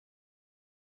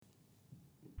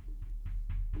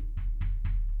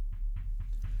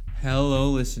Hello,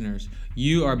 listeners.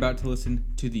 You are about to listen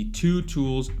to the Two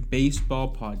Tools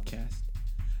Baseball Podcast.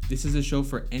 This is a show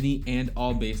for any and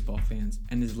all baseball fans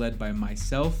and is led by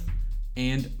myself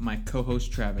and my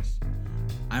co-host Travis.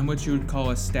 I'm what you would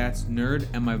call a stats nerd,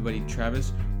 and my buddy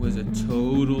Travis was a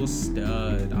total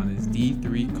stud on his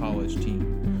D3 college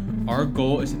team. Our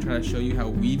goal is to try to show you how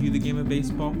we view the game of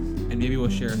baseball, and maybe we'll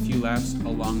share a few laughs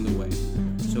along the way.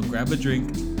 So grab a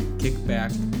drink, kick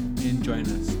back, and join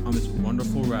us on this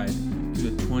wonderful ride through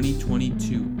the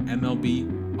 2022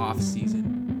 MLB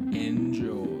offseason.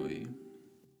 Enjoy.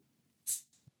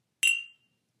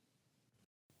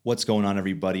 What's going on,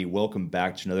 everybody? Welcome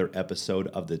back to another episode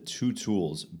of the Two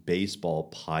Tools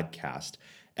Baseball Podcast,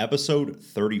 episode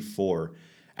 34.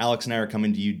 Alex and I are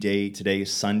coming to you today,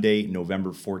 Sunday,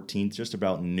 November 14th, just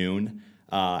about noon.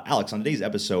 Alex, on today's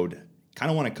episode,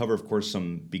 kind of want to cover, of course,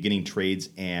 some beginning trades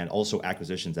and also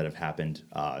acquisitions that have happened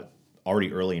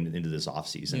already early into this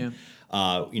offseason.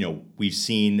 Yeah. We've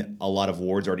seen a lot of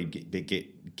awards already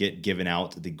get given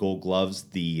out: the Gold Gloves,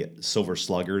 the Silver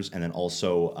Sluggers, and then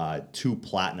also 2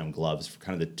 Platinum Gloves for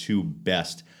kind of the 2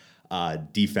 best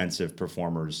defensive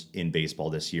performers in baseball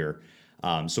this year.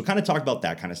 So kind of talk about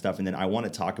that kind of stuff. And then I want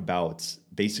to talk about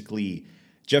basically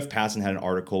Jeff Passan had an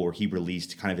article where he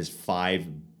released kind of his 5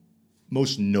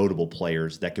 most notable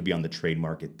players that could be on the trade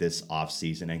market this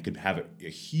offseason and could have a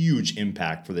huge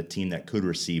impact for the team that could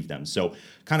receive them. So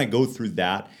kind of go through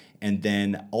that, and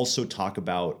then also talk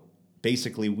about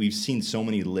basically we've seen so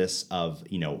many lists of,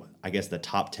 I guess the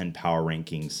top 10 power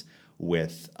rankings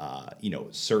with,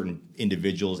 certain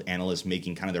individuals, analysts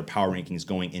making kind of their power rankings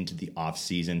going into the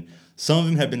offseason. Some of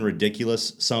them have been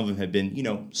ridiculous. Some of them have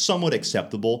been, somewhat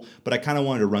acceptable, but I kind of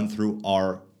wanted to run through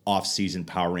our off-season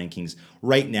power rankings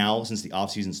right now, since the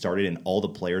off-season started and all the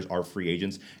players are free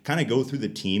agents. Kind of go through the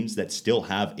teams that still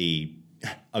have a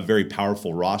very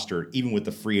powerful roster, even with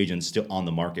the free agents still on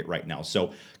the market right now.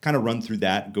 So kind of run through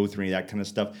that, go through any of that kind of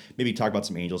stuff. Maybe talk about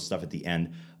some Angels stuff at the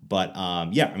end. But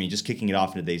just kicking it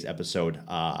off in today's episode,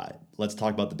 let's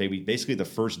talk about basically the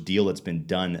first deal that's been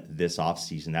done this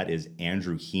offseason. That is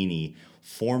Andrew Heaney,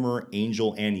 former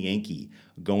Angel and Yankee,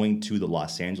 going to the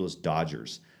Los Angeles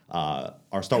Dodgers.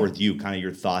 I'll start with you, kind of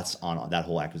your thoughts on that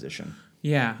whole acquisition.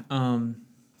 Yeah.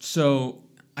 So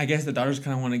I guess the Dodgers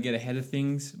kind of want to get ahead of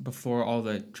things before all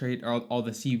the trade or all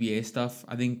the CBA stuff.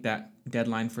 I think that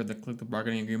deadline for the collective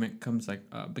bargaining agreement comes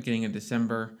beginning of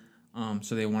December.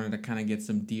 So they wanted to kind of get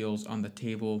some deals on the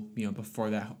table, before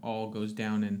that all goes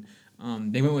down.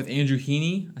 And they went with Andrew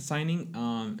Heaney, a signing.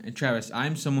 And Travis,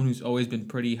 I'm someone who's always been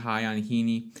pretty high on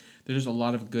Heaney. There's a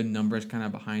lot of good numbers kind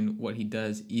of behind what he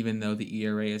does, even though the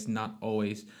ERA has not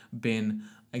always been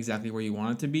exactly where you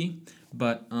want it to be.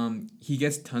 But he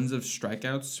gets tons of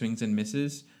strikeouts, swings and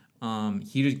misses.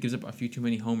 He just gives up a few too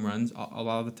many home runs a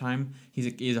lot of the time.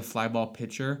 He's a fly ball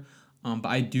pitcher. But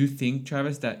I do think,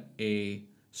 Travis, that a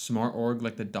smart org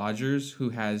like the Dodgers, who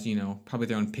has, probably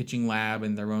their own pitching lab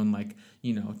and their own,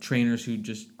 trainers who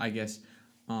just, I guess,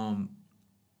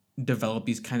 develop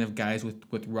these kind of guys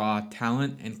with raw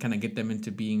talent and kind of get them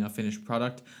into being a finished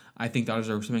product. I think Dodgers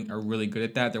are really good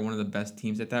at that. They're one of the best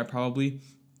teams at that, probably.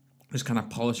 Just kind of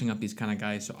polishing up these kind of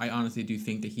guys. So I honestly do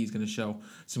think that he's going to show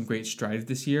some great strides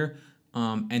this year.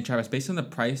 And Travis, based on the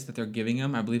price that they're giving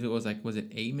him, I believe it was was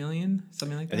it $8 million,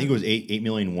 something like that? I think it was $8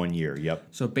 million 1 year. Yep.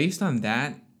 So based on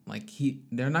that,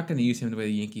 they're not going to use him the way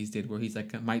the Yankees did, where he's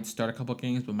might start a couple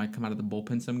games, but might come out of the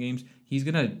bullpen some games. He's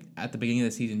going to, at the beginning of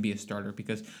the season, be a starter,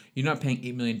 because you're not paying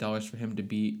 $8 million for him to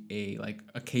be a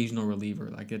occasional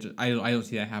reliever. I don't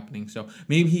see that happening. So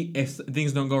maybe if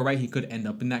things don't go right, he could end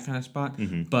up in that kind of spot.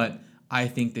 Mm-hmm. But I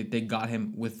think that they got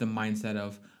him with the mindset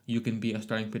of, you can be a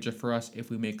starting pitcher for us if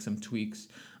we make some tweaks.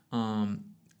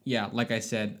 Like I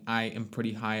said, I am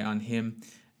pretty high on him.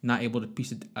 Not able to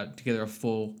piece together a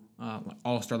full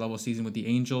all-star level season with the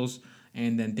Angels,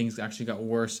 and then things actually got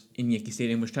worse in Yankee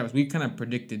Stadium, which, Travis, we kind of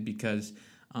predicted, because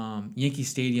Yankee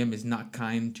Stadium is not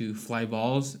kind to fly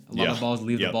balls. A lot of balls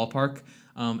leave the ballpark.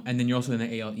 And then you're also in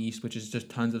the AL East, which is just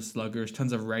tons of sluggers,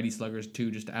 tons of righty sluggers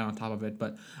too, just to add on top of it.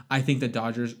 But I think the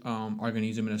Dodgers are going to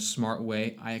use him in a smart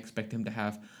way. I expect him to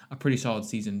have a pretty solid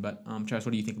season. But Travis,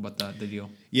 what do you think about the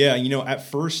deal? Yeah, at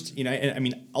first,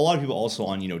 a lot of people also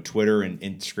on, Twitter and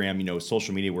Instagram,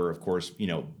 social media were, of course,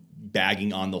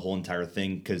 bagging on the whole entire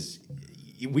thing, because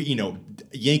we,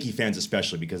 Yankee fans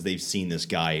especially, because they've seen this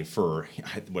guy for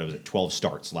 12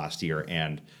 starts last year,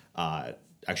 and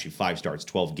actually 5 starts,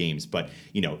 12 games, but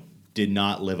did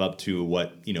not live up to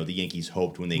what the Yankees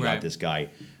hoped when they got this guy.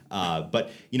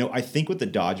 But I think with the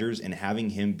Dodgers and having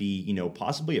him be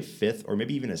possibly a 5th or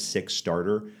maybe even a 6th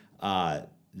starter,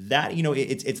 that,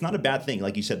 it's not a bad thing.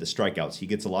 Like you said, the strikeouts. He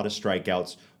gets a lot of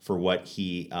strikeouts for what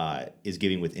he is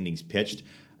giving with innings pitched.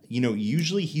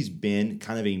 Usually he's been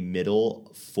kind of a middle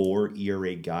 4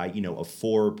 ERA guy, a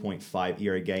 4.5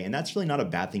 ERA guy, and that's really not a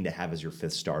bad thing to have as your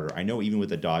fifth starter. I know even with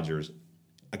the Dodgers,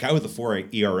 a guy with a 4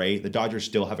 ERA, the Dodgers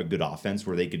still have a good offense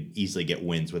where they could easily get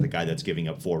wins with a guy that's giving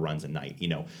up 4 runs a night,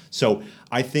 So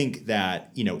I think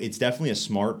that, it's definitely a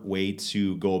smart way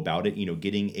to go about it,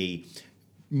 getting a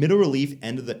middle relief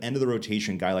end of the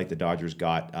rotation guy like the Dodgers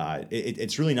got.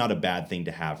 It's really not a bad thing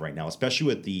to have right now, especially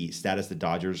with the status the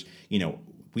Dodgers,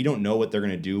 we don't know what they're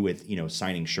going to do with,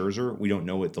 signing Scherzer. We don't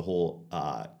know what the whole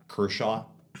Kershaw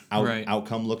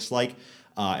outcome looks like.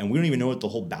 And we don't even know what the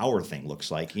whole Bauer thing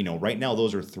looks like. Right now,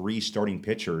 those are 3 starting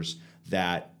pitchers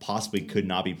that possibly could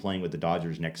not be playing with the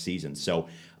Dodgers next season. So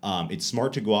it's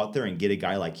smart to go out there and get a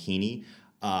guy like Heaney.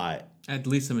 At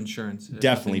least some insurance.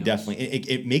 Definitely.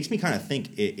 It makes me kind of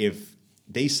think if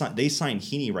they sign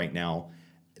Heaney right now,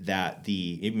 that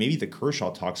maybe the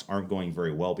Kershaw talks aren't going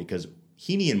very well, because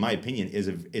Heaney, in my opinion,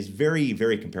 is very,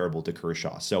 very comparable to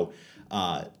Kershaw. So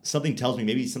something tells me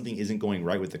maybe something isn't going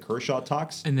right with the Kershaw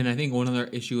talks. And then I think one other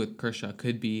issue with Kershaw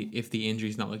could be if the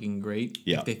injury's not looking great.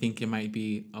 Yeah. If they think it might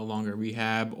be a longer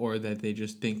rehab, or that they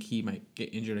just think he might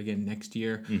get injured again next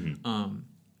year. Mm-hmm.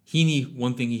 Heaney,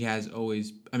 one thing he has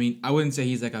always, I wouldn't say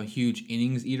he's like a huge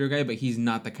innings eater guy, but he's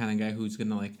not the kind of guy who's going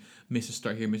to like miss a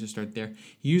start here, miss a start there.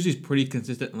 He usually is pretty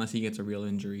consistent unless he gets a real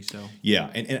injury. So yeah,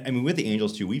 and with the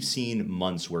Angels too, we've seen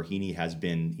months where Heaney has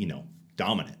been,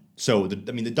 dominant. So the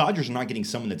Dodgers are not getting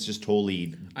someone that's just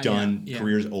totally done,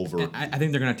 career's over. And I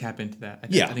think they're going to tap into that.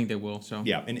 I think they will. So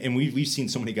yeah, and we've seen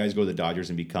so many guys go to the Dodgers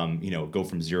and become, go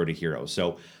from zero to hero.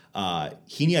 So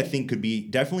Heaney, I think, could be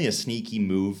definitely a sneaky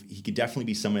move. He could definitely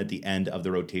be someone at the end of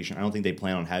the rotation. I don't think they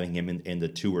plan on having him in the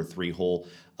 2 or 3 hole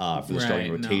for the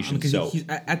starting rotation. Because so he's,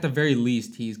 at the very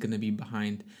least, he's going to be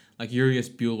behind like Urias,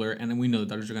 Buehler, and then we know the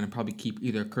Dodgers are going to probably keep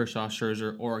either Kershaw,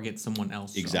 Scherzer, or get someone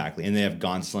else. Exactly, and they have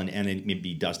Gonsolin, and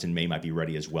maybe Dustin May might be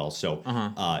ready as well. So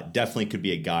definitely could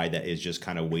be a guy that is just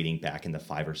kind of waiting back in the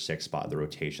 5 or 6 spot of the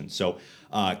rotation. So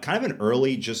kind of an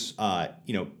early, just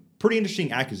pretty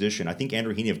interesting acquisition. I think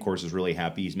Andrew Heaney, of course, is really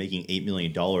happy. He's making $8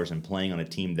 million and playing on a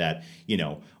team that,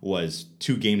 was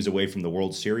 2 games away from the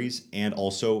World Series. And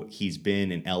also he's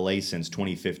been in LA since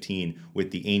 2015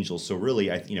 with the Angels. So really,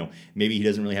 maybe he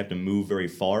doesn't really have to move very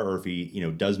far, or if he,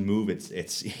 does move,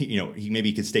 it's he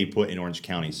maybe could stay put in Orange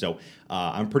County. So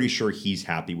I'm pretty sure he's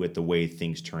happy with the way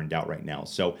things turned out right now.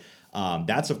 So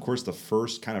that's, of course, the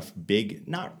first kind of big,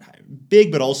 not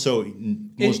big, but also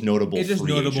most notable it's just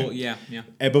free notable, agent. Yeah.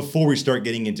 And before we start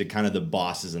getting into kind of the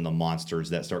bosses and the monsters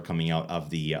that start coming out of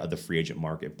the free agent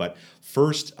market. But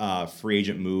first free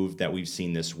agent move that we've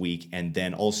seen this week, and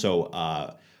then also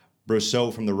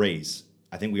Brosseau from the Rays.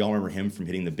 I think we all remember him from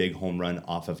hitting the big home run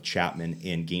off of Chapman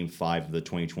in Game 5 of the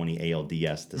 2020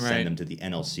 ALDS to send them to the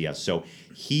NLCS. So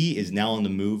he is now on the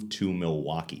move to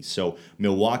Milwaukee. So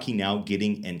Milwaukee now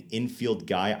getting an infield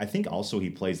guy. I think also he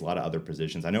plays a lot of other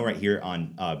positions. I know right here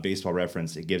on Baseball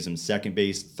Reference, it gives him second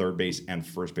base, third base, and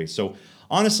first base. So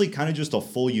honestly, kind of just a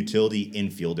full utility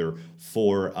infielder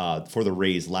for the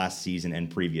Rays last season and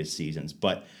previous seasons.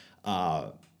 But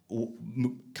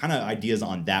kind of ideas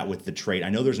on that with the trade. I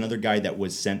know there's another guy that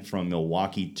was sent from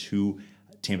Milwaukee to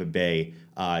Tampa Bay.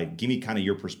 Give me kind of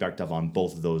your perspective on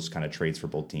both of those kind of trades for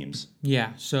both teams.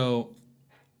 Yeah, so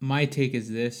my take is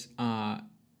this. I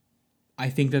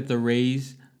think that the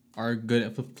Rays are good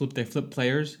at flip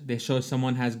players. They show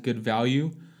someone has good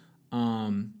value.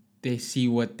 They see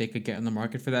what they could get in the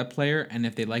market for that player, and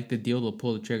if they like the deal, they'll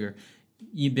pull the trigger.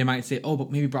 They might say, oh,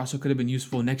 but maybe Brosseau could have been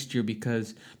useful next year,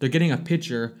 because they're getting a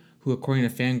pitcher who, according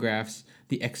to Fangraphs,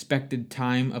 the expected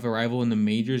time of arrival in the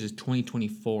majors is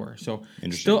 2024. So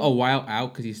still a while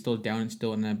out, because he's still down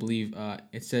and I believe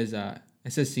it says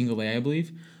single A, I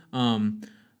believe.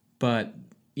 But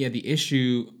yeah, the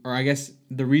issue, or I guess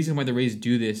the reason why the Rays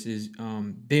do this is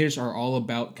they just are all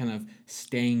about kind of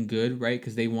staying good, right?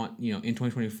 Because they want, in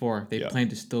 2024, they plan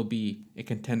to still be a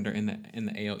contender in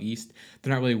the AL East.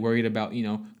 They're not really worried about,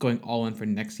 going all in for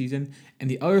next season. And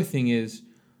the other thing is,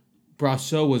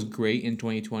 Brosseau was great in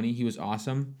 2020. He was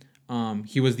awesome.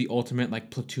 He was the ultimate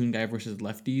like platoon guy versus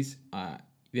lefties.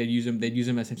 They'd use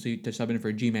him essentially to sub in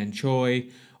for Ji-Man Choi,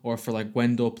 or for like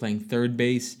Wendell playing third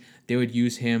base. They would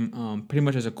use him pretty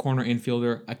much as a corner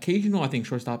infielder, occasional, I think,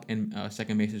 shortstop and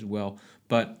second base as well.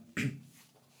 But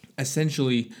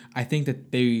essentially, I think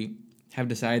that they have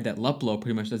decided that Luplow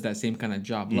pretty much does that same kind of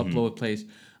job. Mm-hmm. Luplow plays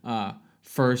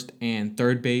first and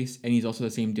third base, and he's also the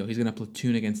same deal. He's going to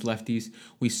platoon against lefties.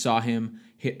 We saw him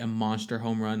hit a monster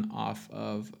home run off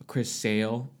of Chris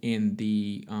Sale in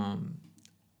the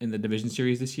in the division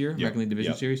series this year, American League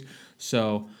Division Yep. Series.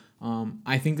 So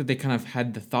I think that they kind of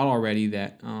had the thought already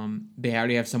that they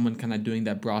already have someone kind of doing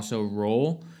that Brasso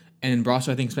role. And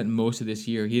Brasso, I think, spent most of this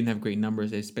year. He didn't have great numbers.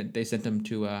 They sent him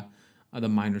to the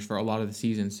minors for a lot of the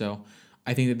season. So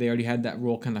I think that they already had that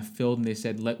role kind of filled, and they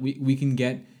said we can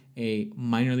get a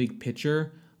minor league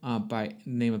pitcher by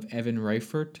the name of Evan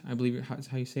Reifert, I believe is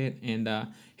how you say it. And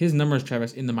his numbers,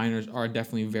 Travis, in the minors are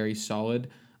definitely very solid.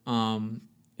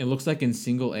 It looks like in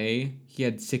single A, he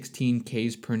had 16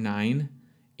 Ks per 9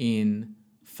 in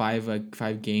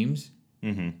five games.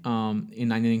 In 9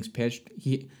 innings pitched.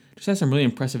 He just has some really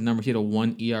impressive numbers. He had a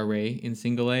 1 ERA in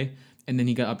single A, and then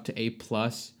he got up to A+,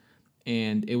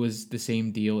 and it was the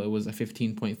same deal. It was a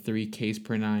 15.3 Ks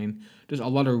per 9. Just a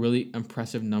lot of really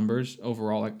impressive numbers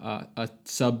overall, like a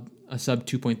sub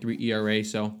 2.3 ERA.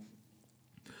 So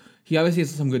he obviously has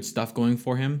some good stuff going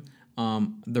for him.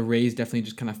 The Rays definitely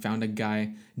just kind of found a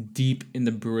guy deep in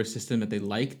the Brewers system that they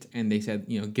liked, and they said,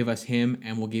 give us him,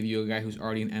 and we'll give you a guy who's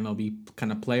already an MLB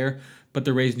kind of player. But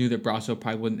the Rays knew that Brasso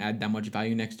probably wouldn't add that much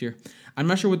value next year. I'm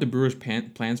not sure what the Brewers'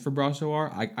 plans for Brasso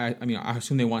are. I mean, I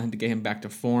assume they want him to get him back to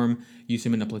form, use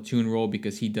him in a platoon role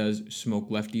because he does smoke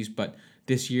lefties. But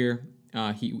this year,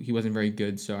 he wasn't very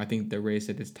good, so I think the Rays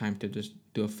said it's time to just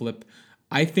do a flip.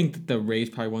 I think that the Rays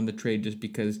probably won the trade just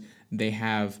because they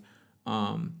have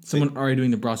someone already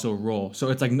doing the Brasso role,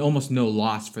 so it's like almost no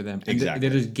loss for them. And Exactly.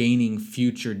 they're just gaining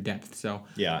future depth. So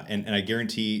Yeah, and I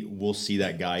guarantee we'll see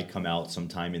that guy come out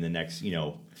sometime in the next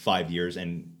 5 years,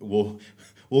 and we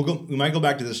might go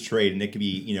back to this trade, and it could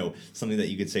be something that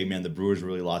you could say, man, the Brewers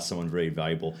really lost someone very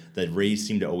valuable. The Rays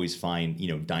seem to always find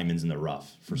diamonds in the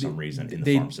rough for some reason in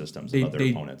the farm systems of other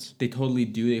opponents. They totally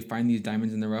do. They find these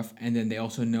diamonds in the rough, and then they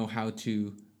also know how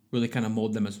to really kind of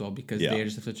mold them as well because they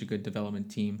just have such a good development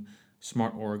team.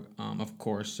 Smart org, of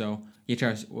course. So, yeah,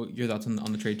 Travis, your thoughts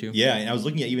on the trade too? Yeah, and I was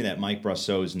looking at even at Mike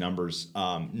Brasso's numbers.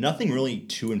 Nothing really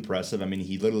too impressive. I mean,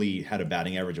 he literally had a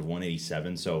batting average of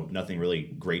 187, so nothing really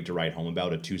great to write home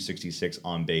about. A 266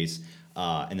 on base,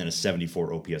 and then a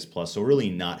 74 OPS plus. So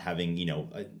really not having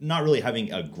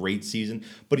a great season,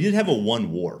 but he did have a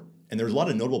 1 WAR. And there's a lot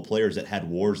of notable players that had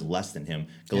WARs less than him.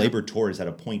 Gleyber Torres had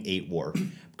a 0.8 WAR.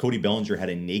 Cody Bellinger had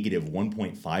a negative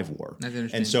 1.5 WAR. That's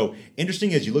interesting. And so,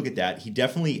 interesting as you look at that, he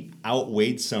definitely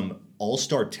outweighed some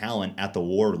all-star talent at the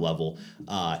WAR level.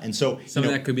 And so some of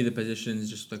that could be the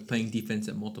positions, just like playing defense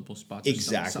at multiple spots.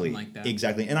 Exactly. Or something like that.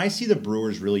 Exactly. And I see the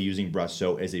Brewers really using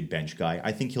Brasso as a bench guy.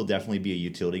 I think he'll definitely be a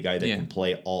utility guy that can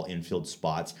play all infield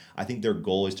spots. I think their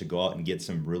goal is to go out and get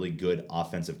some really good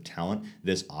offensive talent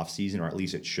this offseason, or at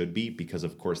least it should be, because,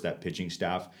 of course, that pitching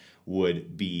staff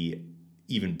would be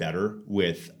even better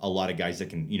with a lot of guys that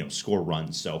can score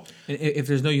runs. So if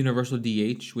there's no universal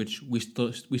DH, which we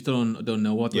still don't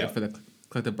know what for the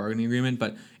collective bargaining agreement,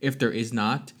 but if there is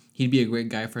not, he'd be a great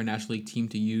guy for a National League team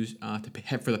to use to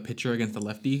head for the pitcher against the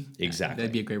lefty. Exactly,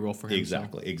 that'd be a great role for him.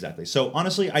 Exactly. So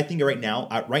honestly, I think right now,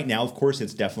 of course,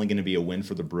 it's definitely going to be a win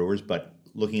for the Brewers, but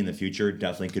looking in the future,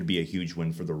 definitely could be a huge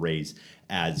win for the Rays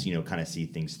as kind of see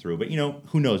things through. But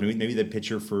who knows? Maybe the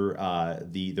pitcher for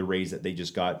the Rays that they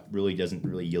just got really doesn't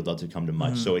really yield out to come to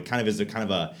much. So it kind of is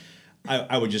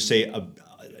I would just say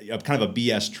a kind of a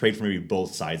BS trade for maybe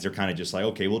both sides. They're kind of just like,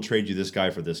 okay, we'll trade you this guy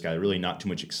for this guy. Really not too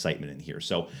much excitement in here.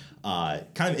 So kind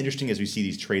of interesting as we see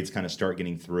these trades kind of start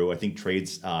getting through. I think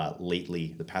trades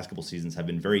lately, the past couple seasons, have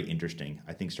been very interesting.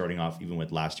 I think starting off even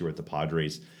with last year with the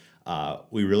Padres,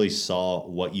 we really saw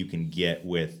what you can get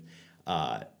with,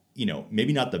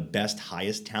 maybe not the best,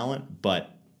 highest talent,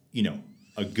 but,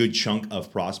 a good chunk of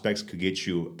prospects could get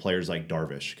you players like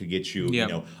Darvish, could get you,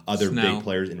 other Snell. big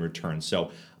players in return.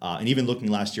 So, and even looking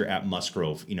last year at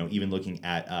Musgrove, even looking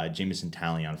at Jameson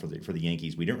Taillon for the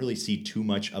Yankees, we didn't really see too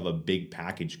much of a big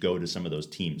package go to some of those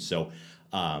teams. So,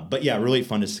 but yeah, really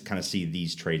fun to kind of see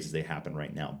these trades as they happen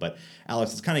right now. But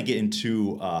Alex, let's kind of get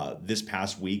into this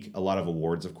past week. A lot of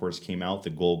awards, of course, came out. The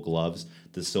Gold Gloves,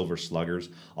 the Silver Sluggers.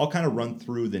 I'll kind of run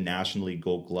through the National League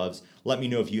Gold Gloves. Let me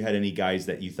know if you had any guys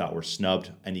that you thought were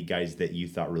snubbed, any guys that you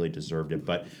thought really deserved it.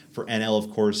 But for NL, of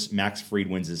course, Max Fried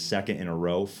wins his second in a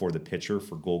row for the pitcher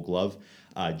for Gold Glove.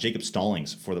 Jacob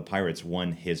Stallings for the Pirates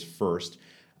won his first.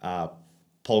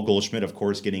 Paul Goldschmidt, of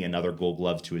course, getting another Gold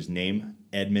Glove to his name.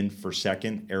 Edmund for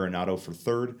second, Arenado for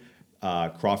third,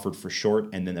 Crawford for short,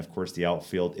 and then, of course, the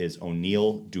outfield is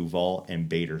O'Neill, Duvall, and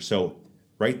Bader. So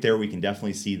right there, we can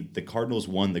definitely see the Cardinals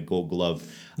won the Gold Glove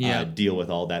deal with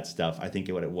all that stuff. I think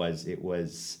it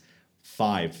was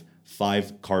five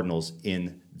Cardinals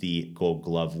in the Gold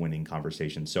Glove winning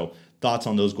conversation. So thoughts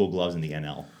on those Gold Gloves in the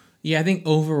NL? Yeah, I think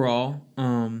overall,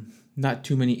 not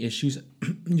too many issues.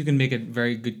 You can make a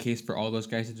very good case for all those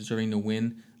guys deserving to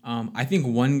win. I think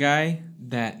one guy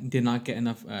that did not get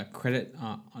enough credit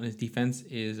on his defense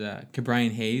is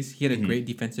Ke'Bryan Hayes. He had a great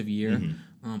defensive year.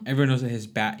 Everyone knows that his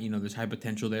bat, there's high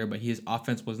potential there, but his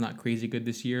offense was not crazy good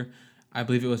this year. I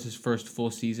believe it was his first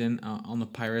full season on the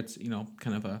Pirates.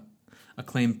 Kind of a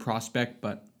acclaimed prospect,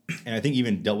 but And I think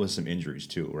even dealt with some injuries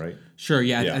too, right? sure,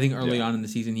 yeah. Yeah, I think early yeah. on in the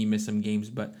season he missed some games,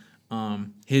 but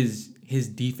his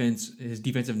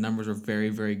defensive numbers were very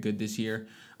very good this year.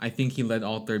 I think he led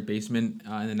all third basemen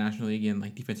in the National League in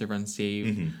like defensive runs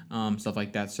saved, stuff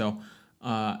like that. So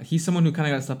he's someone who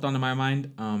kind of got slept on in my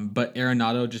mind. But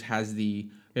Arenado just has the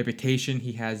reputation.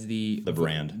 He has the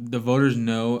brand. The voters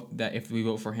know that if we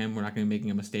vote for him, we're not going to be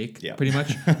making a mistake. Yeah. Pretty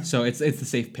much. So it's the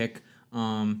safe pick.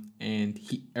 And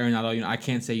Arenado, I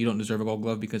can't say you don't deserve a Gold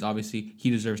Glove because obviously he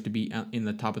deserves to be in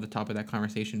the top of that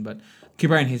conversation. But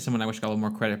Ke'Bryan Hayes is someone I wish got a little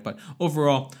more credit. But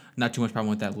overall, not too much problem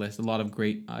with that list. A lot of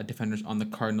great defenders on the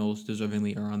Cardinals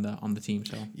deservingly are on the team.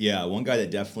 So Yeah, one guy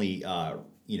that definitely,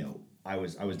 I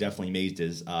was definitely amazed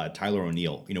is Tyler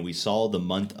O'Neill. We saw the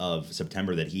month of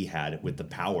September that he had with the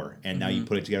power, and now you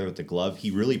put it together with the glove.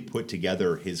 He really put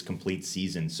together his complete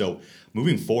season. So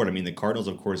moving forward, the Cardinals,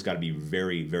 of course, got to be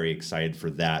very, very excited for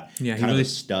that. Yeah, kind of a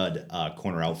stud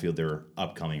corner outfielder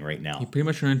upcoming right now. he pretty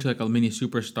much turned into like a mini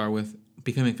superstar with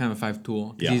becoming kind of a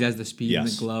 5-tool. Yeah. He has the speed and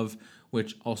Yes. the glove,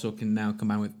 which also can now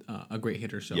combine with a great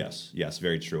hitter. So Yes,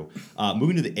 very true.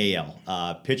 Moving to the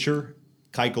AL, pitcher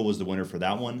Keuchel was the winner for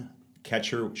that one.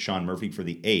 Catcher Sean Murphy for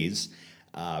the A's.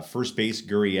 First base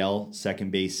Gurriel,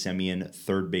 second base Semien,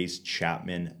 third base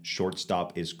Chapman,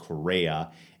 shortstop is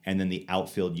Correa, and then the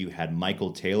outfield you had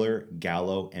Michael Taylor,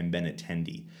 Gallo, and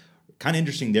Benintendi. Kind of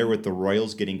interesting there with the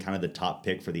Royals getting kind of the top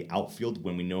pick for the outfield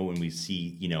when we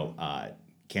see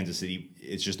Kansas City,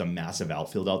 it's just a massive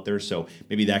outfield out there. So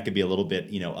maybe that could be a little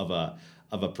bit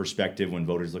of a perspective when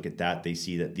voters look at that. They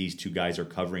see that these two guys are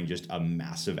covering just a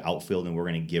massive outfield, and we're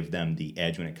going to give them the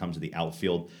edge when it comes to the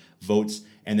outfield votes.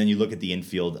 And then you look at the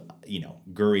infield,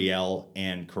 Gurriel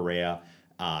and Correa,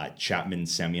 Chapman,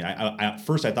 Semien. At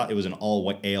first I thought it was an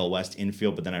all AL West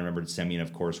infield, but then I remembered Semien,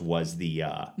 of course, was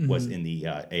was in the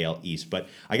AL East. But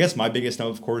I guess my biggest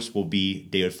note, of course, will be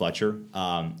David Fletcher.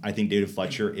 I think David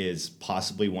Fletcher is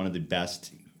possibly one of the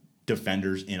best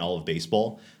defenders in all of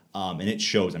baseball. And it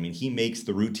shows. He makes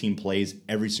the routine plays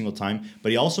every single time,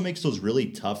 but he also makes those really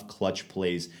tough clutch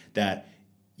plays that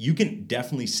you can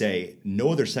definitely say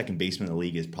no other second baseman in the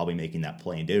league is probably making that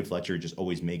play, and David Fletcher just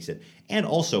always makes it. And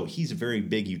also, he's a very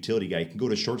big utility guy. He can go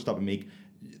to shortstop and make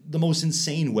the most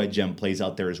insane wedge gem plays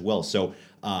out there as well. So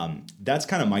that's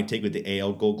kind of my take with the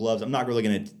AL Gold Gloves. I'm not really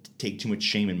going to take too much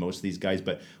shame in most of these guys,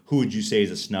 but who would you say is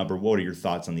a snub, or what are your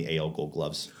thoughts on the AL Gold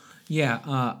Gloves? Yeah,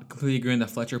 completely agree on the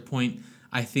Fletcher point.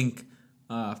 I think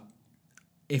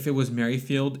if it was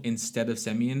Merrifield instead of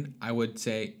Semien, I would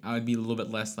say I would be a little bit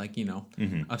less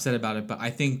upset about it. But I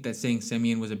think that saying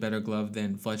Semien was a better glove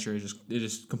than Fletcher is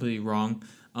just completely wrong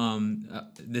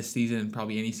this season and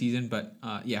probably any season. But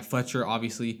Fletcher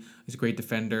obviously is a great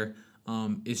defender,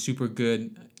 is super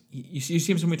good. You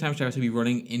see him so many times, Travis, to be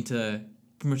running into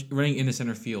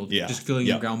center field, just feeling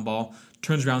the ground ball,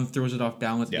 turns around, throws it off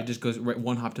balance, it just goes right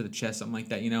one hop to the chest, something like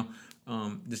that.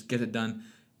 Just get it done.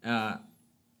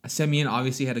 Semien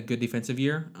obviously had a good defensive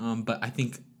year, but I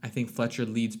think Fletcher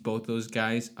leads both those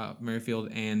guys, Merrifield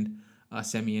and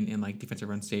Semien, in like defensive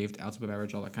runs saved, outs above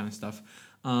average, all that kind of stuff.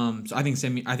 So I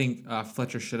think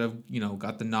Fletcher should have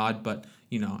got the nod, but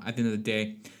at the end of the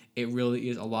day, it really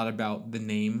is a lot about the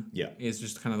name. Yeah, it's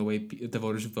just kind of the way the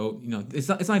voters vote. It's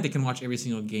not like they can watch every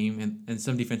single game, and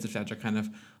some defensive stats are kind of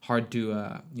hard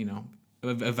to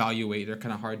evaluate. They're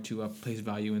kind of hard to place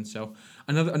value in. So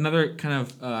another kind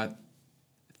of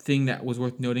thing that was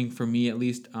worth noting for me, at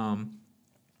least,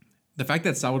 the fact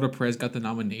that Salvador Perez got the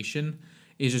nomination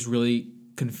is just really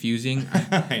confusing.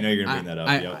 I know you're gonna bring that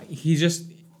up. He just,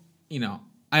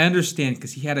 I understand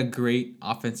because he had a great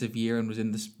offensive year and was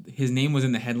in this. His name was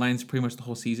in the headlines pretty much the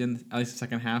whole season, at least the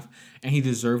second half, and he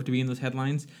deserved to be in those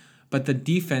headlines. But the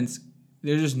defense,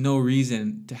 there's just no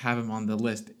reason to have him on the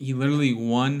list. He literally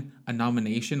won a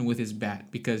nomination with his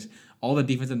bat because all the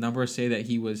defensive numbers say that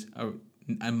he was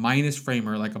a minus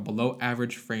framer, like a below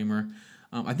average framer.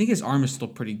 I think his arm is still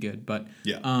pretty good, but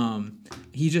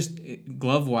he just,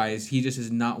 glove wise, he just is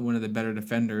not one of the better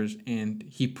defenders, and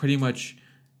he pretty much,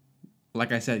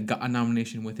 like I said, got a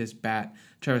nomination with his bat.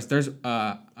 Travis, there's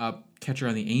a catcher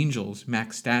on the Angels,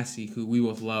 Max Stassi, who we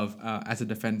both love as a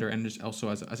defender and just also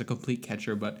as a complete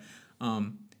catcher, but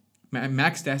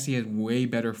Max Stassi has way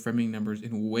better framing numbers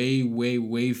in way, way,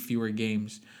 way fewer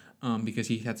games because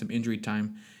he had some injury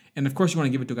time. And of course, you want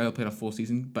to give it to a guy who played a full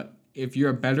season, but if you're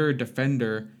a better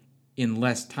defender in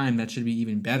less time, that should be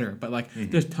even better. But like,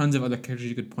 there's tons of other catchers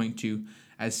you could point to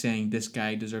as saying this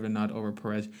guy deserved a nod over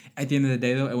Perez. At the end of the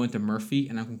day, though, I went to Murphy,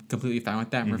 and I'm completely fine with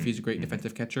that. Murphy's a great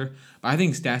defensive catcher, but I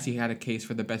think Stassi had a case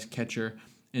for the best catcher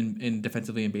in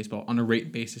defensively in baseball on a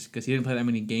rate basis because he didn't play that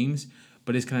many games,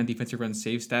 but his kind of defensive run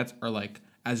save stats are like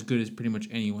as good as pretty much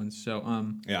anyone's. So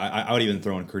yeah, I would even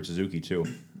throw in Kurt Suzuki too.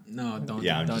 no, don't.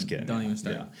 Yeah, I'm don't, just kidding. Don't even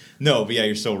start. Yeah. No, but yeah,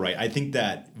 you're so right. I think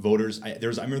that voters. I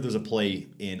remember there was a play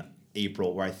in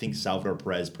April where I think Salvador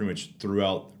Perez pretty much threw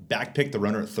out, backpicked the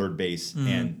runner at third base,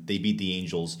 and they beat the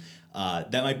Angels.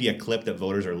 That might be a clip that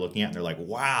voters are looking at, and they're like,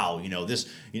 "Wow,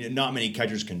 not many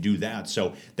catchers can do that."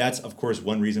 So that's, of course,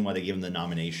 one reason why they gave him the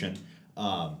nomination.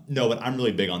 No, but I'm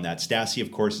really big on that. Stassi,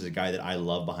 of course, is a guy that I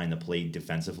love behind the plate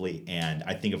defensively, and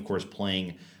I think, of course,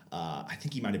 playing. I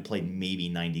think he might have played maybe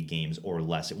 90 games or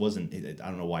less. It wasn't. I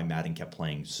don't know why Madden kept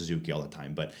playing Suzuki all the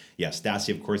time, but yeah,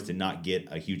 Stassi, of course, did not get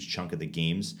a huge chunk of the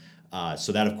games.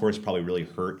 So that, of course, probably really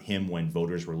hurt him when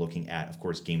voters were looking at, of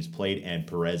course, games played. And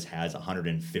Perez has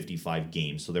 155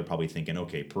 games, so they're probably thinking,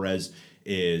 okay, Perez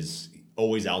is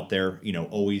always out there,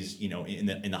 always,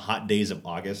 in the hot days of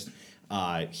August.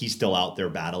 He's still out there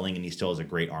battling, and he still has a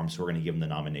great arm, so we're going to give him the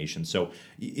nomination. So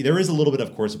there is a little bit,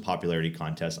 of course, a popularity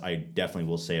contest. I definitely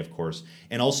will say, of course.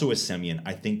 And also with Semien,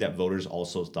 I think that voters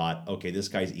also thought, okay, this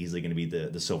guy's easily going to be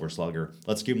the Silver Slugger.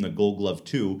 Let's give him the Gold Glove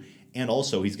too. And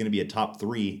also, he's going to be a top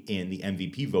 3 in the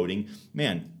MVP voting.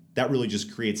 Man, that really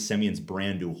just creates Semien's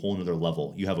brand to a whole nother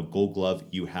level. You have a Gold Glove,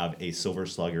 you have a Silver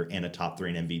Slugger, and a top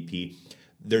 3 in MVP.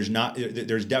 There's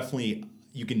definitely,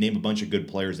 you can name a bunch of good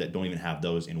players that don't even have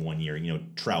those in 1 year.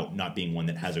 Trout not being one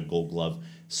that has a Gold Glove,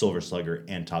 Silver Slugger,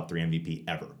 and top 3 MVP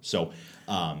ever. So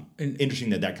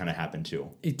interesting that kind of happened too.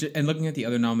 And looking at the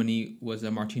other nominee was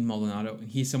Martin Maldonado, and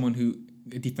he's someone who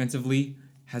defensively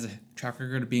has a track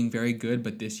record of being very good,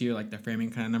 but this year, like, the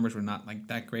framing kind of numbers were not like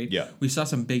that great. Yeah. We saw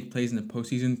some big plays in the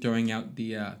postseason, throwing out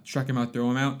the strike him out, throw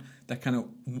him out. That kind of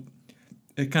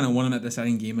won him that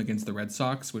deciding game against the Red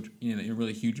Sox, which a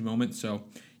really huge moment. So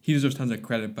he deserves tons of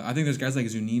credit. But I think there's guys like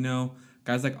Zunino,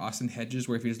 guys like Austin Hedges,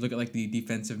 where if you just look at like the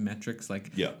defensive metrics,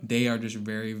 like they are just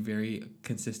very, very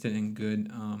consistent and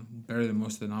good, better than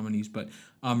most of the nominees. But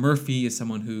Murphy is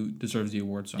someone who deserves the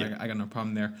award, so I got no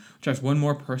problem there. Just one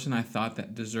more person I thought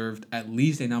that deserved at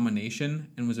least a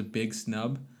nomination and was a big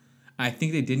snub. I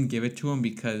think they didn't give it to him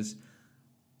because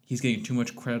he's getting too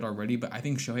much credit already, but I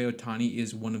think Shohei Ohtani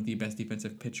is one of the best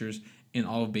defensive pitchers in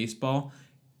all of baseball.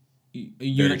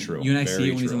 Very true. You and I see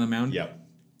it when he's on the mound. Yep.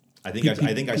 I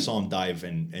think I saw him dive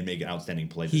and make an outstanding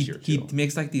play this year too. He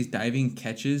makes like these diving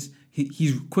catches.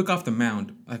 He's quick off the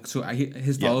mound. Like, so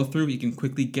his follow through, he can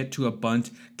quickly get to a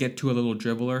bunt, get to a little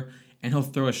dribbler, and he'll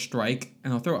throw a strike,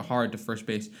 and he'll throw it hard to first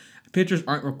base. Pitchers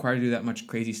aren't required to do that much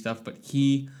crazy stuff, but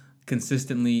he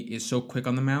consistently is so quick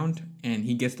on the mound, and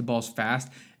he gets the balls fast.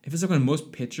 If it's like when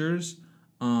most pitchers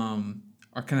are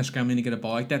kind of scrambling to get a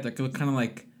ball like that, they're kind of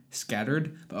like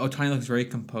scattered, but Ohtani looks very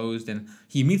composed, and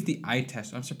he meets the eye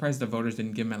test. I'm surprised the voters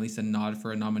didn't give him at least a nod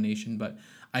for a nomination, but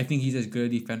I think he's as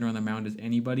good a defender on the mound as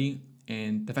anybody,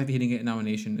 and the fact that he didn't get a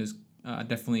nomination is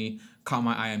definitely caught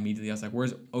my eye immediately. I was like,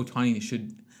 where's Ohtani? He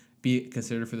should be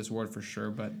considered for this award for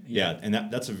sure. But yeah, and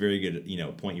that's a very good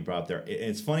point you brought up there.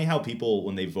 It's funny how people,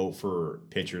 when they vote for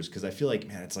pitchers, because I feel like,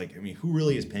 man, it's like, who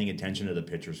really is paying attention to the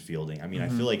pitcher's fielding? I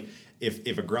feel like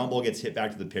if a ground ball gets hit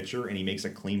back to the pitcher and he makes a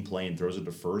clean play and throws it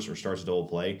to first or starts a double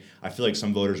play, I feel like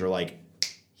some voters are like,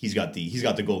 he's got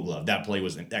the Gold Glove. That play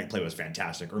was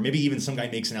fantastic. Or maybe even some guy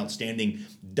makes an outstanding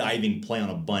diving play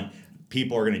on a bunt.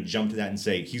 People are going to jump to that and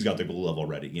say he's got the Gold Glove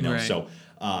already. Right. So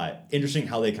interesting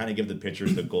how they kind of give the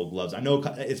pitchers the Gold Gloves. I know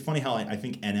it's funny how I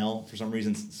think NL, for some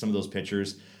reason, some of those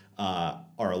pitchers are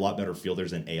a lot better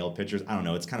fielders than AL pitchers. I don't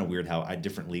know. It's kind of weird how at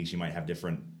different leagues you might have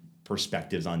different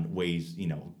perspectives on ways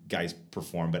guys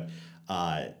perform. But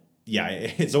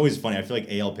it's always funny. I feel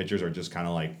like AL pitchers are just kind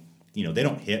of like, they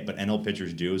don't hit, but NL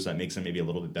pitchers do, so that makes them maybe a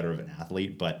little bit better of an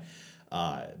athlete. But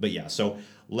yeah, so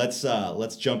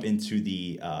let's jump into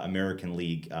the American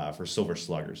League for Silver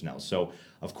Sluggers now. So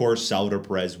of course, Salvador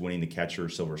Perez winning the catcher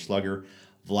Silver Slugger,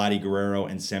 Vladdy Guerrero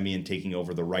and Semien taking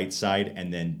over the right side,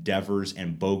 and then Devers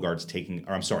and Bogarts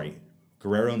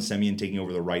Guerrero and Semien taking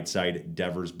over the right side,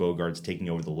 Devers, Bogarts taking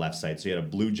over the left side. So you had a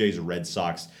Blue Jays, Red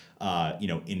Sox,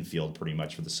 infield pretty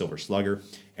much for the Silver Slugger,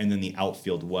 and then the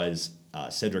outfield was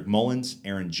Cedric Mullins,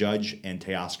 Aaron Judge, and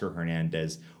Teoscar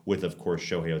Hernandez, with, of course,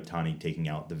 Shohei Ohtani taking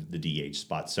out the DH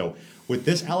spot. So with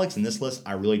this, Alex, in this list,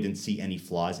 I really didn't see any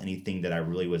flaws, anything that I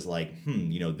really was like,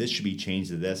 this should be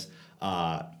changed to this.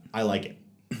 I like it.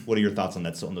 What are your thoughts on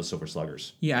that, on those Silver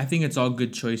Sluggers? Yeah, I think it's all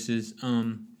good choices.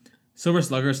 Silver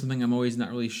Slugger is something I'm always not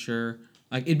really sure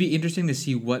Like, it'd be interesting to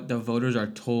see what the voters are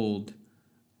told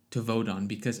to vote on,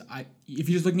 because if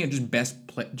you're just looking at just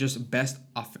best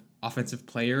offensive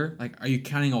player, like, are you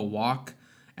counting a walk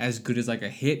as good as like a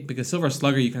hit? Because Silver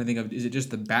Slugger, you kind of think of, is it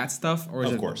just the bat stuff, or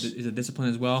Of course. is it discipline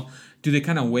as well? Do they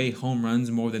kind of weigh home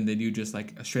runs more than they do just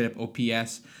like a straight up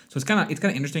OPS? So it's kind of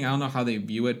interesting. I don't know how they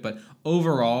view it, but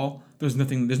overall, there's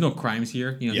no crimes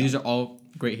here. These are all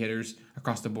great hitters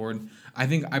across the board. I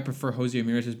think I prefer Jose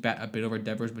Ramirez's bat a bit over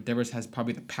Devers, but Devers has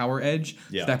probably the power edge.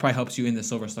 Yeah. So that probably helps you in the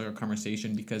Silver Slugger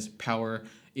conversation, because power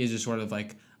is just sort of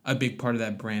like a big part of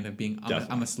that brand of being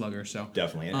I'm a slugger. So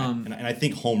definitely, and I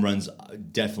think home runs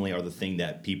definitely are the thing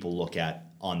that people look at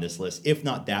on this list. If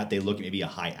not that, they look at maybe a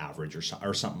high average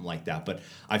or something like that. But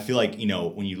I feel like,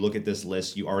 when you look at this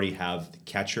list, you already have the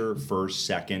catcher, first,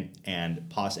 second, and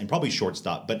probably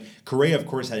shortstop. But Correa, of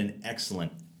course, had an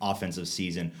excellent offensive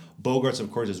season. Bogarts,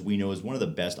 of course, as we know, is one of the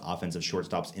best offensive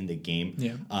shortstops in the game.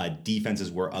 Yeah.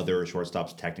 Defenses where other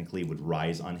shortstops technically would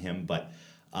rise on him, but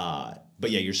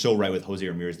yeah, you're so right with Jose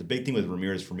Ramirez. The big thing with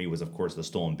Ramirez for me was, of course, the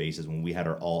stolen bases. When we had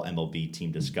our all MLB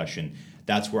team discussion,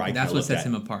 that's where that's what sets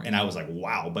him apart. And I was like,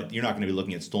 wow, but you're not going to be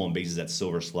looking at stolen bases at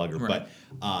Silver Slugger. Right.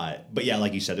 But yeah,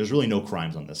 like you said, there's really no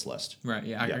crimes on this list. Right.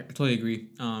 Yeah, I totally agree.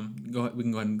 We can go ahead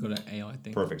and go to AL, I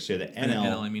think. Perfect. So the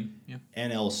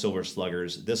NL Silver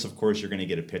Sluggers. This, of course, you're going to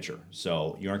get a pitcher.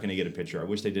 So you aren't going to get a pitcher. I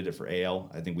wish they did it for AL.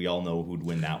 I think we all know who'd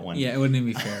win that one. Yeah, it wouldn't even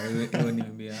be fair. It wouldn't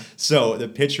even be. So the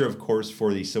pitcher, of course,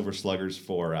 for the Silver Sluggers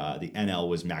for the NL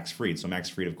was Max Fried. So Max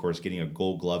Fried, of course, getting a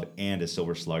Gold Glove and a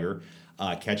Silver Slugger.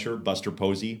 Catcher, Buster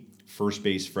Posey. First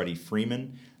base, Freddie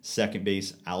Freeman. Second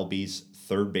base, Albies.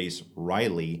 Third base,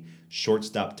 Riley.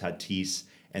 Shortstop, Tatis.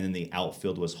 And then the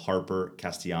outfield was Harper,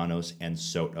 Castellanos, and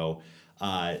Soto.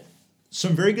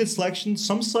 Some very good selections.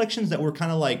 Some selections that were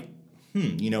kind of like,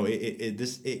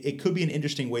 it could be an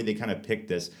interesting way they kind of picked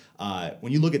this.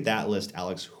 When you look at that list,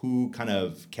 Alex, who kind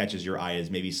of catches your eye as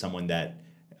maybe someone that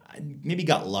maybe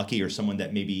got lucky, or someone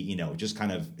that maybe, just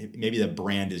kind of, maybe the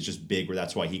brand is just big where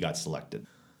that's why he got selected?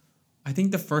 I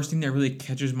think the first thing that really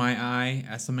catches my eye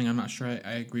as something I'm not sure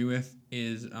I agree with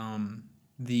is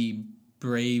the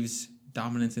Braves'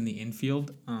 dominance in the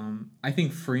infield. I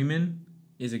think Freeman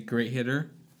is a great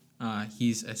hitter.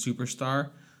 He's a superstar.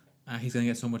 He's going to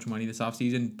get so much money this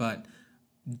offseason, but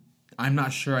I'm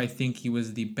not sure I think he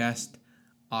was the best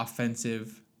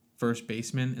offensive first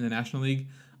baseman in the National League.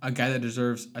 A guy that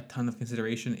deserves a ton of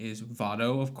consideration is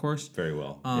Votto, of course. Very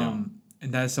well.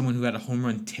 And that is someone who had a home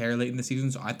run tear late in the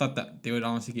season, so I thought that they would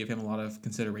honestly give him a lot of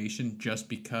consideration just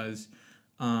because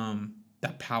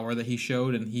that power that he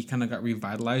showed, and he kind of got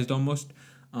revitalized almost.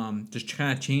 Just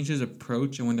kind of changed his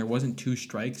approach, and when there wasn't two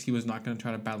strikes, he was not going to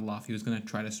try to battle off. He was going to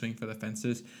try to swing for the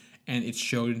fences, and it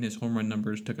showed in his home run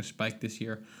numbers, took a spike this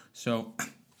year. So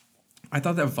I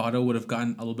thought that Votto would have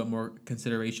gotten a little bit more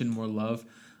consideration, more love.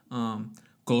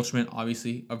 Goldschmidt,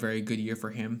 obviously, a very good year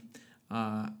for him.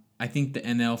 I think the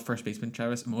NL first baseman,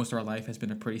 Travis, most of our life has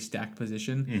been a pretty stacked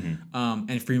position. Mm-hmm.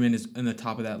 And Freeman is in the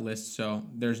top of that list, so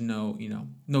there's no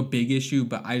big issue,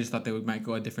 but I just thought they might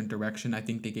go a different direction. I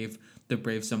think they gave the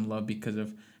Braves some love because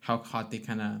of how hot they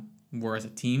kind of were as a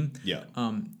team. Yeah.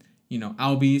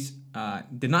 Albies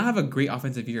did not have a great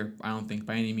offensive year, I don't think,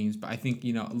 by any means, but I think,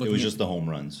 looking it was just the home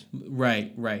runs.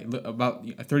 Right. About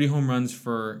 30 home runs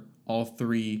for all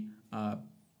three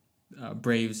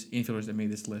Braves infielders that made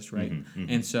this list, right? Mm-hmm.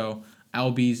 And so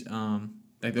Albies,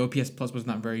 like the OPS plus was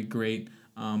not very great,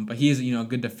 but he is a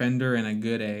good defender and a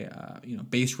good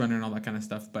base runner and all that kind of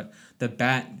stuff. But the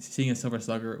bat, seeing a Silver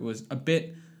Slugger, was a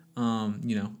bit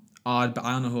odd, but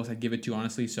I don't know who else I'd give it to,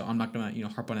 honestly. So I'm not gonna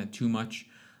harp on it too much.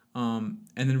 And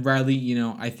then Riley,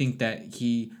 I think that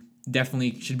he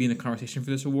definitely should be in the conversation for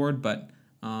this award, but.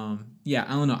 I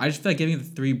don't know. I just feel like giving it to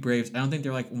three Braves. I don't think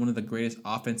they're like one of the greatest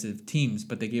offensive teams,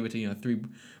 but they gave it to three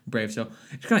Braves. So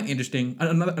it's kind of interesting.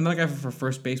 Another guy for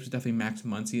first base was definitely Max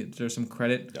Muncy. There's some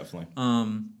credit. Definitely.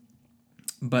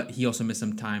 But he also missed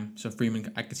some time. So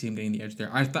Freeman, I could see him getting the edge there.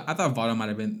 I thought Votto might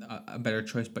have been a better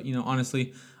choice, but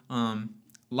honestly,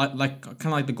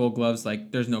 like the Gold Gloves,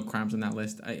 like there's no crimes on that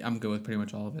list. I'm good with pretty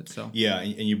much all of it. So yeah,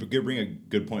 and you bring a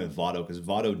good point with Votto, because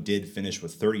Votto did finish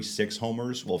with 36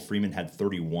 homers, while Freeman had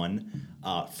 31.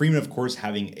 Freeman, of course,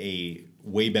 having a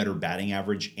way better batting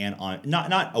average and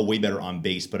not a way better on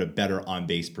base, but a better on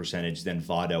base percentage than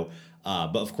Votto.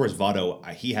 But of course, Votto,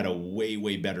 he had a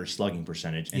way better slugging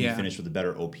percentage, and he finished with a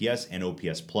better OPS and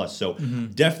OPS plus. So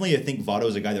definitely, I think Votto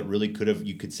is a guy that really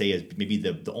you could say is maybe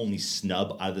the only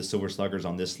snub out of the Silver Sluggers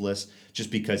on this list, just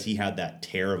because he had that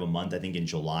tear of a month, I think in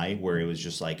July, where it was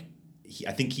just like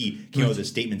I think he came out with a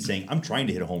statement saying, "I'm trying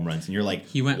to hit home runs," and you're like,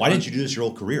 "Why didn't you do this your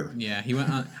whole career?" Yeah, he went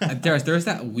on. There was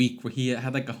that week where he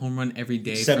had like a home run every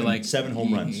day for like 7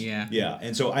 home runs. Yeah,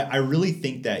 and so I really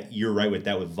think that you're right with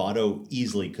that. With Votto,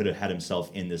 easily could have had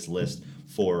himself in this list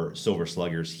for Silver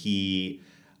Sluggers. He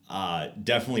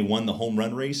definitely won the home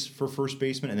run race for first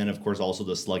baseman, and then of course also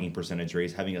the slugging percentage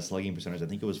race, having a slugging percentage, I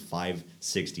think it was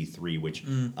 563, which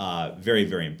very,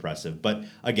 very impressive. But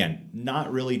again, not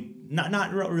really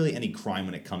any crime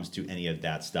when it comes to any of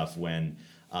that stuff when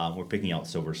we're picking out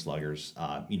Silver Sluggers.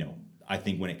 I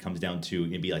think when it comes down to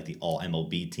maybe like the all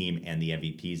MLB team and the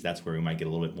MVPs, that's where we might get a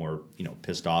little bit more,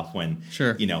 pissed off when,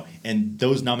 and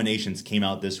those nominations came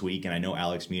out this week. And I know,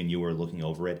 Alex, me and you were looking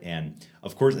over it. And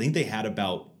of course, I think they had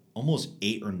about almost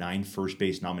 8 or 9 first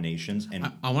base nominations. And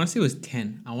I want to say it was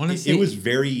 10. I want to say it was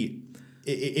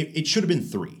it should have been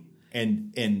 3.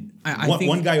 And I think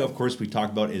one guy, of course, we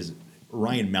talked about is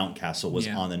Ryan Mountcastle was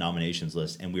on the nominations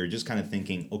list. And we were just kind of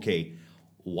thinking, okay,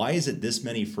 why is it this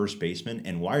many first basemen,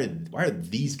 and why are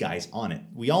these guys on it?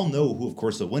 We all know who, of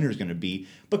course, the winner is going to be,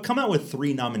 but come out with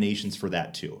 3 nominations for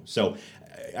that too. So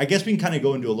I guess we can kind of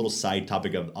go into a little side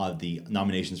topic of the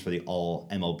nominations for the all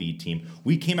MLB team.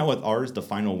 We came out with ours the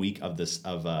final week of the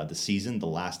season, the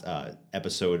last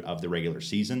episode of the regular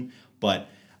season, but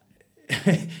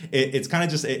it's kind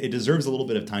of just it deserves a little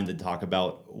bit of time to talk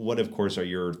about. What, of course, are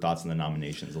your thoughts on the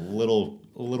nominations? A little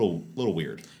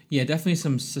weird. Yeah, definitely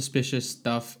some suspicious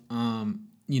stuff.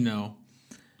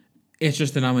 It's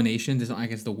just the nominations. It's not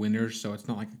like it's the winners, so it's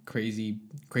not like a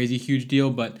crazy huge deal.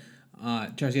 But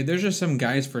there's just some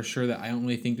guys for sure that I don't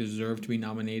really think deserve to be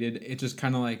nominated. It's just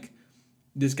kind of like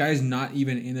this guy's not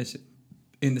even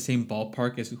in the same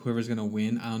ballpark as whoever's gonna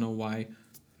win. I don't know why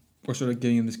we're sort of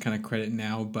giving him this kind of credit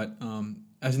now, but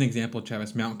as an example,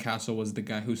 Travis, Mountcastle was the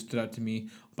guy who stood out to me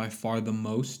by far the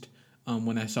most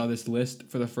when I saw this list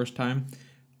for the first time.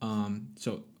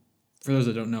 So for those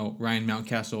that don't know, Ryan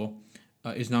Mountcastle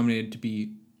is nominated to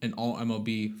be an all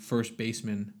MLB first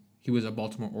baseman. He was a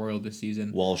Baltimore Oriole this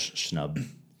season. Walsh snub.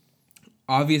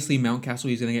 Obviously, Mountcastle,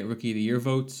 he's going to get Rookie of the Year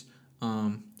votes.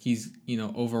 He's,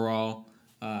 overall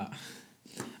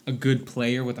a good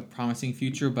player with a promising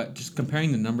future, but just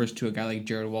comparing the numbers to a guy like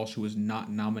Jared Walsh, who was not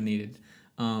nominated.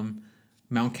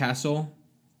 Mountcastle,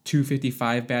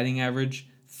 255 batting average,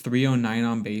 309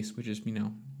 on base, which is,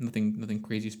 nothing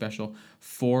crazy special.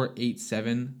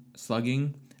 487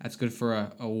 slugging. That's good for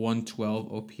a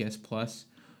 112 OPS plus.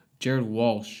 Jared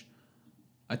Walsh,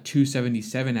 a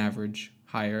 277 average,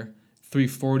 higher.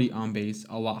 340 on base,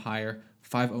 a lot higher.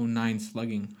 509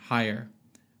 slugging, higher.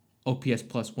 OPS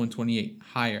plus 128,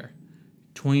 higher.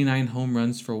 29 home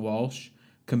runs for Walsh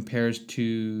compares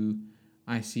to,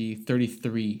 I see,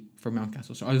 33 for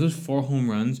Mountcastle. So are those 4 home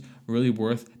runs really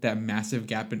worth that massive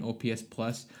gap in OPS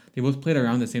plus? They both played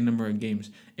around the same number of games.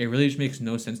 It really just makes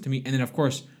no sense to me. And then, of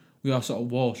course, we also,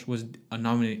 Walsh was a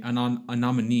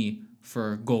nominee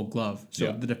for Gold Glove.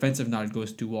 So the defensive nod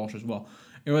goes to Walsh as well.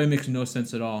 It really makes no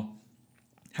sense at all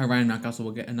how Ryan Mountcastle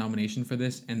will get a nomination for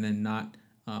this and then not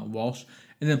Walsh.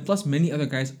 And then plus many other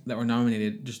guys that were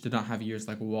nominated just did not have years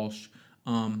like Walsh.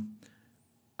 I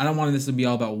don't want this to be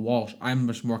all about Walsh. I'm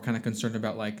much more kind of concerned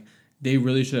about they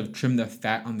really should have trimmed the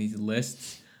fat on these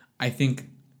lists. I think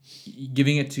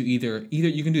giving it to either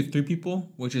you can do 3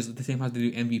 people, which is the same how to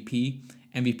do MVP.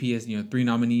 MVP is 3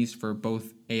 nominees for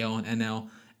both AL and NL,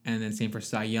 and then same for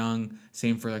Cy Young,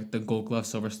 same for the Gold Glove,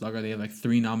 Silver Slugger. They have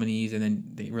 3 nominees, and then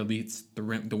they release the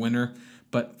winner.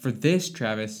 But for this,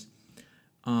 Travis,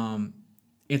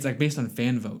 it's based on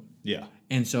fan vote. Yeah.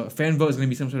 And so a fan vote is going to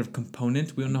be some sort of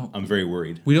component. We don't know. I'm very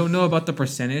worried. We don't know about the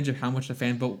percentage of how much the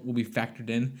fan vote will be factored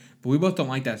in, but we both don't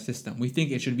like that system. We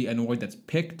think it should be an award that's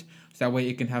picked, so that way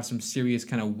it can have some serious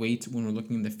kind of weight when we're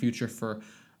looking in the future for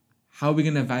how are we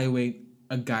going to evaluate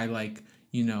a guy like,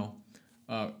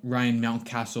 Ryan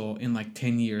Mountcastle in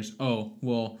 10 years. Oh,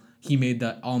 well, he made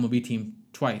the All-MLB team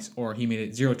twice, or he made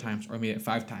it 0 times, or made it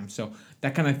 5 times. So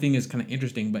that kind of thing is kind of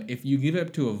interesting. But if you give it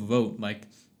up to a vote,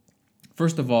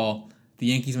 first of all, the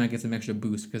Yankees might get some extra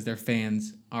boost because their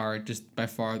fans are just by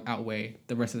far outweigh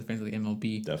the rest of the fans of the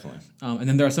MLB. Definitely. And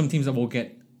then there are some teams that will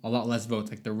get a lot less votes,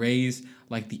 like the Rays,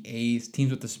 like the A's. Teams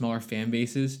with the smaller fan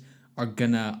bases are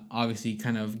gonna obviously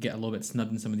kind of get a little bit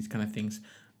snubbed in some of these kind of things.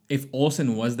 If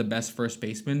Olsen was the best first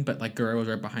baseman, but Guerrero was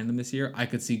right behind him this year, I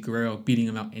could see Guerrero beating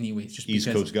him out anyways. Just East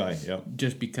because, Coast guy, yeah.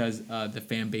 Just because the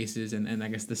fan bases and I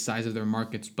guess the size of their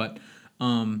markets. But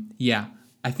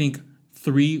I think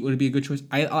 3 would be a good choice.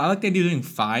 I like the idea of doing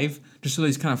 5, just so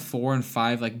these kind of 4 and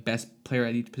 5 best player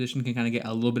at each position can kind of get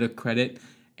a little bit of credit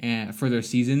and for their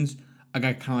seasons. A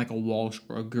guy kind of like a Walsh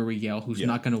or a Gurriel who's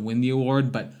not going to win the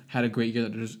award but had a great year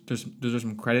that deserves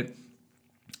some credit.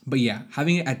 But yeah,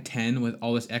 having it at 10 with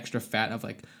all this extra fat of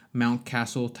like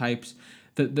Mountcastle types,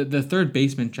 the third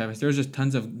baseman, Travis, there's just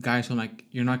tons of guys who I'm like,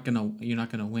 you're not gonna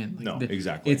win. Like, No,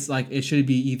 exactly. It's like it should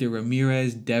be either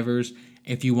Ramirez, Devers.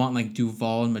 If you want like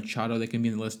Duvall and Machado, they can be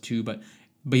in the list too. But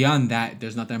beyond that,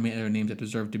 there's not that many other names that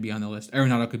deserve to be on the list.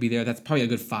 Arenado could be there. That's probably a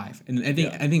good 5. And I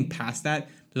think past that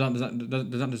does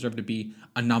not deserve to be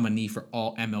a nominee for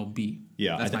all MLB.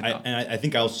 Yeah, That's my thought. I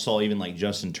think I also saw even like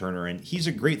Justin Turner, and he's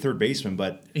a great third baseman,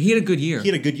 but He had a good year.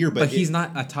 but he's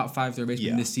not a top 5 third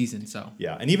baseman this season. So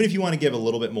yeah, and even if you want to give a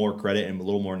little bit more credit and a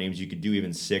little more names, you could do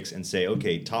even 6 and say,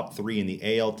 okay, top 3 in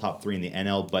the AL, top 3 in the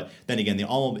NL. But then again, the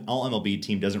all MLB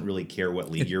team doesn't really care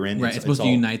what league you're in. Right, it's supposed to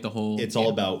unite the whole. It's all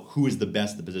about who is the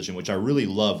best at the position, which I really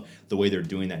love the way they're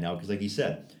doing that now. Because like you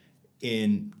said,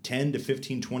 in 10 to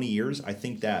 15, 20 years, I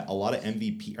think that a lot of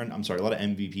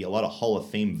a lot of Hall of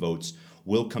Fame votes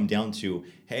will come down to,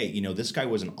 hey, this guy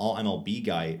was an all MLB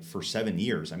guy for 7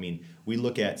 years. I mean, we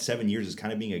look at 7 years as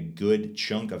kind of being a good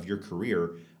chunk of your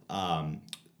career.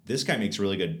 This guy makes a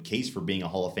really good case for being a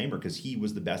Hall of Famer because he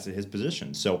was the best at his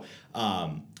position. So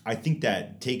I think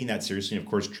that taking that seriously, and of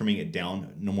course, trimming it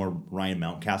down, no more Ryan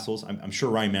Mountcastles. I'm sure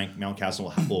Ryan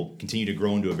Mountcastle will continue to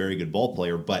grow into a very good ball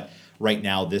player, but right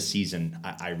now, this season,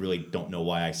 I really don't know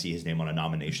why I see his name on a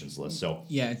nominations list. So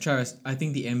yeah, Travis, I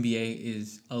think the NBA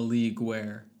is a league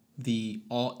where the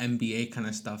all NBA kind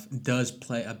of stuff does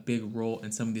play a big role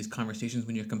in some of these conversations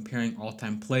when you're comparing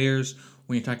all-time players,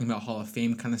 when you're talking about Hall of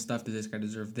Fame kind of stuff. Does this guy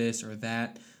deserve this or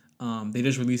that? They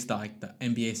just released the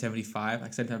NBA 75,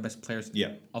 like 75 best players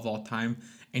of all time,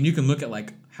 and you can look at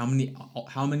like how many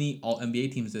all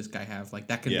NBA teams this guy have. Like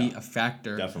that could be a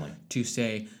factor definitely to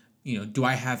say, do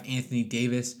I have Anthony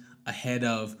Davis ahead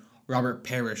of Robert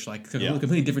Parrish? Like a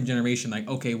completely different generation. Like,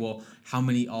 okay, well, how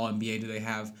many all NBA do they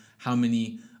have? How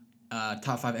many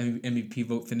top 5 MVP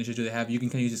vote finishes do they have? You can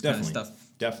kind of use this kind of stuff.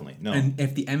 Definitely, no. And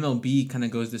if the MLB kind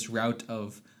of goes this route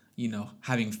of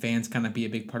having fans kind of be a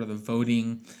big part of the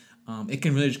voting, it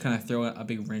can really just kind of throw a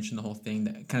big wrench in the whole thing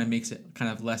that kind of makes it kind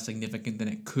of less significant than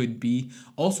it could be.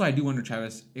 Also, I do wonder,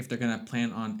 Travis, if they're going to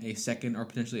plan on a second or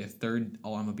potentially a third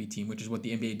All-MLB team, which is what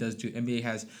the NBA does do. NBA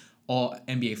has all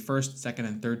NBA first, second,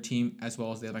 and third team, as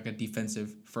well as they have like a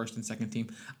defensive first and second team.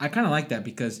 I kind of like that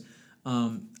because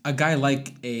a guy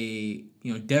like a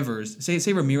Devers,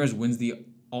 say Ramirez wins the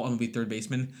All-MLB third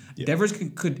baseman, Devers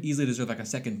could easily deserve like a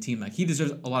second team. Like he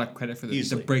deserves a lot of credit for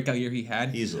the breakout year he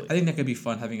had. Easily. I think that could be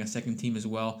fun having a second team as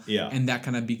well. Yeah. And that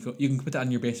kind of you can put that on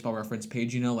your baseball reference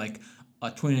page, like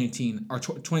 2019 or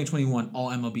 2021 All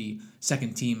MLB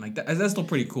second team. Like that's still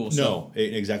pretty cool. So. No,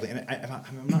 exactly. And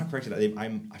I'm not corrected.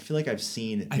 I feel like I've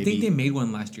seen. I think they made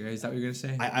one last year. Is that what you're gonna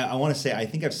say? I want to say I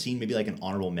think I've seen maybe like an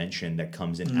honorable mention that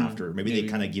comes in after. Maybe they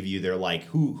kind of give you their like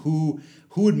who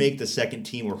would make the second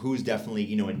team or who's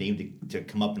definitely a name to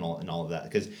come up and all of that,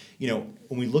 because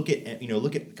when we look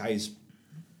at guys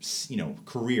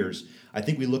careers, I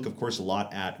think we look, of course, a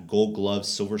lot at Gold Gloves,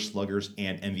 Silver Sluggers,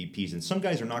 and MVPs. And some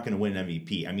guys are not going to win an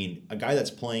MVP. I mean, a guy that's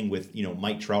playing with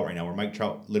Mike Trout right now, where Mike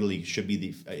Trout literally should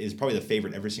be is probably the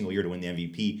favorite every single year to win the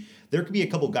MVP. There could be a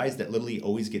couple guys that literally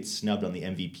always get snubbed on the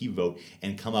MVP vote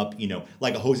and come up,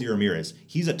 like a Jose Ramirez.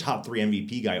 He's a top 3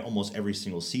 MVP guy almost every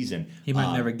single season. He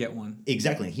might never get one.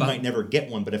 Exactly, he might never get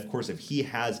one. But of course, if he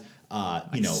has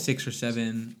 6 or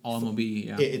 7 All MLB.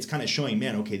 Yeah. It's kind of showing,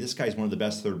 man, okay, this guy's one of the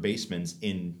best third basemen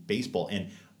in baseball.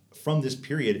 And from this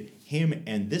period, him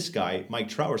and this guy, Mike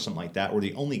Trout or something like that, were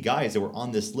the only guys that were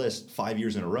on this list 5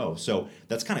 years in a row. So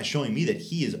that's kind of showing me that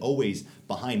he is always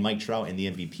behind Mike Trout in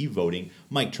the MVP voting.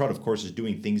 Mike Trout, of course, is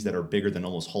doing things that are bigger than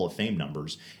almost Hall of Fame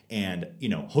numbers. And,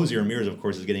 Jose Ramirez, of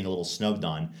course, is getting a little snubbed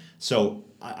on. So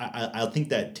I think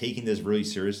that taking this really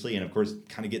seriously and, of course,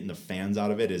 kind of getting the fans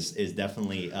out of it is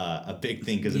definitely a big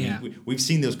thing. Because, I mean, we've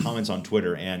seen those comments on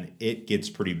Twitter, and it gets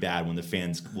pretty bad when the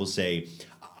fans will say,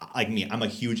 like me, I'm a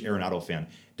huge Arenado fan.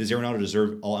 Does Arenado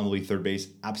deserve all MLB third base?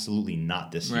 Absolutely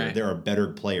not this year. There are better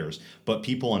players. But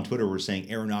people on Twitter were saying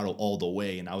Arenado all the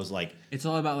way, and I was like... It's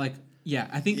all about, like... Yeah,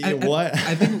 I think...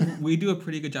 I think we do a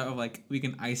pretty good job of, like, we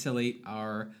can isolate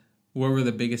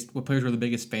what players we're the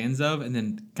biggest fans of, and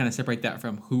then kind of separate that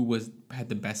from who had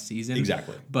the best season.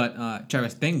 Exactly. But,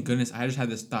 Travis, thank goodness, I just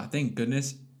had this thought, thank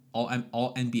goodness all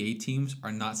NBA teams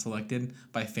are not selected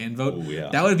by fan vote. Ooh, yeah.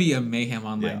 That would be a mayhem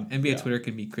online. Yeah. NBA Twitter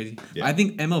can be crazy. Yeah. I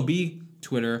think MLB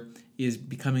Twitter is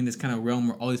becoming this kind of realm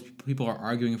where all these people are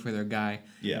arguing for their guy.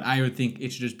 Yeah. And I would think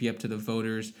it should just be up to the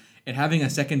voters. And having a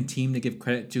second team to give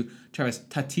credit to, Travis,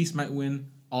 Tatis might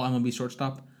win all MLB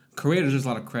shortstop, Correa deserves a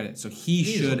lot of credit, so he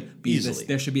should be. Easily.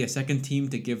 There should be a second team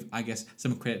to give, I guess,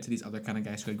 some credit to these other kind of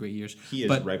guys who had great years. He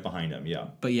is right behind him, yeah.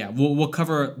 But yeah, we'll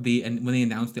cover and when they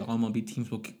announce the All MLB teams,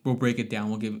 we'll break it down.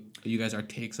 We'll give you guys our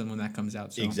takes on when that comes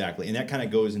out. So. Exactly, and that kind of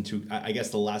goes into, I guess,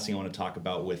 the last thing I want to talk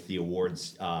about with the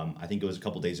awards. I think it was a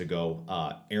couple days ago.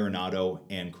 Arenado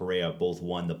and Correa both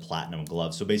won the Platinum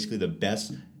Glove. So basically, the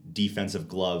best defensive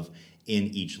glove in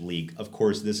each league. Of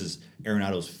course, this is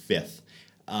Arenado's 5th.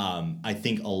 I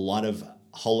think a lot of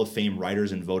Hall of Fame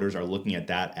writers and voters are looking at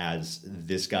that as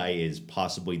this guy is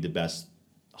possibly the best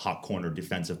hot corner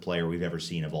defensive player we've ever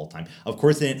seen of all time. Of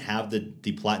course, they didn't have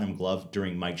the Platinum Glove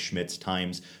during Mike Schmidt's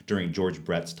times, during George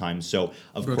Brett's times. So,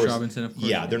 Brooks Robinson, of course.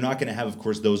 Yeah, they're not going to have, of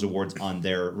course, those awards on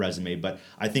their resume. But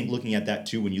I think looking at that,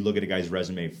 too, when you look at a guy's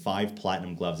resume, 5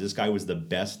 Platinum Gloves, this guy was the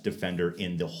best defender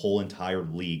in the whole entire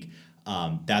league.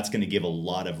 That's going to give a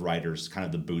lot of writers kind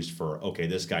of the boost for, okay,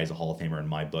 this guy's a Hall of Famer in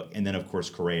my book. And then, of course,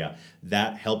 Correa.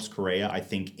 That helps Correa, I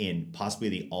think, in possibly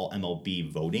the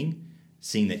All-MLB voting,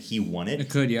 seeing that he won it. It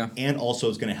could, yeah. And also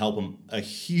it's going to help him a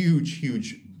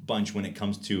huge bunch when it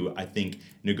comes to, I think,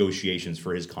 negotiations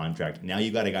for his contract. Now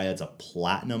you got a guy that's a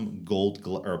platinum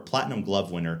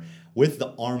glove winner with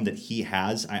the arm that he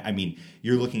has. I mean,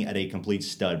 you're looking at a complete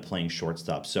stud playing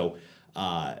shortstop. So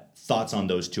thoughts on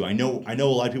those two? I know a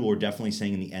lot of people were definitely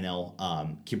saying in the NL,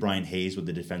 Ke'Bryan Hayes with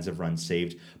the defensive run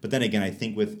saved. But then again, I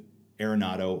think with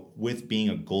Arenado, with being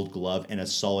a Gold Glove and a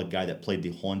solid guy that played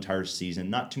the whole entire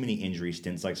season, not too many injury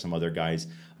stints like some other guys,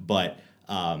 but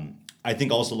I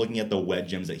think also looking at the wet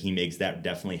gems that he makes, that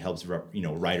definitely helps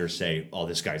writers say, oh,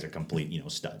 this guy's a complete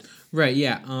stud. Right,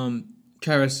 yeah.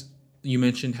 Travis, you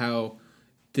mentioned how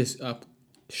this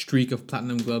streak of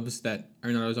Platinum Gloves that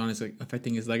Arenado's on is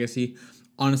affecting his legacy.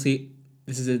 Honestly,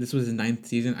 this was his 9th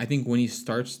season. I think when he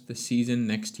starts the season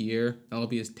next year, that'll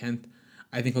be his 10th.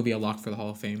 I think he'll be a lock for the Hall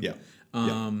of Fame. Yeah.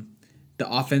 The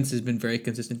offense has been very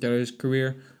consistent throughout his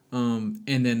career. And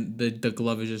then the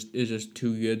glove is just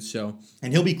too good. So.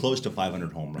 And he'll be close to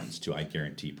 500 home runs too, I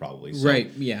guarantee, probably. So.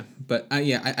 Right. Yeah. But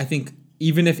I think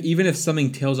even if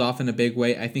something tails off in a big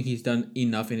way, I think he's done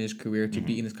enough in his career to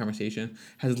be in this conversation.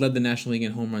 Has led the National League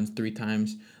in home runs 3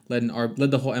 times. Led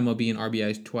the whole MLB in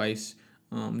RBIs twice.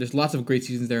 There's lots of great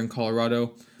seasons there in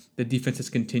Colorado. The defense has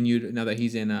continued now that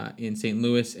he's in St.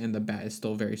 Louis, and the bat is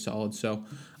still very solid. So,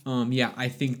 I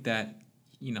think that,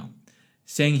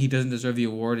 saying he doesn't deserve the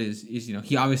award is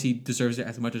he obviously deserves it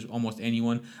as much as almost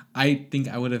anyone. I think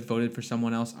I would have voted for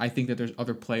someone else. I think that there's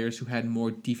other players who had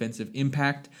more defensive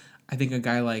impact. I think a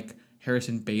guy like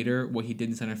Harrison Bader, what he did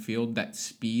in center field, that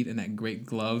speed and that great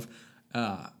glove,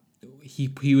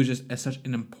 he was just such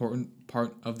an important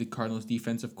part of the Cardinals'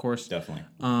 defense, of course. Definitely.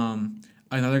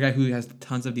 Another guy who has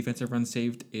tons of defensive runs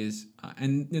saved is,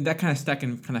 and that kind of stack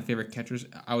in kind of favorite catchers,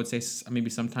 I would say maybe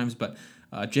sometimes, but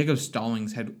Jacob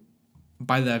Stallings had,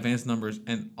 by the advanced numbers,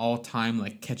 an all-time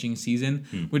catching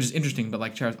season, which is interesting. But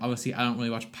like Charles, obviously I don't really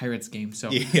watch Pirates games, so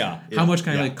how much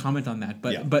can I really comment on that?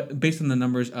 But based on the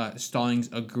numbers, Stallings,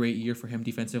 a great year for him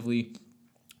defensively.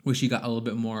 Wish he got a little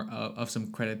bit more of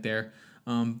some credit there.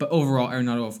 But overall,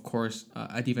 Arenado, of course,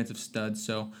 a defensive stud.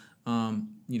 So.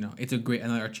 It's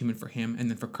another achievement for him. And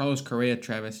then for Carlos Correa,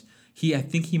 Travis, I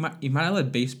think he might have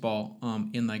led baseball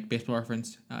in Baseball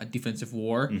Reference defensive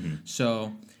WAR. Mm-hmm.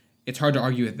 So it's hard to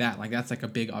argue with that. That's a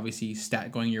big, obviously,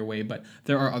 stat going your way. But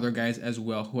there are other guys as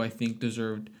well who I think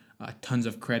deserved tons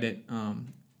of credit.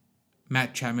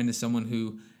 Matt Chapman is someone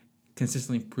who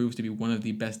consistently proves to be one of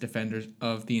the best defenders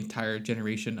of the entire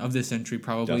generation of this century,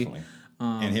 probably. Definitely.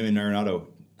 And him and Arenado,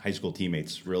 high school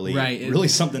teammates, really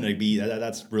something to be.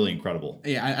 That's really incredible.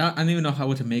 Yeah, I don't even know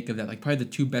what to make of that. Probably the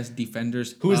 2 best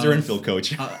defenders. Who is their infield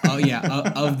coach?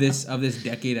 Of this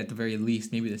decade at the very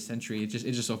least, maybe this century. It's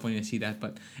just so funny to see that.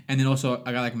 And then also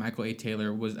a guy like Michael A.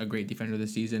 Taylor was a great defender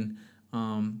this season.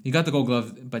 He got the Gold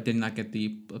Glove, but did not get the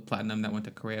Platinum that went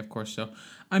to Correa, of course. So,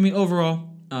 overall,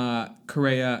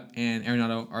 Correa and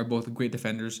Arenado are both great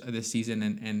defenders this season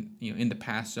and in the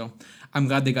past. So, I'm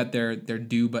glad they got their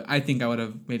due, but I think I would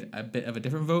have made a bit of a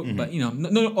different vote. Mm-hmm. But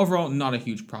no, overall, not a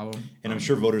huge problem. And I'm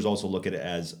sure voters also look at it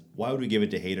as, why would we give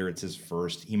it to Hader? It's his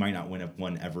first. He might not win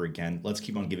one ever again. Let's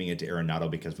keep on giving it to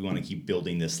Arenado because we want to keep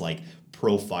building this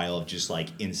profile of just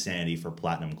insanity for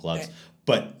Platinum Gloves.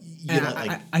 But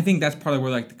I think that's part of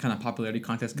where the kind of popularity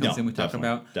contest comes in. We talk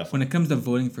about when it comes to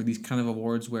voting for these kind of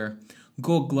awards where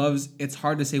Gold Gloves, it's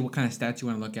hard to say what kind of stats you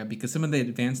want to look at because some of the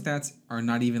advanced stats are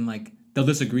not even they'll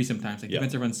disagree sometimes.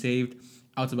 Defensive runs saved,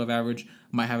 outs above average,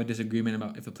 might have a disagreement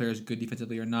about if a player is good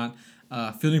defensively or not.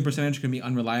 Fielding percentage can be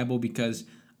unreliable because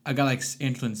a guy like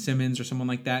Antoine Simmons or someone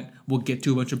like that will get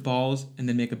to a bunch of balls and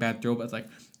then make a bad throw, but it's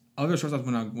other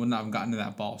shortstops would not have gotten to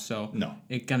that ball. So No.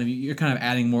 you're kind of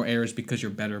adding more errors because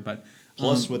you're better. But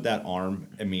plus with that arm,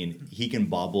 I mean, he can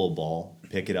bobble a ball,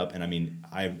 pick it up, and I mean,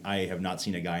 I have not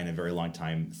seen a guy in a very long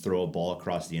time throw a ball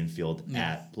across the infield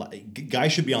guy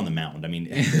should be on the mound. I mean,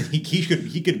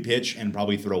 he could pitch and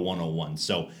probably throw 101.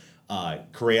 So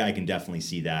Correa, I can definitely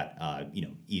see that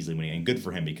easily winning, and good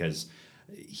for him because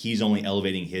he's only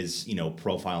elevating his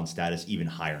profile and status even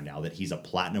higher now that he's a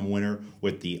platinum winner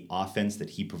with the offense that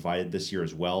he provided this year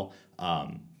as well.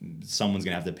 Someone's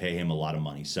gonna have to pay him a lot of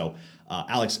money. So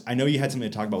Alex, I know you had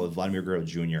something to talk about with Vladimir Guerrero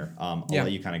Jr. I'll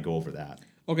let you kind of go over that.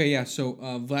 Okay, yeah. So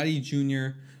Vladdy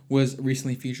Jr. was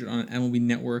recently featured on an MLB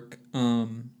Network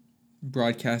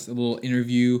broadcast, a little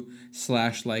interview /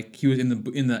 like he was in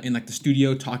the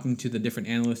studio talking to the different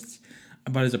analysts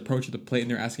about his approach to the plate,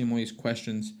 and they're asking him all these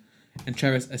questions. And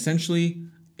Travis, essentially,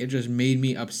 it just made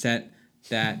me upset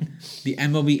that the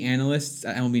MLB analysts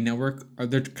at MLB Network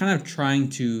they're kind of trying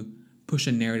to push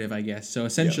a narrative, I guess. So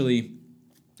essentially,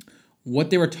 what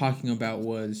they were talking about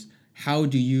was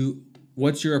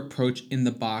what's your approach in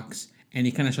the box? And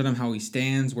he kind of showed them how he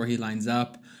stands, where he lines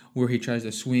up, where he tries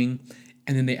to swing.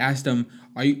 And then they asked him,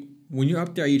 when you're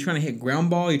up there, are you trying to hit ground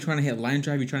ball? Are you trying to hit line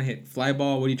drive? Are you trying to hit fly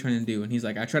ball? What are you trying to do? And he's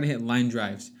like, I try to hit line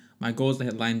drives. My goal is to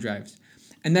hit line drives.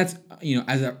 And that's,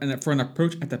 for an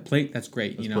approach at the plate, that's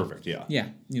great. That's perfect, yeah. Yeah,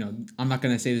 I'm not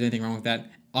going to say there's anything wrong with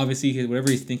that. Obviously, whatever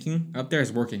he's thinking up there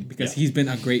is working because he's been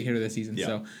a great hitter this season. Yeah.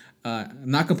 So I'm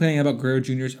not complaining about Guerrero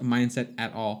Jr.'s mindset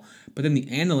at all. But then the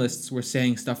analysts were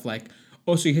saying stuff like,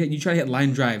 oh, so you try to hit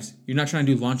line drives. You're not trying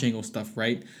to do launch angle stuff,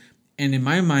 right? And in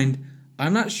my mind,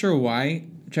 I'm not sure why.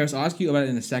 Travis, I'll ask you about it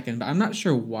in a second, but I'm not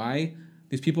sure why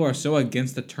these people are so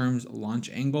against the terms launch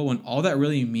angle when all that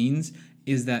really means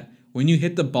is that when you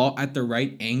hit the ball at the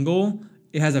right angle,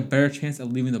 it has a better chance of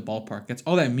leaving the ballpark. That's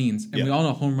all that means. And we all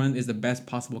know home run is the best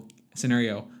possible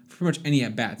scenario for pretty much any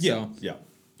at-bat. Yeah, so,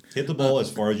 hit the ball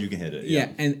as far as you can hit it. Yeah,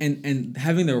 and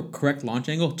having the correct launch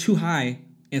angle, too high,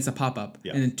 and it's a pop-up.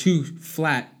 Yeah. And then too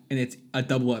flat, and it's a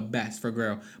double at best for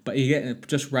Guerrero. But you get it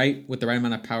just right with the right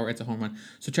amount of power, it's a home run.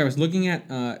 So, Travis, looking at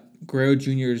Guerrero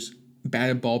Jr.'s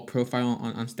batted ball profile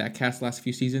on StatCast last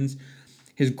few seasons,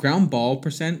 his ground ball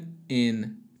percent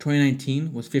in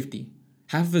 2019 was 50.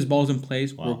 Half of his balls in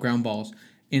plays were ground balls.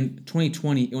 In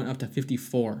 2020, it went up to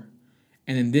 54.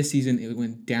 And in this season, it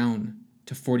went down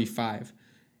to 45.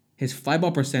 His fly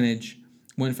ball percentage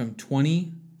went from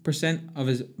 20% of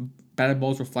his batted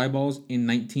balls were fly balls in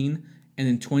 19, and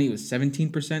in 20 it was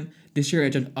 17%. This year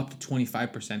it jumped up to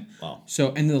 25%. Wow.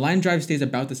 So, and the line drive stays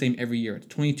about the same every year. It's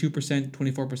 22%,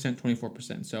 24%,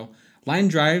 24%. So line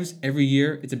drives every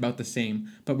year, it's about the same.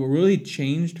 But what really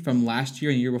changed from last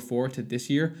year and year before to this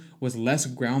year was less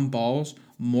ground balls,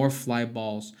 more fly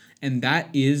balls. And that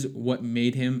is what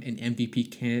made him an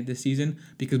MVP candidate this season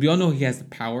because we all know he has the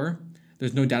power.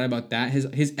 There's no doubt about that.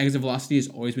 His exit velocity has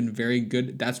always been very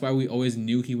good. That's why we always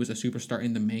knew he was a superstar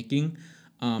in the making.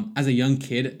 As a young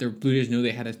kid, the Blue Jays knew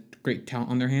they had a great talent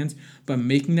on their hands. But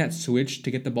making that switch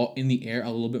to get the ball in the air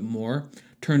a little bit more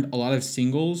turned a lot of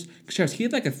singles. Because he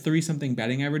had like a 3-something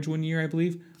batting average one year, I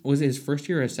believe. Was it his first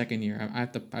year or his second year? I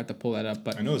have to pull that up.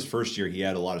 But I know his first year he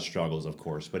had a lot of struggles, of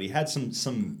course, but he had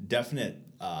some definite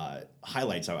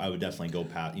highlights. I would definitely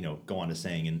go on to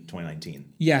saying in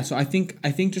 2019. Yeah, so I think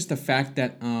just the fact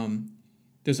that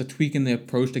there's a tweak in the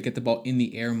approach to get the ball in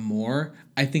the air more,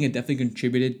 I think it definitely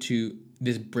contributed to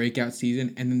this breakout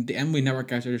season. And then the MLB Network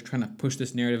guys are just trying to push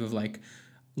this narrative of like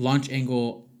launch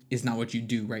angle is not what you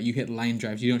do, right? You hit line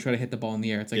drives. You don't try to hit the ball in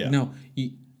the air. It's like no,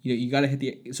 you got to hit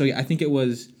the. So yeah, I think it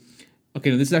was. Okay,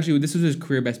 no, this was his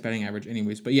career best batting average,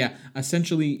 anyways. But yeah,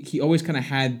 essentially he always kind of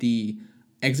had the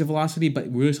exit velocity, but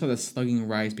we really saw the slugging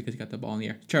rise because he got the ball in the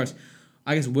air. Charles,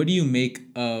 I guess what do you make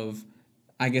of,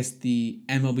 the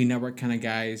MLB Network kind of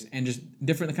guys and just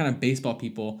different kind of baseball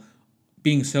people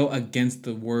being so against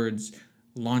the words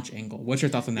launch angle? What's your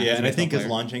thoughts on that? Yeah, and I think as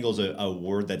launch angle is a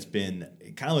word that's been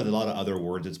kind of like a lot of other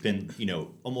words. It's been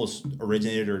almost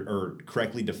originated or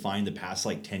correctly defined the past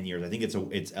like 10 years. I think it's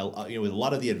with a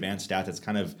lot of the advanced stats, it's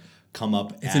kind of come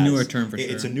up. It's a newer term for sure.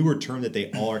 It's a newer term that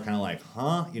they all are kind of like,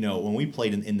 huh? When we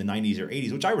played in the 90s or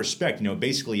 80s, which I respect.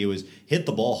 Basically it was hit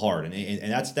the ball hard,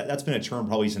 and that's been a term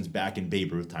probably since back in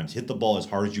Babe Ruth times. Hit the ball as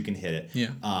hard as you can hit it.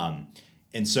 Yeah.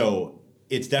 And so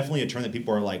it's definitely a term that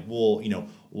people are like, well,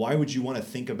 why would you want to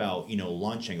think about,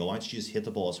 launch angle? Why don't you just hit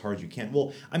the ball as hard as you can?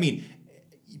 Well, I mean,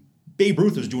 Babe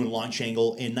Ruth was doing launch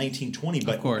angle in 1920,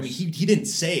 but he didn't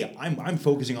say, I'm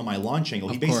focusing on my launch angle.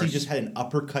 He basically just had an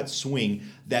uppercut swing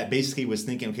that basically was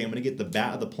thinking, okay, I'm going to get the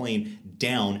bat of the plane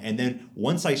down, and then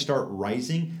once I start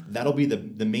rising, that'll be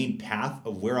the main path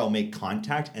of where I'll make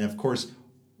contact. And of course,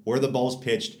 where the ball's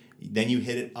pitched, then you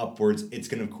hit it upwards, it's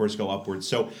going to, of course, go upwards.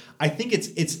 So I think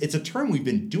it's a term we've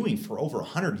been doing for over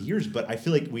 100 years, but I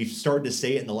feel like we've started to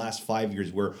say it in the last 5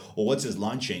 years where, well, what's his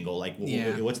launch angle? Like,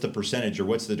 what's the percentage or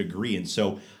what's the degree? And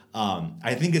so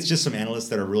I think it's just some analysts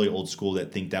that are really old school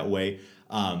that think that way.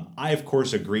 I, of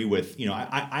course, agree with,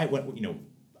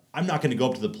 I'm not going to go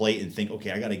up to the plate and think,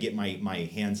 okay, I got to get my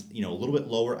hands, a little bit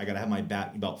lower. I got to have my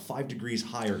bat about 5 degrees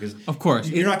higher because, of course,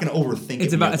 you're not going to overthink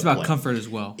it. It's about comfort as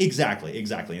well. Exactly.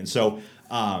 And so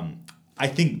I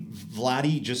think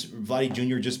Vladdy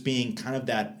Jr. just being kind of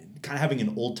having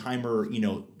an old timer,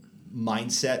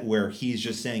 mindset where he's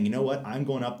just saying, you know what, I'm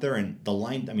going up there and the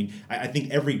line. I mean, I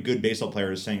think every good baseball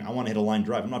player is saying, I want to hit a line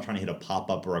drive. I'm not trying to hit a pop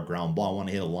up or a ground ball. I want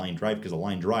to hit a line drive because a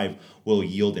line drive will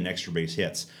yield in extra base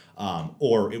hits,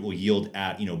 or it will yield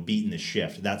at beating the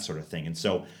shift, that sort of thing. And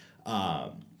so,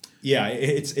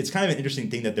 it's kind of an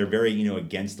interesting thing that they're very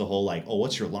against the whole like, oh,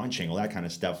 what's your launch angle, that kind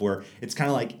of stuff. Where it's kind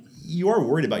of like, you are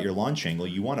worried about your launch angle.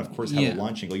 You want to, of course, have a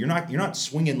launch angle. You're not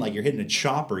swinging like you're hitting a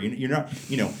chopper. You're not.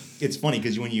 It's funny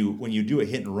because when you do a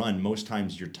hit and run, most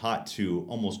times you're taught to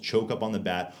almost choke up on the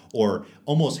bat or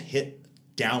almost hit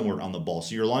downward on the ball.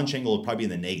 So your launch angle will probably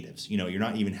be in the negatives. You're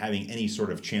not even having any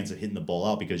sort of chance of hitting the ball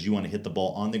out because you want to hit the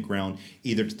ball on the ground,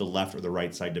 either to the left or the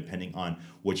right side, depending on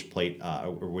which plate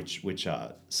or which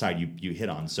side you hit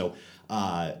on. So.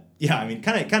 I mean,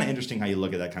 kind of interesting how you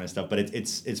look at that kind of stuff, but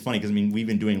it's funny because we've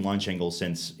been doing launch angle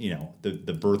since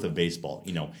the birth of baseball.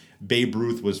 Babe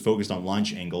Ruth was focused on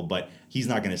launch angle, but he's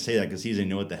not going to say that because he doesn't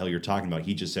know what the hell you're talking about.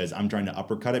 He just says, I'm trying to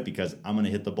uppercut it because I'm going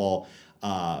to hit the ball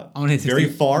very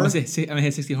far. I'm going to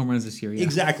hit 60 home runs this year. Yeah.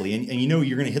 Exactly, and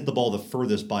you're going to hit the ball the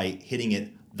furthest by hitting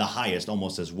it the highest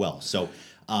almost as well. So.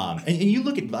 And you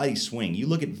look at Vladdy's swing. You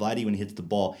look at Vladdy when he hits the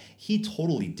ball. He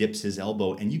totally dips his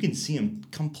elbow, and you can see him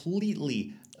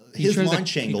completely. His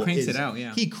launch angle he cranks it out.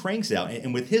 Yeah, he cranks it out,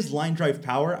 and with his line drive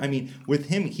power, with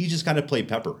him, he's just got to play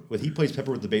pepper. He plays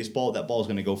pepper with the baseball, that ball is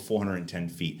going to go 410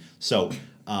 feet. So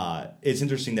it's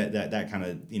interesting that kind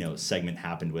of segment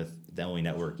happened with the LA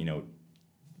Network.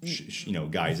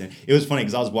 Guys, and it was funny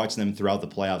because I was watching them throughout the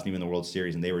playoffs and even the World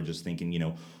Series, and they were just thinking,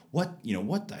 what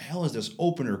the hell is this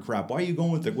opener crap? Why are you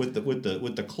going with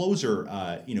the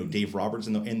closer, Dave Roberts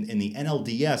in the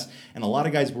NLDS? And a lot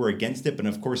of guys were against it, but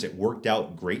of course it worked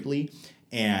out greatly.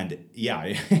 And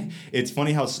yeah, it's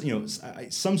funny how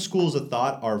some schools of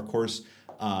thought are of course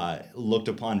looked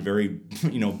upon very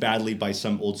badly by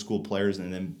some old school players,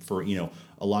 and then for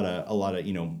a lot of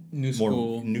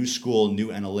new school, new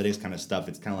analytics kind of stuff.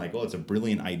 It's kind of like, oh, it's a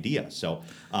brilliant idea. So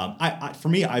for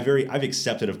me, I've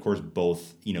accepted, of course,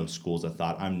 both schools of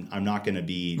thought. I'm not going to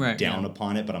be down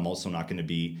upon it, but I'm also not going to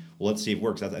be, well, let's see if it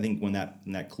works. I think when that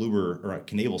Kluber or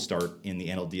Knebel start in the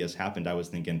NLDS happened, I was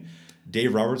thinking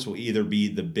Dave Roberts will either be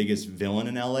the biggest villain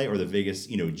in LA or the biggest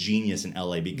genius in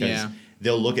LA because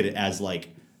they'll look at it as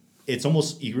like. It's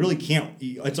almost you really can't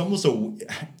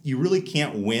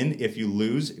win if you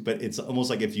lose, but it's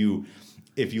almost like if you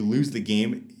lose the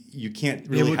game, you can't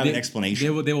really have an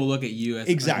explanation. They will look at you as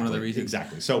one of the reasons.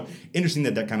 Exactly. So interesting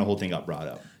that kind of whole thing got brought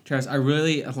up. Travis, I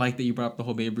really like that you brought up the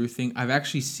whole Babe Ruth thing. I've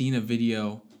actually seen a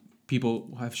video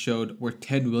people have showed where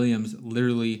Ted Williams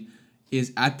literally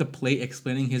is at the plate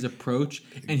explaining his approach,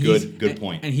 and good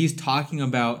point. And he's talking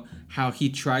about how he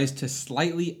tries to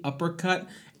slightly uppercut.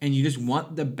 And you just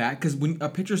want the bat, because when a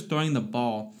pitcher's throwing the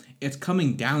ball, it's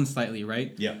coming down slightly,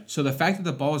 right? Yeah. So the fact that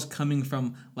the ball is coming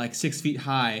from like 6 feet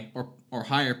high or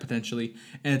higher potentially,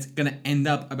 and it's going to end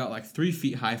up about like 3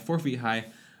 feet high, 4 feet high,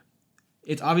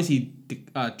 it's obviously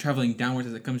traveling downwards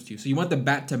as it comes to you. So you want the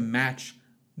bat to match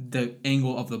the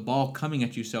angle of the ball coming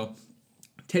at you. So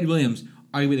Ted Williams,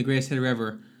 arguably the greatest hitter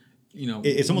ever,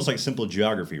 it's almost like simple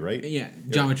geography, right? Yeah,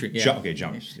 geometry. Yeah. Okay,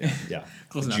 geometry. Yeah.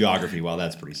 Close enough. Geography. Wow,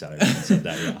 that's pretty sad. I said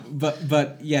that. Yeah.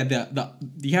 But yeah, the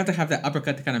you have to have that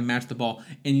uppercut to kind of match the ball,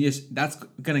 and that's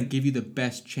gonna give you the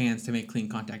best chance to make clean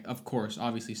contact. Of course,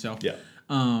 obviously. So yeah.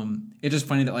 It's just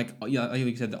funny that like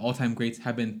you said, the all-time greats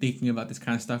have been thinking about this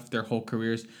kind of stuff their whole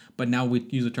careers, but now we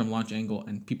use the term launch angle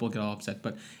and people get all upset.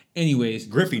 But anyways,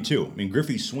 Griffey too.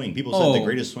 Griffey's swing. People said the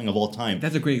greatest swing of all time.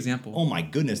 That's a great example. Oh my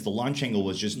goodness, the launch angle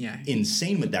was just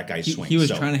insane with that guy's swing. He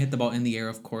was trying to hit the ball in the air,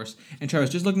 of course. And Travis,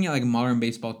 just looking at like modern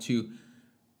baseball too,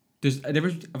 there's a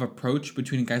difference of approach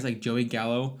between guys like Joey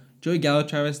Gallo. Joey Gallo,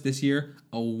 Travis, this year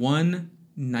a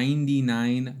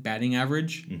 199 batting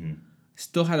average. Mm-hmm.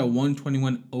 Still had a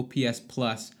 121 OPS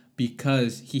plus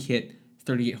because he hit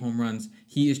 38 home runs.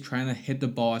 He is trying to hit the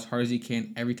ball as hard as he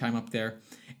can every time up there.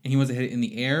 And he wants to hit it in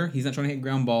the air. He's not trying to hit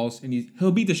ground balls. And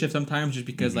he'll beat the shift sometimes just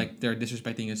because like they're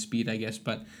disrespecting his speed, I guess.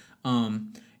 But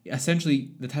essentially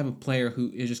the type of player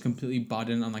who is just completely bought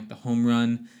in on like the home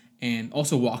run and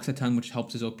also walks a ton, which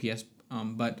helps his OPS.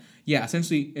 But yeah,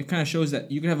 essentially, it kind of shows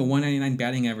that you can have a 199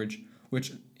 batting average,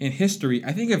 which in history,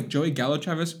 I think if Joey Gallo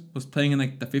Travis was playing in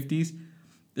like the 50s,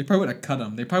 they probably would have cut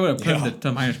him. They probably would have put him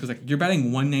to minors because like you're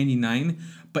batting 199,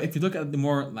 but if you look at the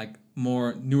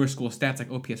more newer school stats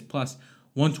like OPS plus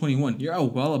 121, you're a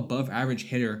well above average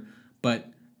hitter, but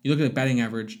you look at the batting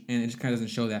average and it just kind of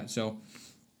doesn't show that. So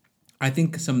I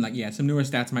think some newer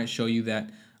stats might show you that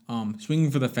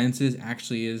swinging for the fences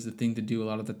actually is the thing to do a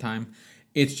lot of the time.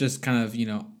 It's just kind of,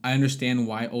 I understand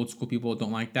why old school people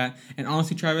don't like that. And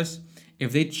honestly, Travis,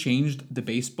 if they changed the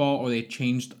baseball or they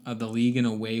changed the league in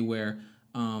a way where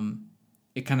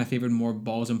it kind of favored more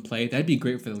balls in play, that'd be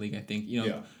great for the league, I think.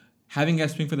 Having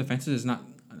guys swing for the fences is not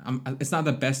it's not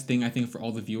the best thing, I think, for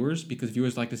all the viewers because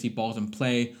viewers like to see balls in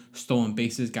play, stolen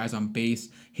bases, guys on base,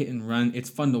 hit and run. It's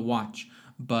fun to watch.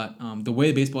 But the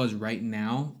way baseball is right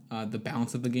now, the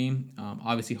balance of the game,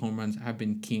 obviously home runs have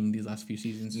been king these last few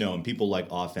seasons. No, and people like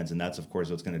offense, and that's of course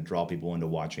what's going to draw people into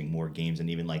watching more games, and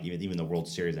even the World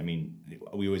Series. I mean,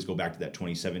 we always go back to that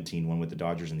 2017 one with the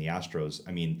Dodgers and the Astros.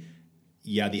 I mean,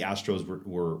 yeah, the Astros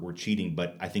were cheating,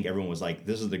 but I think everyone was like,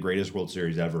 "This is the greatest World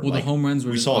Series ever." Well, the home runs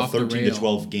were we saw off a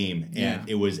 13-12 the game, and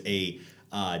it was a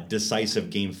decisive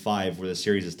Game 5 where the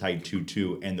series is tied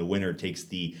 2-2, and the winner takes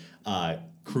the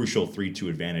crucial 3-2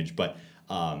 advantage. But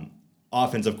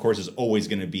offense, of course, is always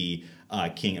going to be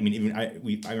king. I mean, I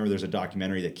remember there's a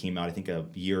documentary that came out, I think, a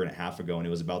year and a half ago, and it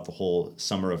was about the whole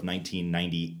summer of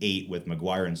 1998 with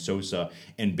McGwire and Sosa.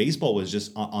 And baseball was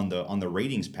just on the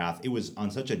ratings path. It was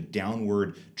on such a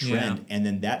downward trend, and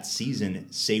then that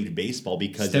season saved baseball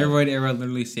because steroid era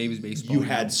literally saves baseball. You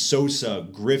had Sosa,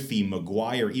 Griffey,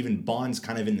 McGwire, even Bonds,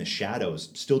 kind of in the shadows,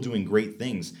 still doing great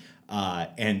things.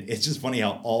 And it's just funny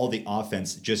how all the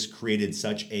offense just created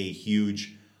such a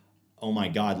huge, oh my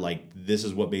God, like this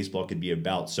is what baseball could be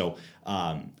about. So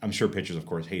I'm sure pitchers, of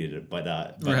course, hated it, but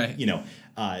right.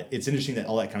 It's interesting that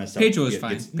all that kind of stuff. Pedro was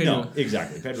fine. No,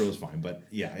 exactly. Pedro was fine, but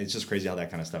yeah, it's just crazy how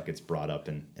that kind of stuff gets brought up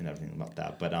and everything about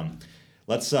that. But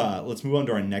let's move on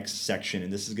to our next section,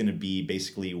 and this is going to be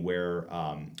basically where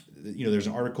there's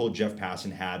an article Jeff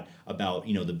Passan had about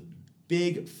the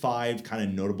big 5 kind of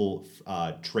notable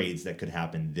trades that could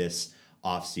happen this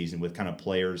offseason with kind of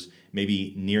players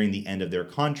maybe nearing the end of their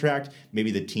contract.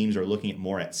 Maybe the teams are looking at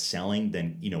more at selling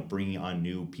than bringing on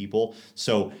new people.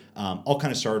 So I'll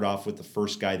kind of start off with the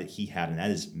first guy that he had, and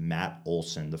that is Matt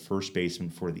Olson, the first baseman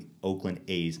for the Oakland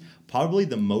A's. Probably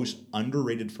the most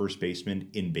underrated first baseman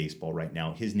in baseball right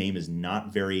now. His name is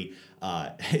not very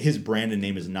his brand and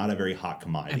name is not a very hot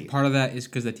commodity. And part of that is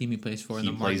because the team he plays for in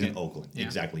the market. He plays in Oakland. Yeah.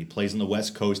 Exactly. He plays on the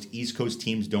West Coast. East Coast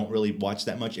teams don't really watch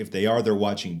that much. If they are, they're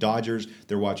watching Dodgers.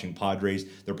 They're watching Padres.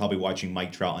 They're probably watching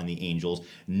Mike Trout and the Angels.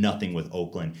 Nothing with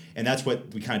Oakland. And that's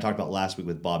what we kind of talked about last week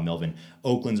with Bob Melvin.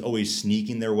 Oakland's always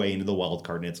sneaking their way into the wild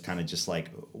card, and it's kind of just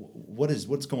like,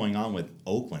 what's going on with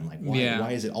Oakland? Like,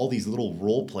 why is it all these little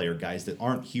role player guys that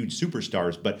aren't huge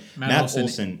superstars? But Matt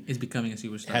Olson is becoming a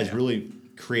superstar. Has really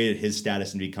created his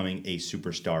status in becoming a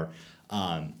superstar.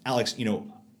 Alex,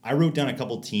 I wrote down a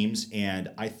couple teams,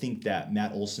 and I think that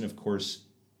Matt Olson, of course,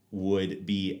 would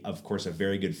be, of course, a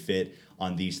very good fit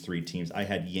on these 3 teams. I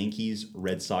had Yankees,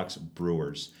 Red Sox,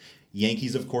 Brewers.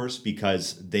 Yankees, of course,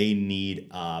 because they need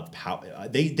power.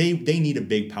 They need a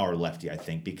big power lefty, I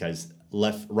think, because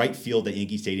right field at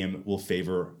Yankee Stadium will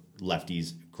favor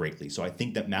lefties greatly. So I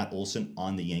think that Matt Olson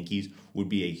on the Yankees would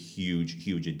be a huge,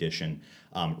 huge addition.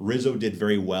 Rizzo did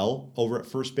very well over at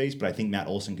first base, but I think Matt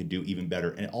Olson could do even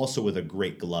better. And also with a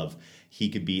great glove, he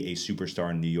could be a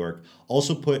superstar in New York.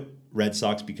 Also put Red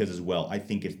Sox because as well, I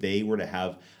think if they were to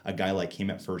have a guy like him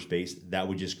at first base, that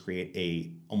would just create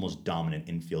a almost dominant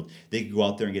infield. They could go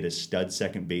out there and get a stud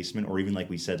second baseman, or even like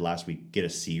we said last week, get a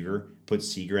Seager, put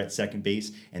Seager at second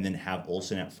base, and then have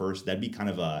Olson at first. That'd be kind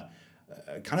of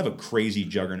a crazy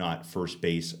juggernaut first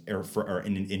base or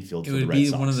in an infield for the Red Sox.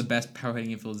 It would be one of the best power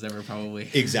hitting infields ever, probably.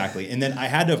 Exactly. And then I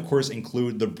had to, of course,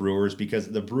 include the Brewers because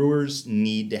the Brewers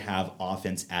need to have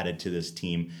offense added to this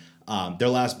team. Their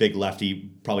last big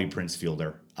lefty, probably Prince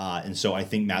Fielder. And so I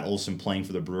think Matt Olson playing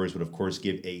for the Brewers would, of course,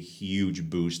 give a huge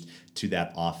boost to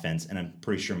that offense. And I'm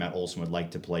pretty sure Matt Olson would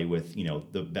like to play with,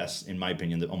 the best, in my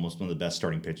opinion, almost one of the best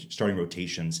starting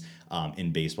rotations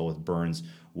in baseball with Burns,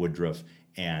 Woodruff,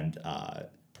 and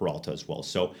Peralta as well.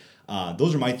 So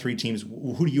those are my 3 teams.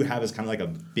 Who do you have as kind of like a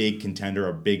big contender,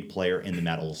 a big player in the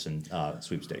Matt Olson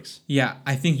sweepstakes? Yeah,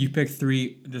 I think you picked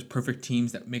 3 just perfect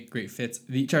teams that make great fits.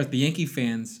 The Yankee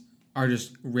fans are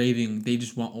just raving. They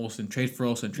just want Olson. Trade for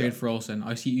Olson. Trade for Olson.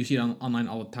 You see it online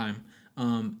all the time.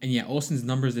 And yeah, Olson's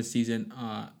numbers this season,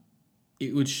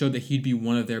 it would show that he'd be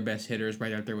one of their best hitters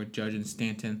right out there with Judge and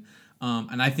Stanton.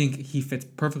 And I think he fits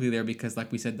perfectly there because,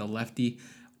 like we said, the lefty.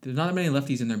 There's not that many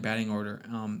lefties in their batting order.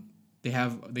 They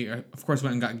of course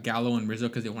went and got Gallo and Rizzo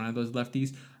because they wanted those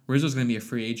lefties. Rizzo's going to be a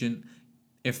free agent.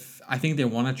 If I think they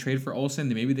want to trade for Olsen,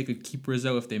 then maybe they could keep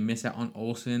Rizzo if they miss out on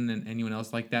Olsen and anyone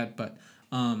else like that. But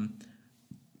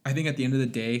I think at the end of the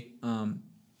day,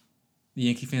 the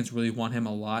Yankee fans really want him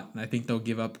a lot, and I think they'll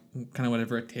give up kind of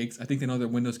whatever it takes. I think they know their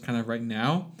window's kind of right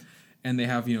now, and they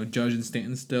have Judge and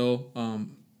Stanton still.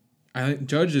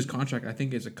 Judge's contract I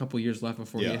think is a couple years left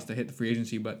before he has to hit the free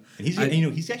agency, but and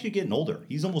he's actually getting older.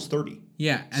 He's almost 30.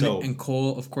 Yeah, and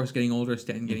Cole of course getting older,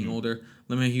 Stanton getting older,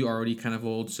 LeMahieu already kind of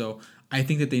old. So I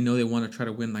think that they know they want to try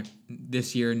to win like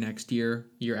this year, next year,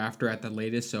 year after at the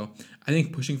latest. So I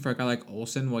think pushing for a guy like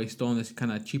Olsen while he's still on this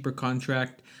kind of cheaper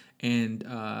contract, and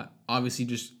obviously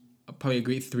just probably a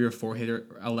great 3 or 4 hitter,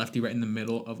 a lefty right in the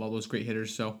middle of all those great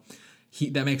hitters. So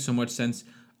that makes so much sense.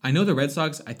 I know the Red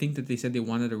Sox, I think that they said they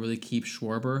wanted to really keep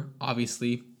Schwarber.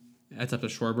 Obviously, that's up to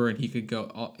Schwarber, and he could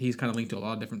go. He's kind of linked to a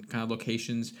lot of different kind of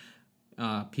locations.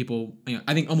 People,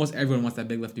 I think almost everyone wants that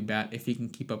big lefty bat if he can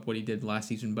keep up what he did last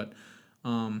season. But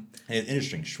and it's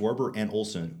interesting, Schwarber and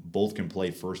Olsen both can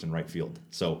play first and right field,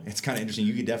 so it's kind of interesting.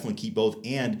 You could definitely keep both,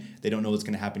 and they don't know what's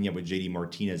going to happen yet with JD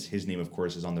Martinez. His name, of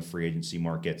course, is on the free agency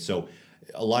market, so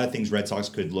a lot of things Red Sox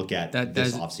could look at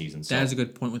this offseason. So. That is a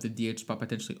good point with the DH spot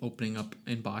potentially opening up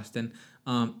in Boston.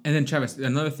 And then, Travis,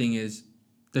 another thing is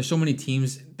there's so many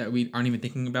teams that we aren't even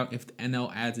thinking about. If the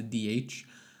NL adds a DH,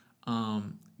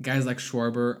 guys like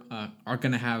Schwarber are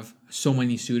going to have so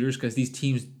many suitors because these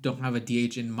teams don't have a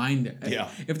DH in mind. Yeah.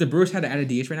 If the Brewers had to add a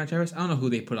DH right now, Travis, I don't know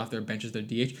who they put off their benches, their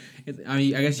DH. I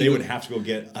guess they would have to go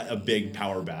get a big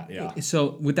power bat. Yeah.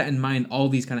 So with that in mind, all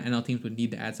these kind of NL teams would need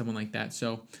to add someone like that.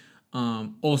 So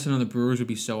Olsen on the Brewers would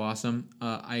be so awesome.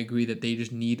 I agree that they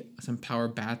just need some power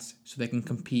bats so they can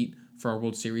compete for our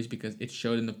World Series because it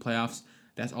showed in the playoffs.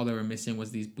 That's all they were missing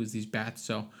was these bats.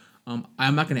 So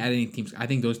I'm not going to add any teams. I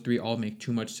think those 3 all make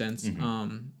too much sense.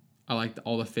 Mm-hmm. I like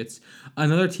all the fits.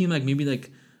 Another team I'm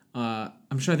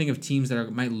trying to think of teams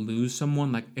that might lose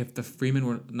someone. Like if the Freeman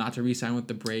were not to re-sign with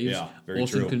the Braves,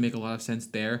 Olsen could make a lot of sense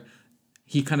there.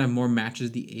 He kind of more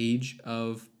matches the age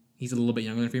of. He's a little bit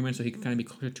younger than Freeman, so he can kind of be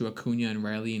closer to Acuna and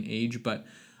Riley in age. But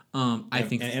I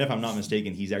think, and if I'm not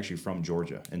mistaken, he's actually from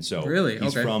Georgia, and so really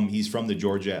he's from the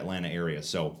Georgia Atlanta area.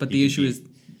 So, but the issue is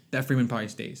that Freeman probably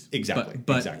stays. Exactly.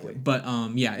 But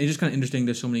yeah, it's just kind of interesting.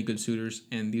 There's so many good suitors,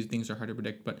 and these things are hard to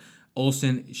predict. But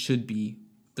Olsen should be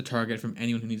the target from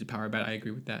anyone who needs a power bat. I agree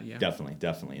with that. Yeah,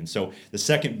 definitely. And so the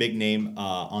second big name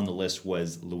on the list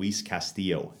was Luis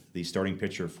Castillo, the starting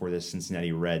pitcher for the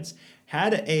Cincinnati Reds.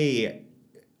 Had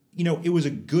it was a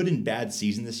good and bad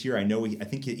season this year. I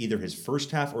think either his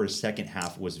first half or his second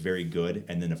half was very good,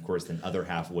 and then of course the other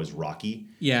half was rocky.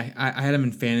 Yeah, I had him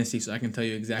in fantasy, so I can tell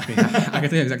you exactly.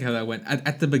 How that went.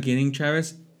 At the beginning,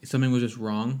 Travis, something was just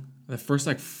wrong. The first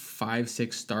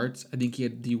 5-6 starts, I think he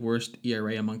had the worst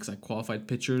ERA amongst qualified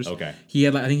pitchers. Okay. I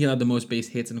think he had the most base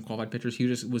hits in the qualified pitchers. He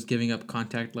just was giving up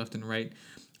contact left and right.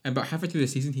 And about halfway through the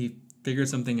season, he figured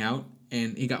something out,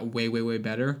 and he got way, way, way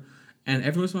better. And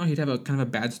every once in a while he'd have a kind of a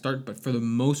bad start, but for the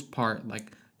most part,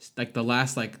 like the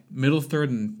last middle third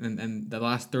and the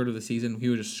last third of the season, he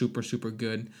was just super, super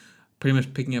good, pretty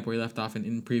much picking up where he left off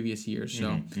in previous years.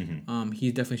 So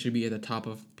he definitely should be at the top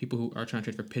of people who are trying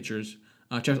to trade for pitchers.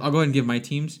 Travis, I'll go ahead and give my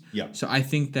teams. Yeah. So I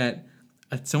think that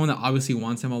someone that obviously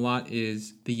wants him a lot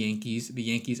is the Yankees. The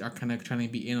Yankees are kind of trying to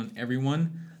be in on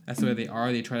everyone. That's the way they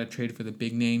are. They try to trade for the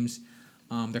big names.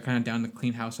 They're kind of down to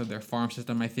clean house of their farm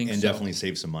system, I think. And definitely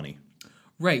save some money.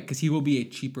 Right, because he will be a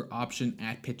cheaper option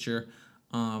at pitcher,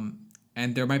 and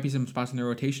there might be some spots in the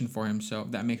rotation for him, so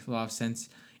that makes a lot of sense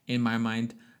in my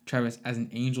mind. Travis, as an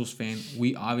Angels fan,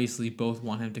 we obviously both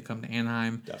want him to come to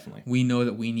Anaheim. Definitely. We know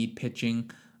that we need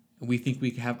pitching. We think we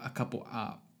could have a couple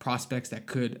prospects that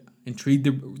could intrigue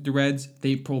the Reds.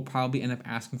 They will probably end up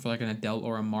asking for an Adele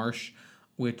or a Marsh,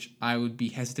 which I would be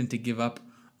hesitant to give up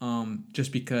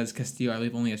just because Castillo, I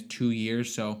believe, only has 2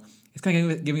 years, so it's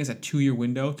kind of giving us a 2-year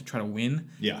window to try to win.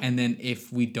 Yeah. And then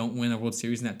if we don't win a World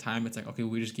Series in that time, it's okay,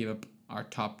 we just gave up our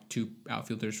top 2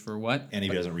 outfielders for what? And he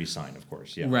doesn't re-sign, of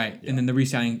course. Yeah. Right. Yeah. And then the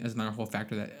re-signing is another whole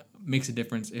factor that makes a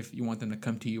difference if you want them to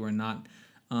come to you or not.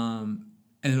 And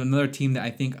another team that I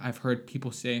think I've heard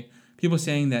people saying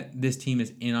that this team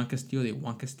is in on Castillo, they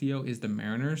want Castillo, is the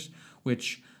Mariners,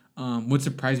 which would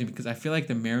surprise me because I feel like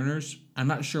the Mariners, I'm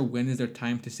not sure when is their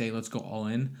time to say let's go all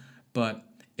in, but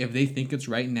if they think it's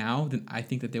right now, then I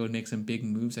think that they would make some big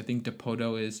moves. I think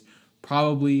Dipoto is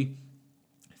probably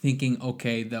thinking,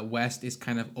 okay, the West is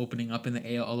kind of opening up in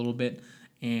the AL a little bit,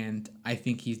 and I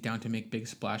think he's down to make big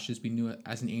splashes. We knew it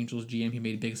as an Angels GM, he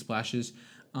made big splashes.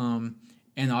 And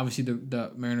obviously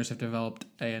the Mariners have developed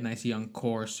a nice young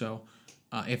core, so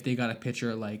if they got a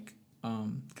pitcher like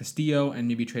Castillo and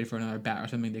maybe trade for another bat or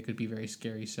something, they could be very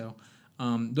scary. So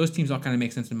those teams all kind of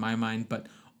make sense in my mind, but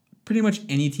pretty much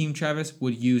any team, Travis,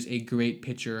 would use a great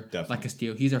pitcher like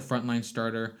Castillo. He's a frontline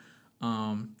starter.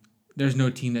 There's no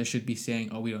team that should be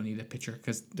saying, "Oh, we don't need a pitcher,"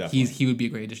 because he would be a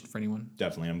great addition for anyone.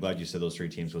 Definitely, I'm glad you said those three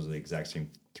teams was the exact same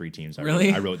three teams. I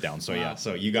wrote down. So yeah,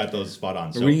 so you got those spot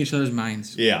on. We're reading each other's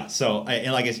minds. Yeah. So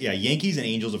and like Yankees and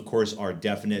Angels, of course, are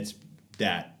definites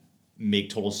that make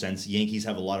total sense. Yankees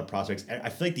have a lot of prospects. I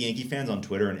feel like the Yankee fans on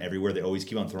Twitter and everywhere, they always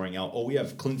keep on throwing out, "Oh, we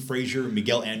have Clint Frazier,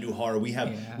 Miguel Andujar, we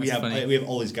have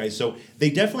all these guys." So they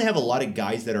definitely have a lot of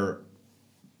guys that are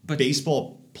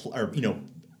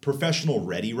professional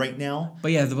ready right now.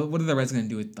 But yeah, what are the Reds going to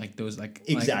do with like those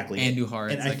exactly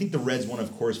Andujar? And I think the Reds want to,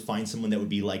 of course, find someone that would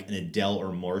be like an Adele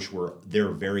or Marsh, where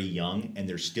they're very young and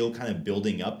they're still kind of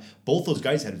building up. Both those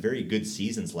guys had very good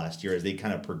seasons last year as they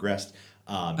kind of progressed.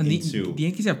 The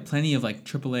Yankees have plenty of like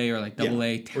AAA or like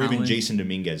AA talent. Or even Jason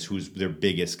Dominguez, who's their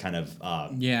biggest kind of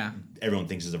everyone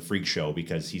thinks is a freak show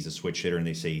because he's a switch hitter and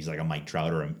they say he's like a Mike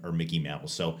Trout or Mickey Mantle.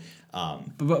 So,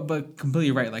 but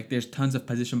completely right. Like there's tons of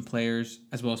position players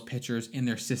as well as pitchers in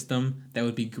their system that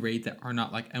would be great that are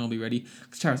not like MLB ready.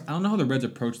 Because Charles, I don't know how the Reds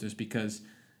approach this because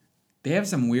they have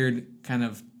some weird kind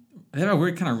of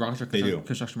roster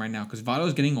construction right now because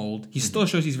Votto's getting old. He still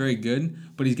shows he's very good,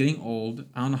 but he's getting old.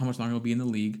 I don't know how much longer he'll be in the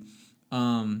league.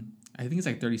 I think it's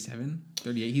like 37,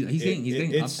 38. He's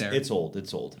getting up there. It's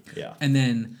old. Yeah. And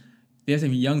then they have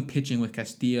some young pitching with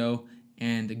Castillo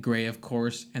and Gray, of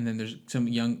course. And then there's some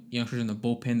youngsters in the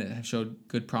bullpen that have showed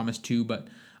good promise too. But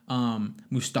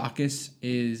Moustakas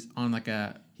is on like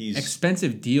he's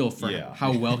expensive deal for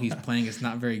how well he's playing. It's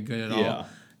not very good at all.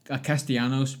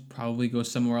 Castellanos probably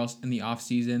goes somewhere else in the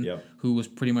offseason, who was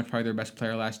pretty much probably their best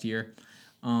player last year.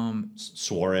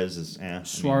 Suarez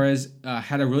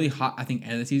had a really hot, I think,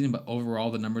 end of the season, but overall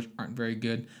the numbers aren't very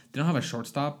good. They don't have a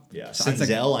shortstop. Yeah, so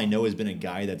Senzel, I know, has been a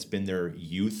guy that's been their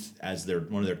youth as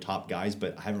one of their top guys,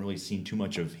 but I haven't really seen too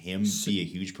much of him be a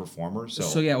huge performer.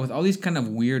 So yeah, with all these kind of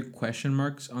weird question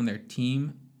marks on their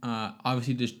team,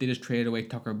 obviously they just traded away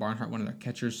Tucker Barnhart, one of their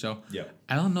catchers. So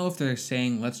I don't know if they're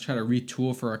saying let's try to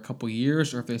retool for a couple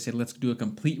years, or if they say let's do a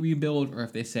complete rebuild, or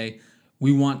if they say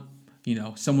we want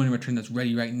someone in return that's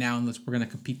ready right now and we're going to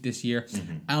compete this year.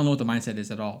 Mm-hmm. I don't know what the mindset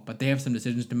is at all, but they have some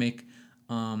decisions to make.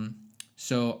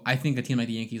 So I think a team like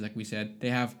the Yankees, like we said, they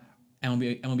have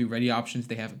MLB ready options.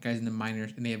 They have guys in the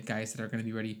minors, and they have guys that are going to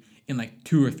be ready in like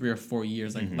 2 or 3 or 4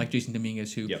 years, like Jason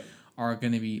Dominguez, who are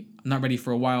going to be not ready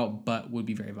for a while, but would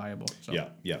be very valuable. So.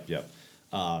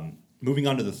 Moving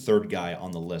on to the third guy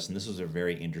on the list, and this was a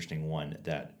very interesting one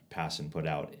that Passan put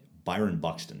out, Byron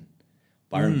Buxton.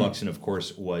 Byron Buxton, of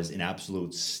course, was an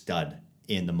absolute stud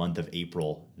in the month of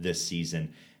April this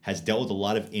season. Has dealt with a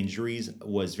lot of injuries,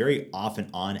 was very off and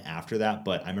on after that.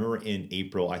 But I remember in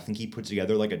April, I think he put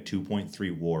together like a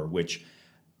 2.3 WAR, which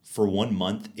for 1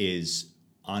 month is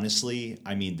honestly,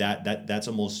 I mean, that's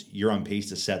almost, you're on pace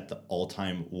to set the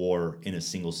all-time WAR in a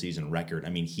single season record. I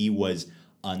mean, he was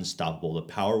unstoppable. The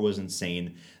power was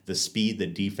insane. The speed, the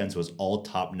defense was all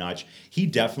top notch. He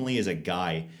definitely is a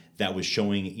guy that was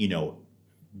showing,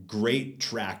 great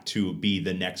track to be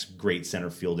the next great center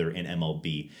fielder in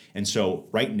MLB. And so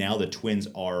right now the Twins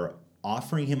are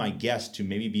offering him, I guess, to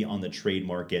maybe be on the trade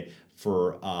market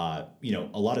for, a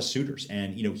lot of suitors.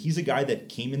 And, he's a guy that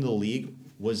came into the league,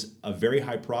 was a very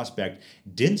high prospect,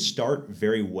 didn't start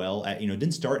very well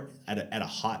didn't start at a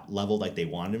hot level like they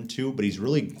wanted him to, but he's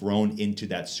really grown into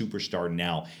that superstar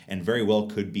now and very well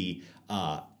could be,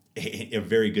 a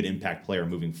very good impact player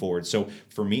moving forward. So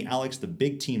for me, Alex, the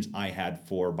big teams I had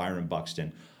for Byron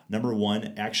Buxton, number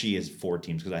one actually is 4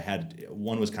 teams because I had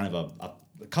one was kind of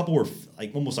a couple were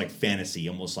like almost like fantasy,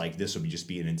 almost like this would just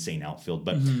be an insane outfield.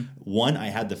 But one, I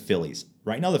had the Phillies.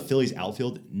 Right now, the Phillies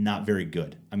outfield, not very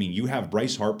good. I mean, you have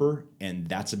Bryce Harper, and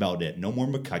that's about it. No more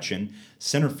McCutchen.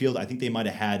 Center field, I think they might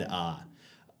have had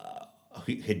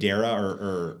Hedera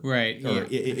or right. I don't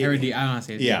know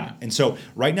say it. Yeah. And so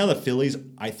right now the Phillies,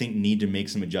 I think, need to make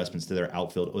some adjustments to their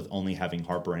outfield with only having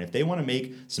Harper. And if they want to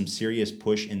make some serious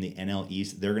push in the NL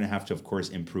East, they're going to have to, of course,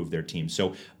 improve their team.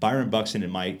 So Byron Buxton, in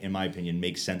my opinion,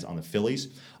 makes sense on the Phillies.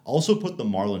 Also put the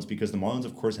Marlins, because the Marlins,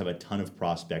 of course, have a ton of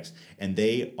prospects, and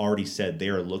they already said they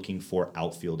are looking for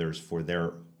outfielders for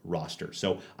their roster.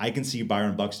 So I can see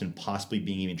Byron Buxton possibly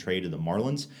being even traded to the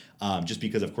Marlins, just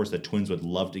because, of course, the Twins would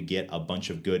love to get a bunch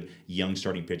of good young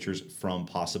starting pitchers from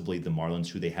possibly the Marlins,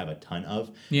 who they have a ton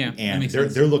of. Yeah, and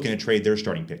they're looking to trade their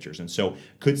starting pitchers, and so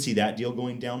could see that deal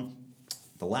going down.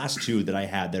 The last two that I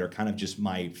had that are kind of just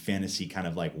my fantasy kind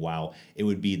of like, wow, it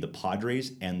would be the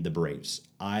Padres and the Braves.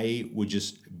 I would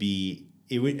just be,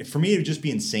 for me, it would just be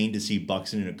insane to see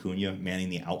Buxton and Acuna manning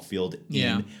the outfield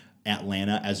in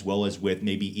Atlanta, as well as with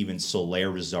maybe even Soler,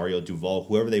 Rosario, Duvall,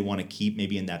 whoever they want to keep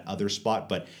maybe in that other spot.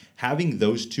 But having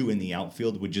those two in the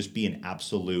outfield would just be an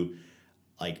absolute,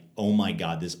 like, oh my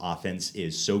God, this offense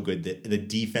is so good. The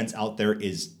defense out there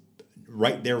is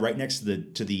right there, right next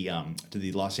to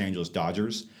the Los Angeles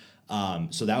Dodgers.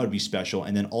 So that would be special.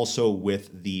 And then also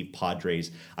with the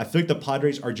Padres, I feel like the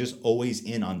Padres are just always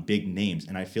in on big names.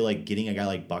 And I feel like getting a guy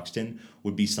like Buxton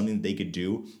would be something that they could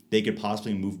do. They could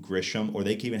possibly move Grisham, or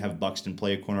they could even have Buxton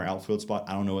play a corner outfield spot.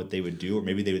 I don't know what they would do, or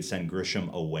maybe they would send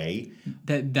Grisham away.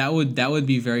 That would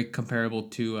be very comparable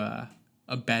to a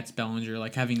Betts Bellinger,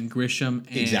 like having Grisham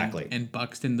and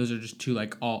Buxton. Those are just two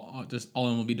like all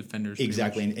MLB defenders.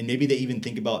 Exactly, and maybe they even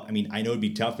think about. I mean, I know it'd be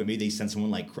tough, but maybe they send someone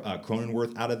like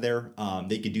Cronenworth out of there.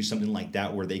 They could do something like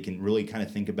that where they can really kind of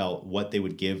think about what they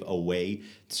would give away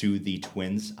to the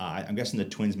Twins. I'm guessing the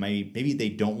Twins maybe they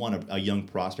don't want a young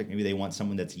prospect. Maybe they want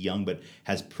someone that's young but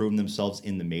has proven themselves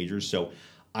in the majors. So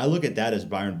I look at that as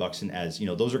Byron Buxton as,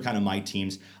 those are kind of my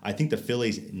teams. I think the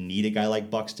Phillies need a guy like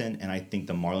Buxton, and I think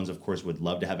the Marlins, of course, would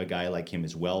love to have a guy like him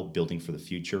as well, building for the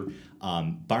future.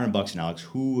 Byron Buxton, Alex,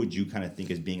 who would you kind of think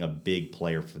as being a big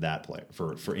player for that player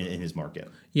for in his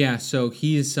market? Yeah, so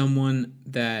he is someone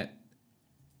that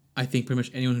I think pretty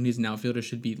much anyone who needs an outfielder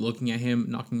should be looking at him,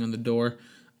 knocking on the door.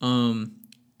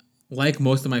 Like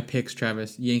most of my picks,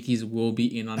 Travis, Yankees will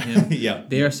be in on him. Yeah.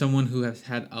 They are someone who has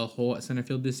had a hole at center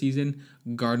field this season.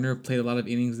 Gardner played a lot of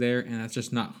innings there, and that's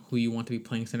just not who you want to be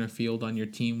playing center field on your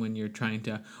team when you're trying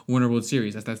to win a World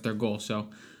Series. That's their goal.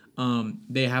 So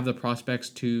they have the prospects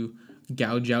to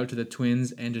gouge out to the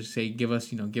Twins and just say, give us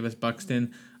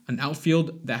Buxton. An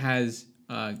outfield that has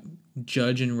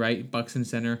Judge and right, Buxton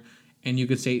center, and you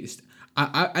could say,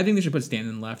 I think they should put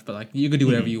Stanton left, but like you could do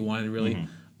whatever you wanted, really.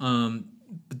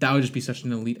 But that would just be such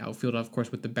an elite outfield, of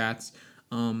course, with the bats.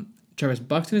 Travis,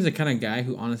 Buxton is the kind of guy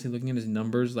who, honestly, looking at his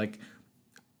numbers, like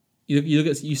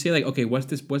you say, like, okay, what's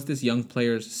this young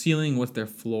player's ceiling? What's their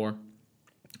floor?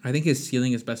 I think his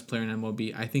ceiling is best player in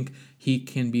MLB. I think he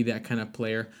can be that kind of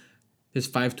player. His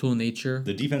 5-tool nature.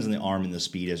 The defense and the arm and the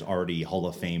speed is already Hall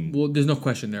of Fame. Well, there's no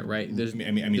question there, right? There's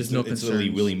it's no it's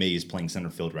literally Willie Mays playing center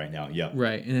field right now. Yeah.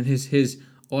 Right, and then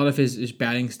a lot of his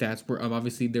batting stats were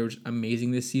obviously they were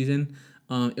amazing this season.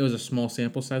 It was a small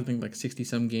sample size, I think like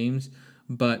 60-some games.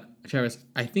 But, Travis,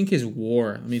 I think his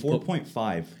WAR...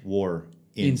 4.5 WAR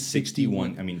in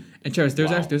 61. I mean... And, Travis,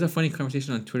 there's a funny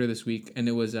conversation on Twitter this week, and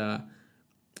it was... That's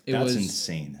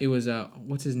insane. It was...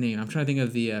 what's his name? I'm trying to think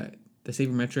of the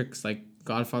sabermetrics, like,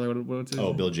 Godfather... What's his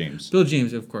name? Bill James. Bill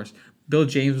James, of course. Bill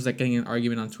James was, like, getting an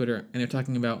argument on Twitter, and they're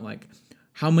talking about, like,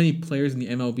 how many players in the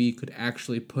MLB could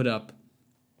actually put up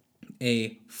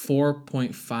a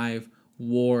 4.5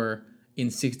 WAR in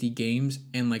 60 games,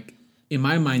 and like in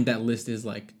my mind that list is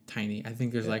like tiny. I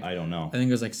think there's I don't know. I think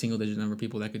there's like single digit number of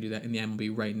people that could do that in the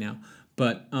MLB right now.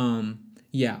 But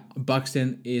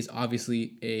Buxton is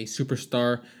obviously a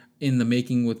superstar in the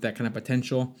making with that kind of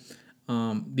potential.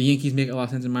 The Yankees make a lot of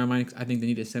sense in my mind because I think they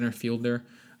need a center fielder.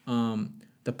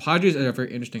 The Padres are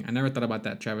very interesting. I never thought about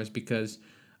that, Travis, because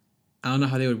I don't know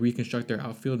how they would reconstruct their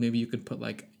outfield. Maybe you could put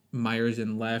like Myers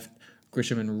in left,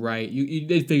 Grisham and right.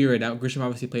 They'd figure it out. Grisham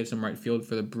obviously played some right field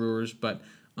for the Brewers, but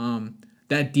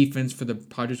that defense for the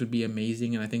Padres would be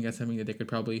amazing, and I think that's something that they could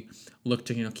probably look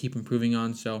to keep improving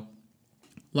on. So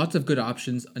lots of good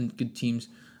options and good teams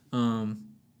are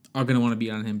going to want to be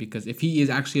on him because if he is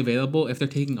actually available, if they're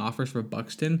taking offers for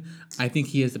Buxton, I think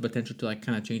he has the potential to like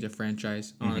kind of change a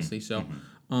franchise, honestly. So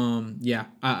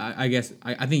I guess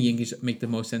I think Yankees make the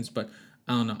most sense, but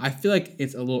I don't know. I feel like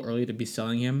it's a little early to be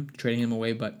selling him, trading him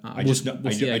away, but I do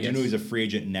know he's a free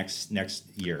agent next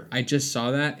year. I just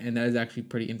saw that, and that is actually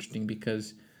pretty interesting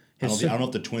because I don't know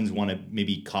if the Twins want to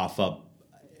maybe cough up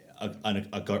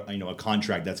a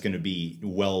contract that's going to be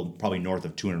probably north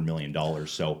of $200 million.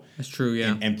 So that's true,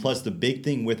 yeah. And plus, the big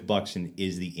thing with Buxton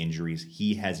is the injuries.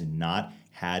 He has not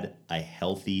had a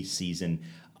healthy season.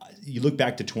 You look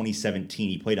back to 2017;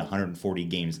 he played 140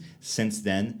 games. Since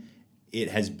then, it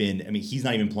has been, I mean, he's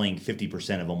not even playing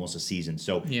 50% of almost a season.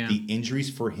 So Yeah. the injuries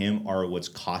for him are what's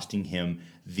costing him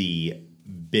the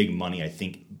big money, I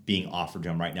think, being offered to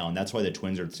him right now. And that's why the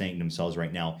Twins are saying to themselves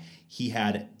right now, he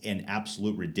had an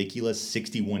absolute ridiculous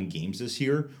 61 games this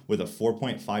year with a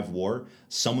 4.5 WAR.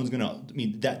 Someone's going to, I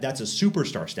mean, that's a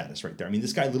superstar status right there. I mean,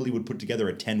 this guy literally would put together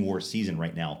a 10 WAR season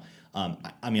right now.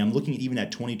 I mean, I'm looking at even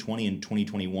at 2020 and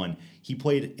 2021, he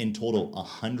played in total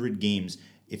 100 games.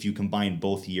 If you combine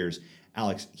both years,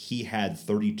 Alex, he had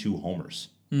 32 homers.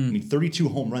 I mean, 32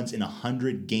 home runs in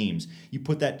 100 games. You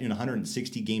put that in a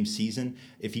 160 game season.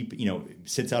 If he,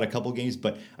 sits out a couple games,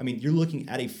 but I mean, you're looking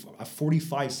at a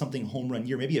 45 something home run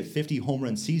year, maybe a 50 home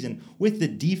run season with the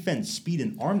defense, speed,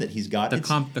 and arm that he's got. The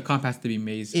comp has to be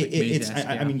Mays.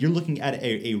 I mean, you're looking at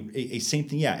a same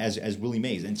thing, as Willie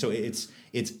Mays, and so it's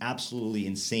absolutely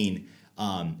insane,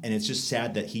 and it's just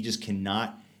sad that he just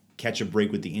cannot catch a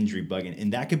break with the injury bug,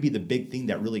 and that could be the big thing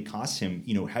that really costs him,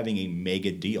 having a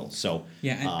mega deal. So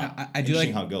yeah, I do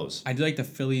like how it goes. I do like the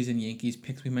Phillies and Yankees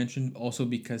picks we mentioned also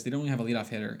because they don't really have a leadoff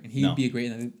hitter, and he'd be a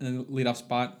great in the leadoff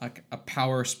spot. Like a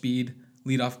power speed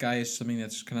leadoff guy is something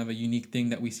that's kind of a unique thing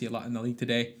that we see a lot in the league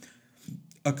today.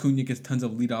 Acuna gets tons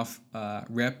of leadoff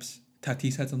reps.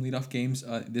 Tatis had some leadoff games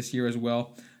this year as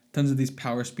well. Tons of these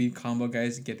power speed combo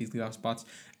guys get these leadoff spots,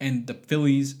 and the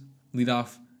Phillies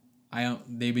leadoff.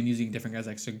 They've been using different guys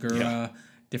like Segura,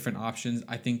 different options.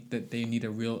 I think that they need a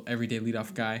real everyday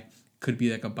leadoff guy. Could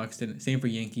be like a Buxton. Same for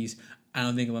Yankees. I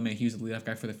don't think LeMahieu is the leadoff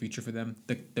guy for the future for them.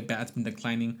 The bat's been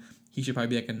declining. He should probably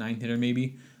be like a 9-hitter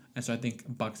maybe. And so I think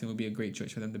Buxton would be a great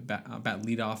choice for them to bat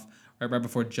leadoff right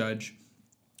before Judge.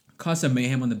 Cause some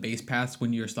mayhem on the base paths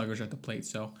when your sluggers are at the plate.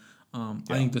 So I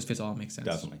think those fits all make sense.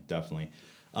 Definitely.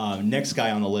 Next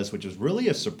guy on the list, which is really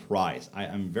a surprise.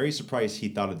 I'm very surprised he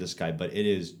thought of this guy, but it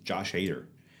is Josh Hader.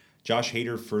 Josh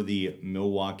Hader for the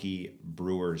Milwaukee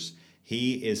Brewers.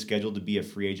 He is scheduled to be a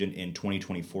free agent in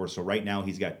 2024. So right now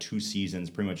he's got 2 seasons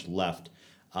pretty much left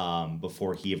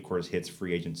before he, of course, hits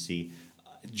free agency.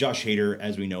 Josh Hader,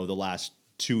 as we know, the last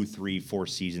 2, 3, 4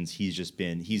 seasons, he's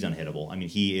unhittable. I mean,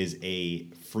 he is a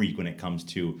freak when it comes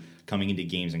to coming into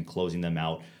games and closing them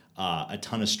out. A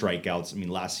ton of strikeouts. I mean,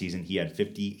 last season he had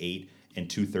 58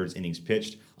 2/3 innings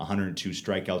pitched, 102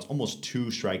 strikeouts, almost 2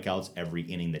 strikeouts every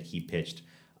inning that he pitched.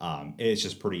 It's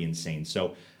just pretty insane.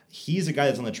 So he's a guy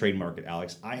that's on the trade market,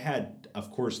 Alex. I had,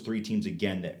 of course, 3 teams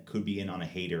again that could be in on a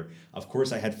Hader. Of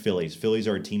course, I had Phillies. Phillies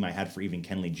are a team I had for even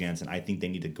Kenley Jansen. I think they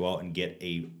need to go out and get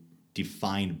a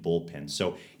defined bullpen.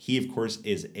 So he, of course,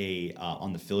 is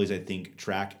on the Phillies, I think,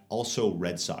 track. Also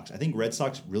Red Sox. I think Red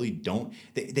Sox really don't.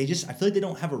 They just, I feel like they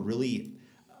don't have a really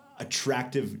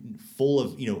attractive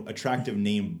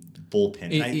name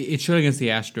bullpen. It showed against the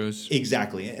Astros.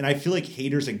 Exactly. And I feel like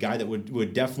Hader's a guy that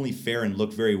would definitely fare and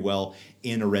look very well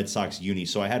in a Red Sox uni.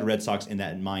 So I had Red Sox in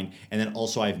that in mind. And then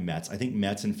also I have Mets. I think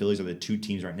Mets and Phillies are the 2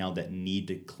 teams right now that need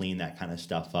to clean that kind of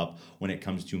stuff up when it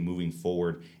comes to moving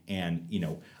forward. And,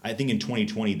 I think in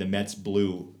 2020, the Mets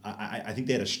blew, I think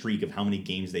they had a streak of how many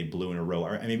games they blew in a row.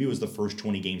 Or maybe it was the first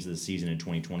 20 games of the season in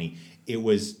 2020. It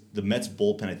was the Mets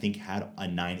bullpen, I think, had a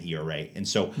 9 ERA. And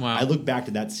so I look back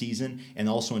to that season and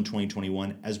also in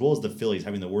 2021, as well as the Phillies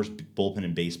having the worst bullpen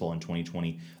in baseball in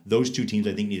 2020. Those 2 teams,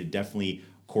 I think, need to definitely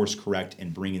course correct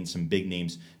and bring in some big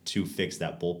names to fix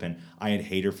that bullpen. I had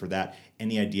Hader for that.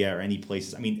 Any idea or any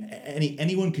places? I mean,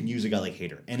 anyone could use a guy like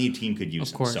Hader. Any team could use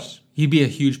him. Of course. So. He'd be a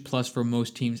huge plus for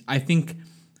most teams. I think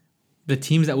the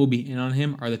teams that will be in on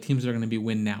him are the teams that are going to be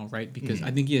win now, right? Because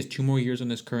I think he has 2 more years on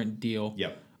his current deal.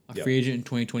 Yep. A free agent in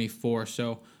 2024.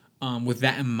 So with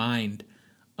that in mind,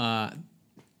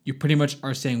 you pretty much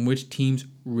are saying which teams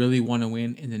really want to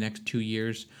win in the next 2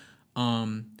 years.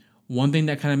 One thing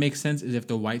that kind of makes sense is if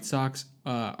the White Sox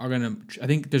are going to, I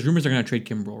think there's rumors they're going to trade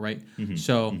Kimbrel, right?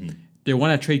 So they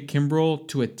want to trade Kimbrel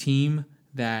to a team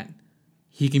that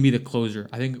he can be the closer.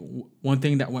 I think one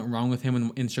thing that went wrong with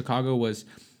him in Chicago was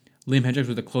Liam Hendricks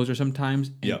was the closer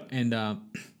sometimes. And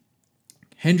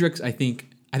Hendricks, I think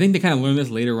they kind of learned this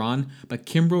later on, but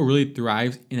Kimbrel really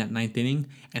thrives in that 9th inning,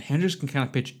 and Hendricks can kind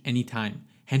of pitch anytime.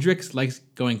 Hendricks likes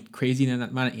going crazy in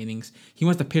that amount of innings. He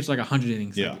wants to pitch like 100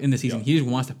 innings in the season. He just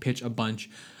wants to pitch a bunch.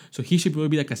 So he should really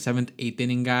be like a 7th, 8th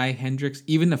inning guy, Hendricks.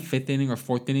 Even the 5th inning or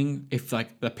 4th inning, if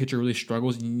like the pitcher really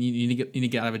struggles, you need to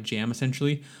get out of a jam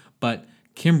essentially. But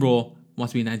Kimbrel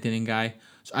wants to be a 9th inning guy.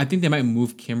 So I think they might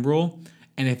move Kimbrel.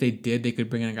 And if they did, they could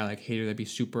bring in a guy like Hader that'd be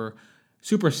super,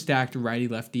 super stacked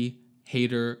righty-lefty.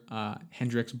 Hader,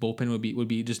 Hendricks, bullpen would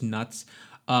be just nuts.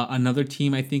 Another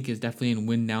team I think is definitely in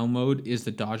win now mode is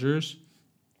the Dodgers.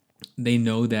 They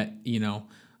know that,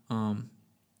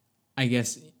 I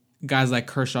guess guys like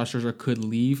Kershaw, Scherzer could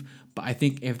leave. But I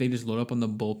think if they just load up on the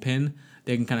bullpen,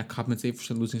 they can kind of compensate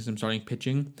for losing some starting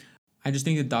pitching. I just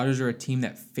think the Dodgers are a team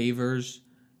that favors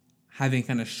having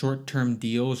kind of short-term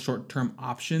deals, short-term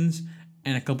options,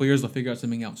 and a couple years they'll figure out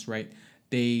something else, right?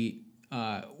 They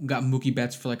got Mookie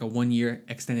Betts for like a 1 year,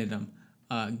 extended him.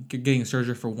 Getting a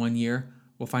Scherzer for 1 year,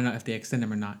 we'll find out if they extend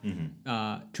him or not.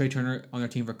 Trey Turner on their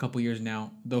team for a couple years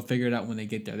now. They'll figure it out when they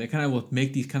get there. They kind of will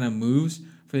make these kind of moves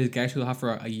for these guys who they'll have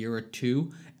for a year or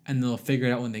two, and they'll figure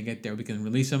it out when they get there. We can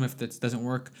release them if this doesn't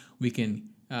work. We can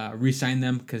re-sign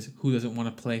them because who doesn't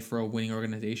want to play for a winning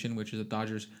organization, which is the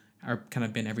Dodgers are kind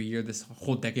of been every year this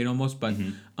whole decade almost. But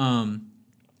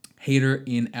Hader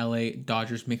in LA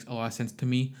Dodgers makes a lot of sense to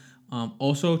me.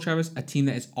 Also, Travis, a team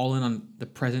that is all in on the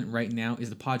present right now is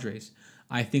the Padres.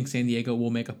 I think San Diego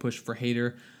will make a push for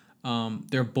Hader.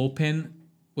 Their bullpen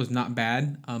was not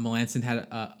bad. Melanson had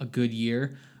a good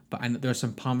year, but I know there are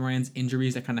some Pomeranz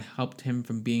injuries that kind of helped him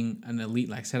from being an elite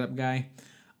like setup guy.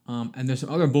 And there's some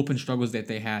other bullpen struggles that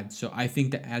they had. So I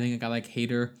think that adding a guy like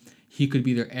Hader, he could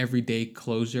be their everyday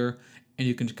closer, and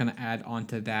you can just kind of add on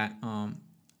to that.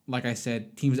 Like I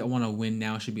said, teams that want to win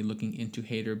now should be looking into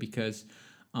Hader because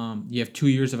you have 2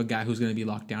 years of a guy who's going to be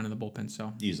locked down in the bullpen.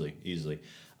 So easily.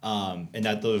 And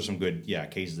those are some good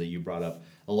cases that you brought up.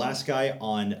 The last guy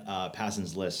on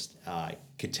Passan's list,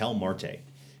 Ketel Marte.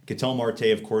 Ketel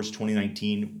Marte, of course,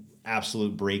 2019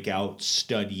 absolute breakout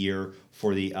stud year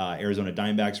for the Arizona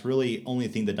Diamondbacks. Really, only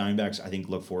thing the Diamondbacks I think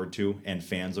look forward to and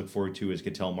fans look forward to is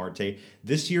Ketel Marte.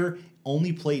 This year,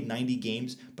 only played 90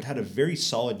 games, but had a very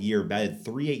solid year. Batted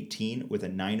 .318 with a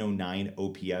 .909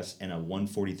 OPS and a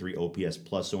 .143 OPS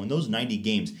plus. So in those 90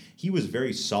 games, he was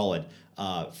very solid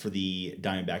for the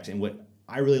Diamondbacks. And what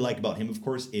I really like about him, of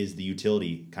course, is the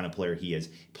utility kind of player he is.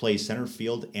 He plays center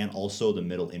field and also the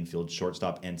middle infield,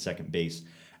 shortstop and second base.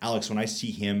 Alex, when I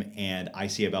see him and I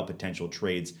see about potential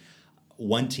trades,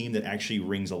 one team that actually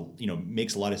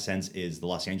makes a lot of sense is the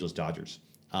Los Angeles Dodgers.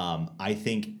 I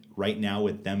think right now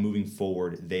with them moving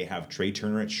forward, they have Trey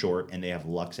Turner at short and they have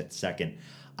Lux at second.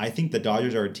 I think the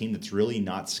Dodgers are a team that's really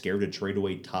not scared to trade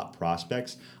away top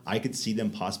prospects. I could see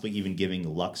them possibly even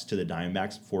giving Lux to the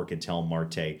Diamondbacks for Ketel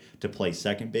Marte to play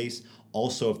second base.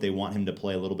 Also, if they want him to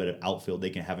play a little bit of outfield, they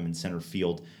can have him in center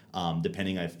field,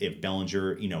 depending on if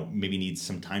Bellinger, maybe needs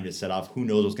some time to set off. Who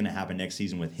knows what's going to happen next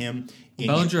season with him.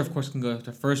 Bellinger, of course, can go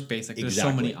to first base. There's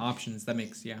so many options. That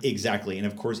makes, Exactly. And,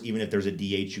 of course, even if there's a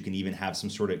DH, you can even have some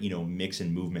sort of, mix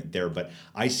and movement there. But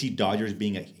I see Dodgers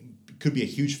could be a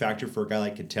huge factor for a guy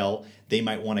like Ketel. They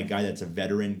might want a guy that's a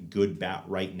veteran, good bat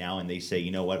right now, and they say,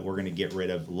 you know what, we're going to get rid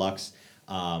of Lux.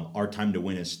 Our time to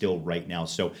win is still right now.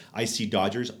 So I see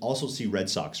Dodgers, also see Red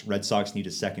Sox. Red Sox need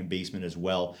a second baseman as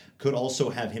well. Could also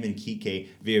have him and Kike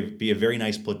be a very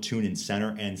nice platoon in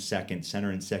center and second,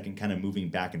 kind of moving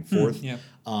back and forth.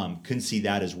 Can see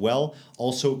that as well.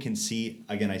 Also can see,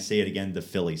 again, I say it again, the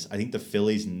Phillies. I think the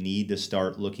Phillies need to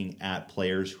start looking at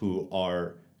players who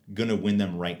are going to win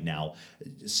them right now.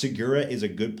 Segura is a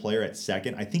good player at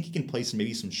second. I think he can play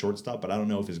maybe some shortstop, but I don't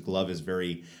know if his glove is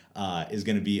going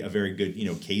to be a very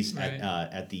good case right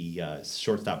at the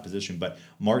shortstop position. But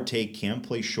Marte can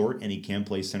play short and he can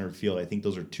play center field. I think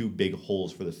those are two big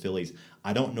holes for the Phillies.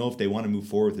 I don't know if they want to move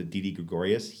forward with Didi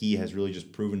Gregorius. He has really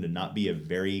just proven to not be a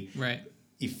very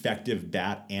effective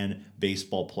bat and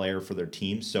baseball player for their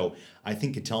team. So I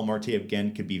think Ketel Marte,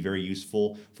 again, could be very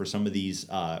useful for some of these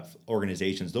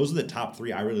organizations. Those are the top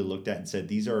three I really looked at and said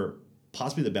these are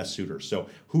possibly the best suitors. So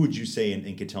who would you say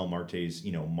in Ketel Marte's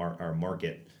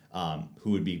market,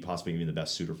 who would be possibly even the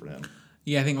best suitor for him?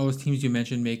 Yeah, I think all those teams you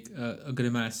mentioned make a good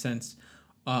amount of sense.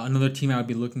 Another team I would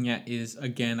be looking at is,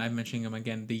 again, I'm mentioning them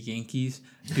again, the Yankees.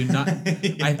 Do not.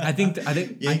 I think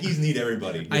Yankees need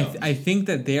everybody. Yeah. I think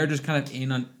that they are just kind of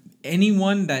in on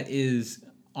anyone that is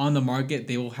on the market.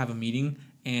 They will have a meeting,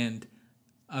 and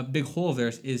a big hole of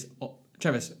theirs is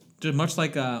Travis. Just much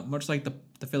like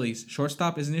the Phillies,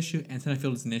 shortstop is an issue, and center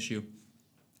field is an issue.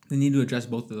 They need to address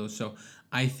both of those. So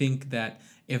I think that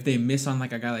if they miss on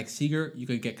like a guy like Seager, you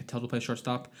could get Ketel to play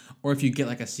shortstop. Or if you get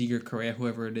like a Seager, Correa,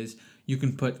 whoever it is, you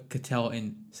can put Ketel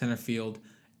in center field.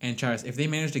 And Travis, if they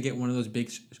manage to get one of those big,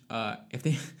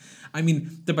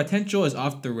 the potential is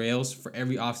off the rails for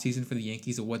every offseason for the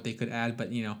Yankees of what they could add.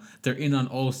 But, they're in on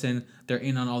Olsen. They're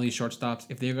in on all these shortstops.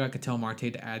 If they got Ketel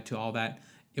Marte to add to all that,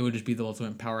 it would just be the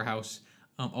ultimate powerhouse.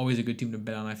 Always a good team to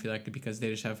bet on, I feel like, because they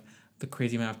just have the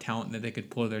crazy amount of talent that they could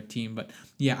pull to their team. But,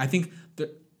 yeah, I think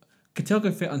Ketel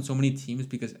could fit on so many teams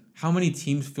because how many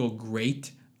teams feel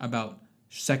great about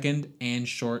second and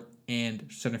short and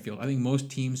center field? I think most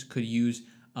teams could use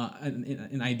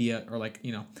an idea or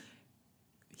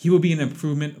he will be an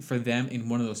improvement for them in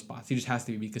one of those spots. He just has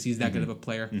to be because he's that good of a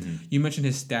player. You mentioned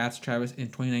his stats, Travis. In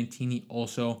 2019, he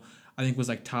also, I think, was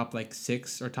like top like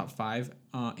 6 or top 5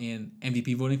 in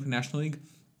MVP voting for the National League.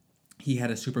 He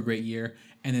had a super great year.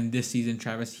 And then this season,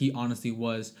 Travis, he honestly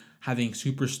was having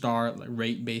superstar like,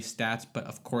 rate-based stats, but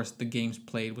of course the games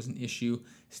played was an issue.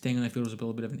 Staying on the field was a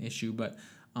little bit of an issue, but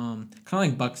kind of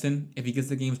like Buxton, if he gets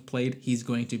the games played, he's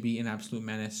going to be an absolute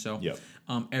menace. So Yep.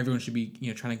 everyone should be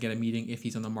trying to get a meeting if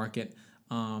he's on the market.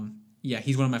 Yeah,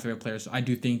 he's one of my favorite players. So I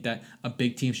do think that a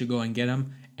big team should go and get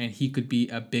him, and he could be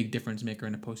a big difference maker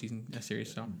in a postseason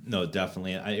series. So No,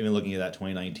 definitely. Even looking at that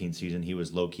 2019 season, he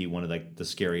was low key one of like the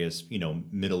scariest,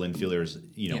 middle infielders,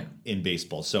 in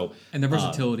baseball. So and the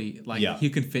versatility, yeah. he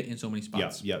could fit in so many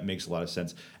spots. Yeah, makes a lot of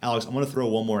sense. Alex, I'm going to throw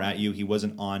one more at you. He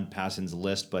wasn't on Passan's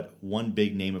list, but one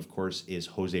big name, of course, is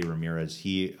Jose Ramirez.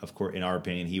 He, of course, in our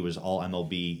opinion, he was all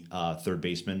MLB third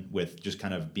baseman with just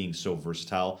kind of being so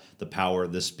versatile, the power,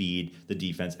 the speed, the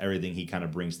defense, everything he kind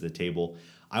of brings to the table.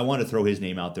 I want to throw his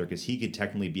name out there because he could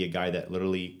technically be a guy that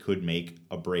literally could make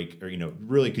a break or,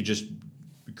 really could just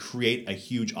create a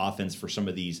huge offense for some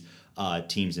of these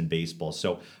teams in baseball.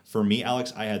 So for me,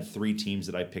 Alex, I had 3 teams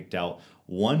that I picked out.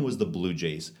 One was the Blue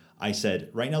Jays. I said,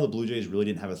 right now the Blue Jays really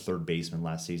didn't have a third baseman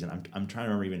last season. I'm trying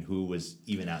to remember even who was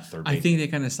even at third base. I think they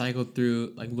kind of cycled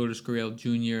through like Lourdes Gurriel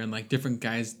Jr. and like different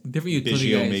guys, different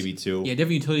utility Biggio guys. maybe too. Yeah,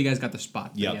 different utility guys got the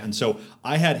spot. Yeah, and so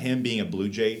I had him being a Blue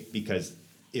Jay because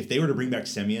if they were to bring back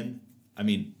Semien, I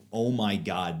mean, oh my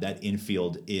God, that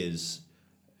infield is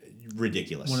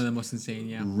ridiculous. One of the most insane,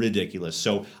 yeah. Ridiculous.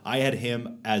 So I had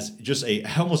him as just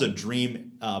almost a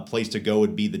dream place to go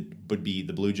would be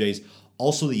the Blue Jays.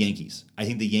 Also the Yankees. I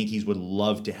think the Yankees would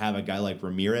love to have a guy like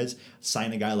Ramirez,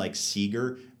 sign a guy like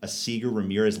Seager, a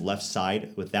Seager-Ramirez left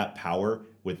side with that power,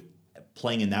 with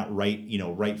playing in that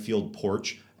right field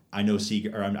porch. I know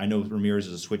Ramirez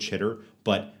is a switch hitter,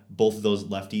 but both of those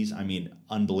lefties, I mean,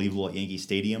 unbelievable at Yankee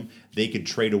Stadium. They could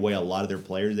trade away a lot of their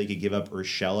players. They could give up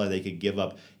Urshela. They could give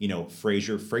up,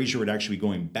 Frazier. Frazier would actually be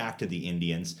going back to the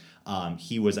Indians.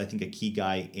 He was, I think, a key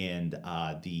guy in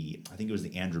I think it was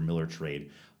the Andrew Miller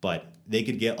trade. But they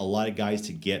could get a lot of guys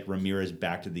to get Ramirez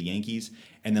back to the Yankees.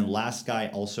 And then last guy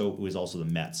was also the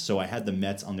Mets. So I had the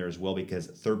Mets on there as well because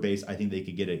third base, I think they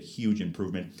could get a huge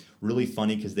improvement. Really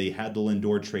funny because they had the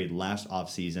Lindor trade last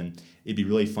offseason. It'd be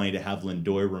really funny to have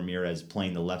Lindor Ramirez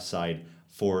playing the left side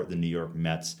for the New York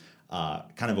Mets.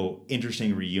 Kind of an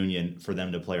interesting reunion for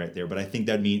them to play right there. But I think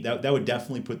that would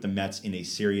definitely put the Mets in a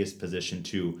serious position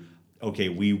to, okay,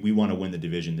 we want to win the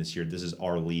division this year. This is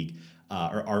our league,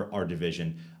 our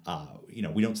division.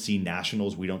 We don't see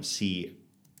Nationals. We don't see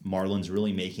Marlins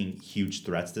really making huge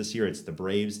threats this year. It's the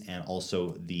Braves and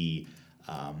also the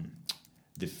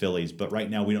Phillies. But right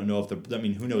now we don't know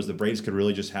who knows? The Braves could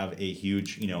really just have a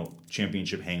huge,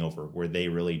 championship hangover where they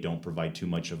really don't provide too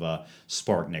much of a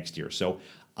spark next year. So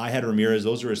I had Ramirez.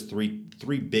 Those are his three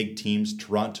big teams,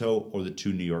 Toronto or the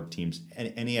 2 New York teams.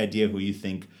 Any idea who you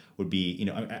think would be,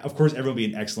 of course, everyone would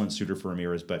be an excellent suitor for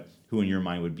Ramirez, but who in your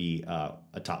mind would be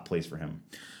a top place for him?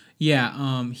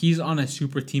 Yeah, he's on a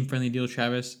super team-friendly deal,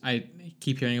 Travis. I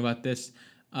keep hearing about this.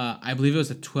 I believe it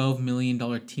was a $12 million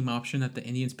team option that the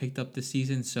Indians picked up this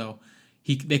season, so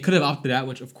they could have opted out,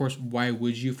 which, of course, why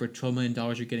would you? For $12 million,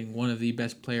 you're getting one of the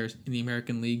best players in the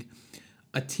American League.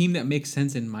 A team that makes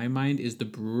sense in my mind is the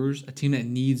Brewers, a team that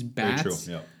needs bats. Very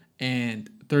true, yeah. And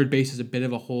third base is a bit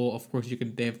of a hole. Of course,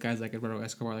 they have guys like Eduardo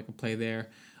Escobar that can play there.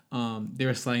 They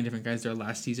were sliding different guys there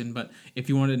last season, but if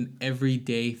you wanted an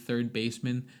everyday third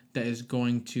baseman that is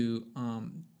going to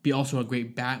be also a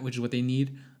great bat, which is what they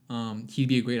need, he'd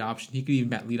be a great option. He could even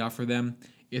bat leadoff for them.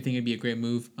 I think it'd be a great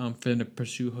move for them to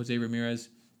pursue Jose Ramirez.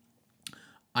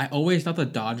 I always thought the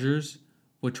Dodgers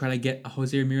would try to get a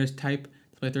Jose Ramirez type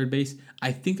to play third base.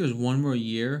 I think there's one more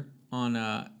year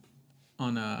on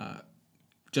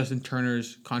Justin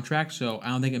Turner's contract, so I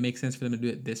don't think it makes sense for them to do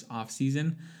it this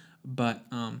offseason. But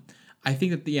I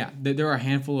think that there are a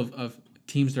handful of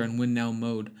teams that are in win now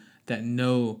mode that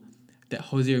know that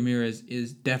Jose Ramirez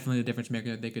is definitely the difference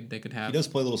maker that they could have. He does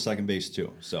play a little second base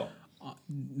too, so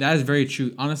that is very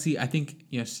true. Honestly, I think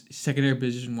secondary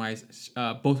position wise,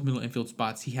 both middle infield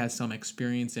spots he has some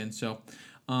experience in. So,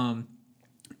 and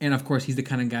of course he's the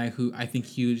kind of guy who I think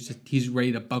he's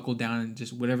ready to buckle down and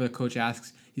just whatever the coach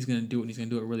asks, he's going to do it, and he's going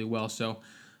to do it really well. So.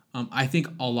 I think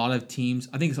a lot of teams,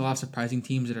 I think it's a lot of surprising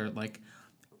teams that are like,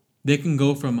 they can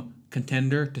go from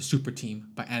contender to super team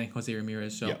by adding Jose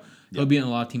Ramirez. So they'll be on a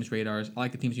lot of teams' radars. I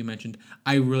like the teams you mentioned.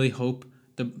 I really hope,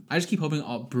 I just keep hoping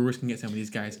all Brewers can get some of these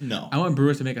guys. No. I want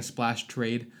Brewers to make a splash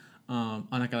trade on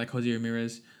a guy like Jose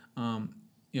Ramirez.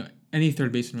 any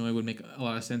third baseman really would make a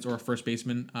lot of sense, or a first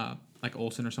baseman like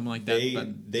Olsen or something like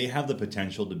that. They have the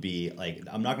potential to be like,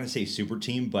 I'm not going to say super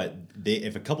team, but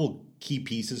if a couple key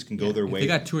pieces can go their if way, they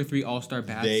got 2 or 3 all-star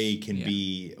bats. They can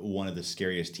be one of the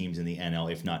scariest teams in the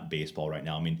NL, if not baseball right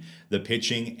now. I mean, the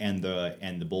pitching and the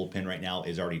bullpen right now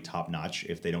is already top notch.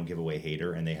 If they don't give away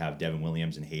Hader, and they have Devin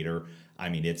Williams and Hader, I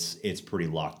mean, it's pretty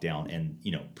locked down. And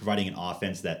providing an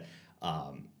offense that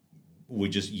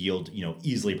would just yield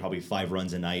easily probably 5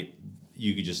 runs a night.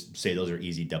 You could just say those are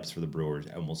easy dubs for the Brewers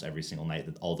almost every single night.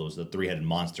 That the 3-headed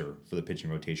monster for the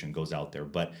pitching rotation goes out there,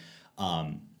 but.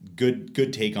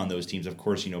 Good take on those teams. Of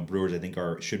course, Brewers I think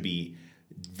should be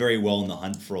very well in the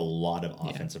hunt for a lot of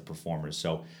offensive performers.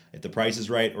 So if the price is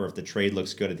right or if the trade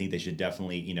looks good, I think they should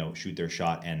definitely shoot their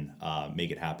shot and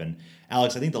make it happen.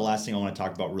 Alex, I think the last thing I want to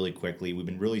talk about really quickly, we've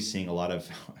been really seeing a lot of,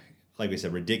 like we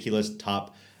said, ridiculous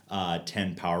top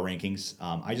 10 power rankings.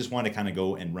 I just want to kind of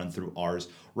go and run through ours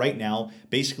right now.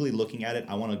 Basically, looking at it,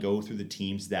 I want to go through the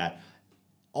teams that.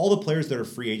 All the players that are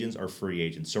free agents are free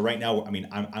agents. So right now, I mean,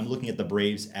 I'm looking at the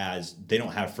Braves as they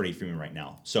don't have Freddie Freeman right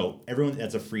now. So everyone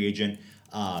that's a free agent,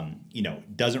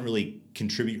 doesn't really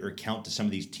contribute or count to some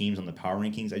of these teams on the power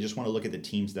rankings. I just want to look at the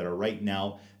teams that are right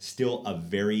now still a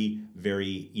very,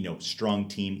 very, strong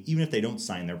team, even if they don't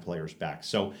sign their players back.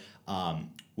 So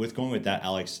with going with that,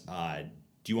 Alex,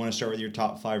 do you want to start with your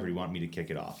top 5 or do you want me to kick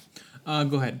it off?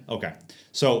 Go ahead. Okay.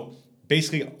 So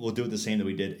basically, we'll do it the same that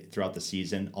we did throughout the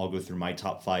season. I'll go through my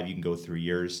top 5. You can go through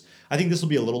yours. I think this will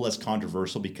be a little less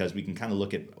controversial because we can kind of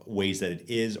look at ways that it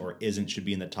is or should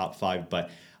be in the top 5. But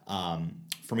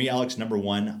for me, Alex, number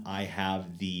 1, I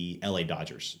have the LA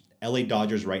Dodgers. LA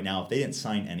Dodgers right now, if they didn't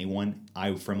sign anyone,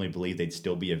 I firmly believe they'd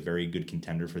still be a very good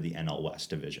contender for the NL West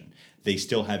division. They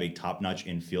still have a top-notch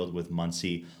infield with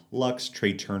Muncy, Lux,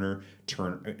 Trey Turner,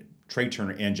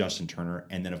 and Justin Turner,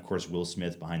 and then, of course, Will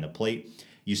Smith behind the plate.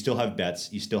 You still have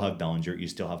Betts, you still have Bellinger, you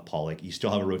still have Pollock, you still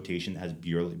have a rotation that has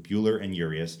Buehler and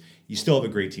Urias. You still have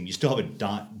a great team. You still have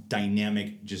a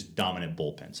dynamic, just dominant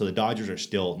bullpen. So the Dodgers are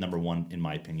still number 1 in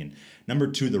my opinion. Number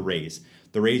 2, the Rays.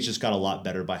 The Rays just got a lot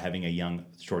better by having a young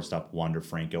shortstop, Wander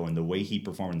Franco, and the way he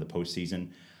performed in the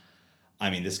postseason. I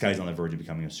mean, this guy's on the verge of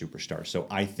becoming a superstar. So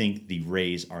I think the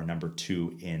Rays are number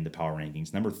 2 in the power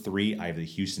rankings. Number 3, I have the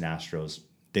Houston Astros.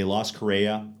 They lost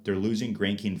Correa. They're losing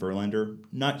Greinke and Verlander.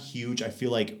 Not huge. I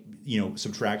feel like,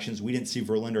 subtractions. We didn't see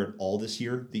Verlander at all this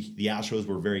year. The Astros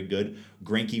were very good.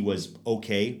 Greinke was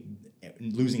okay.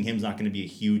 Losing him is not going to be a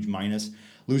huge minus.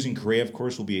 Losing Correa, of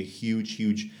course, will be a huge,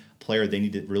 huge player. They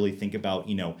need to really think about,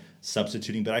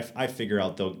 substituting. But I figure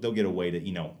out they'll get a way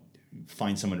to,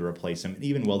 find someone to replace him. And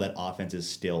even while that offense is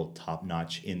still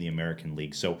top-notch in the American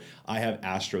League. So I have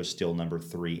Astros still number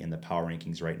 3 in the power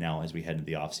rankings right now as we head into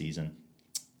the offseason.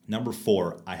 Number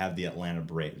 4, I have the Atlanta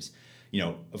Braves.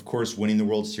 Of course, winning the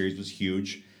World Series was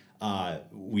huge.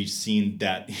 We've seen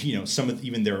that, some of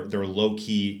even their low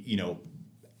key,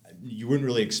 you wouldn't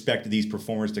really expect these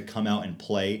performers to come out and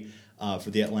play for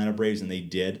the Atlanta Braves, and they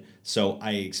did. So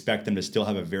I expect them to still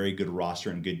have a very good roster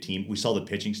and good team. We saw the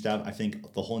pitching staff. I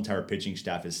think the whole entire pitching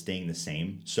staff is staying the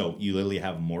same. So you literally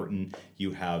have Morton,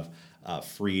 you have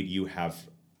Fried, you have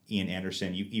Ian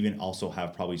Anderson. You even also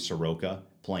have probably Soroka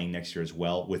playing next year as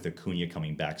well, with Acuna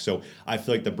coming back. So I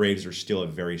feel like the Braves are still a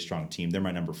very strong team. They're my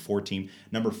number 4 team.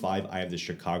 Number 5, I have the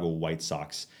Chicago White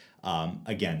Sox.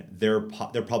 Again, they're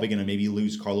probably going to maybe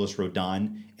lose Carlos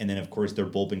Rodon, and then of course their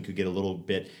bullpen could get a little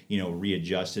bit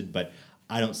readjusted. But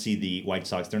I don't see the White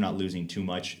Sox. They're not losing too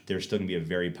much. They're still going to be a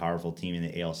very powerful team in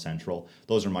the AL Central.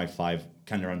 Those are my 5.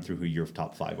 Kind of run through who your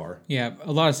top 5 are. Yeah,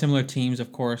 a lot of similar teams,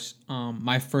 of course.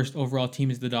 My first overall team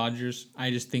is the Dodgers.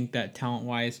 I just think that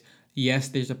talent-wise, yes,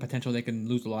 there's a potential they can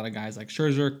lose a lot of guys like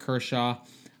Scherzer, Kershaw,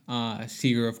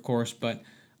 Seager, of course. But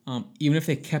even if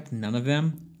they kept none of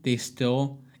them,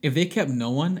 if they kept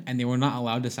no one and they were not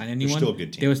allowed to sign anyone, still a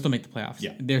good team. They would still make the playoffs.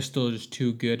 Yeah. They're still just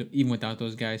too good, even without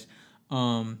those guys.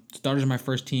 Dodgers are my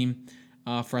first team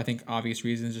for, I think, obvious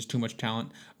reasons. There's too much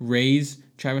talent. Rays,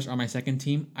 Travis, are my second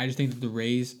team. I just think that the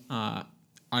Rays are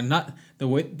not the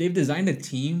way they've designed a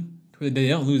team. They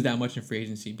don't lose that much in free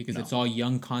agency because it's all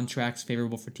young contracts,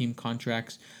 favorable for team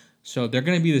contracts. So they're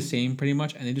going to be the same pretty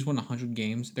much, and they just won 100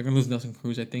 games. They're going to lose Nelson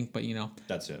Cruz, I think, but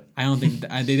that's it. I don't think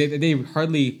they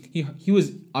hardly. He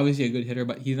was obviously a good hitter,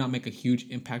 but he did not make a huge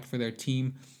impact for their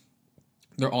team.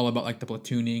 They're all about like the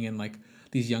platooning and like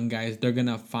these young guys. They're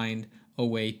gonna find a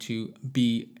way to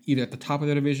be either at the top of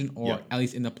their division or at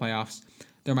least in the playoffs.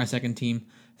 They're my second team.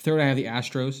 Third, I have the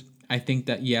Astros. I think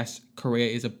that yes,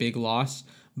 Correa is a big loss,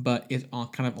 but it's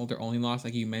kind of their only loss.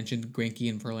 Like you mentioned, Greinke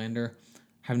and Verlander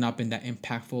have not been that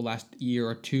impactful last year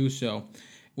or two. So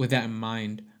with that in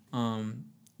mind,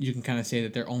 you can kind of say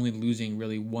that they're only losing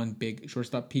really one big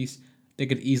shortstop piece. They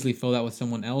could easily fill that with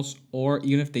someone else, or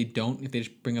even if they don't, if they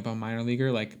just bring up a minor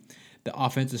leaguer, like the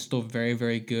offense is still very,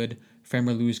 very good.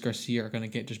 Framber, Luis Garcia are going to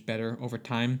get just better over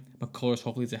time. McCullers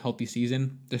hopefully is a healthy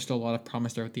season. There's still a lot of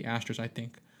promise there with the Astros, I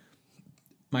think.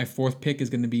 My fourth pick is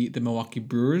going to be the Milwaukee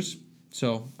Brewers.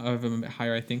 So I have them a bit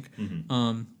higher, I think.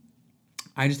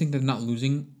 I just think they're not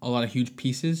losing a lot of huge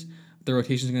pieces. Their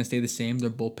rotation is going to stay the same. Their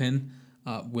bullpen,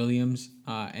 Williams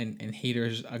and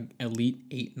Hader's elite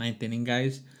 8th, 9th inning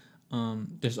guys.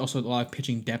 There's also a lot of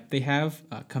pitching depth they have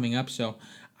coming up. So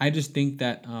I just think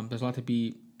that there's a lot to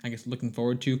be, I guess, looking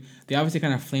forward to. They obviously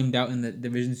kind of flamed out in the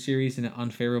division series in an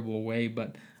unfavorable way,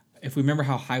 but if we remember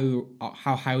how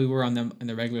high we were on them in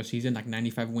the regular season, like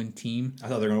 95-win team. I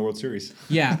thought they were going to World Series.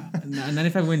 Yeah, a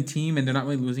 95-win team, and they're not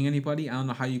really losing anybody. I don't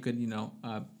know how you could,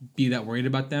 be that worried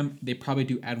about them. They probably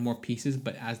do add more pieces,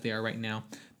 but as they are right now,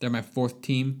 they're my fourth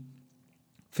team.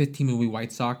 Fifth team will be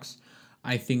White Sox.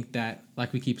 I think that,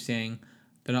 like we keep saying,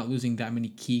 they're not losing that many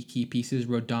key pieces.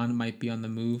 Rodon might be on the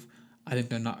move. I think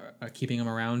they're not keeping him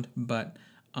around, but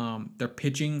their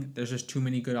pitching, there's just too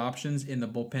many good options in the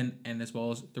bullpen, and as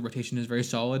well as the rotation is very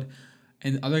solid.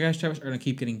 And the other guys, Travis, are going to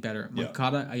keep getting better.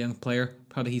 Moncada, a young player,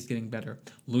 probably he's getting better.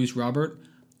 Luis Robert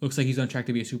looks like he's on track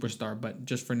to be a superstar, but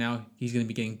just for now, he's going to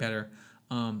be getting better.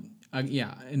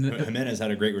 Jimenez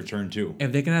had a great return too.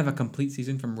 If they can have a complete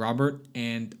season from Robert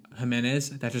and Jimenez,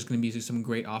 that's just going to be some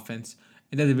great offense.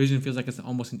 And that division feels like it's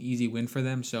almost an easy win for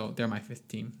them, so they're my fifth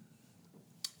team.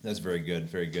 That's very good,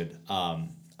 very good.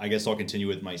 I guess I'll continue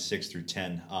with my 6 through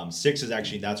 10. 6 is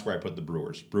actually, that's where I put the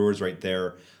Brewers. Brewers right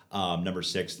there. Number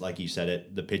 6, like you said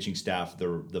it, the pitching staff,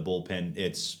 the bullpen,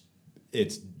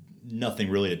 it's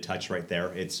nothing really to touch right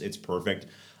there. It's perfect.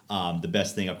 The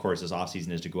best thing, of course, this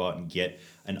offseason is to go out and get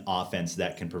an offense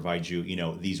that can provide you,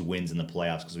 these wins in the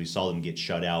playoffs, because we saw them get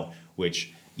shut out,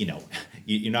 which,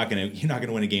 you're not gonna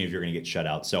win a game if you're gonna get shut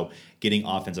out. So getting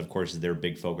offense, of course, is their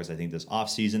big focus. I think this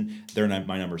offseason, they're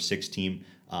my number 6 team.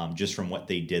 Just from what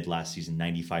they did last season,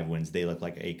 95 wins, they look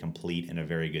like a complete and a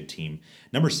very good team.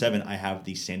 Number 7, I have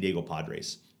the San Diego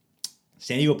Padres.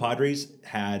 San Diego Padres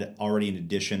had already an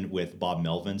addition with Bob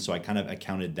Melvin, so I kind of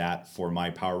accounted that for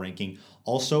my power ranking.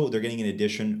 Also, they're getting an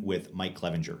addition with Mike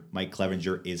Clevinger. Mike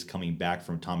Clevinger is coming back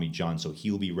from Tommy John, so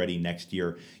he'll be ready next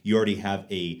year. You already have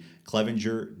a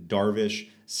Clevinger, Darvish,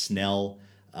 Snell,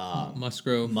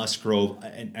 Musgrove,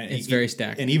 and it's very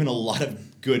stacked, and even a lot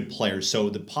of good players.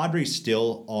 So the Padres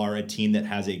still are a team that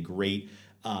has a great,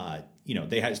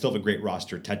 they still have a great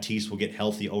roster. Tatis will get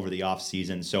healthy over the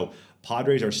offseason. So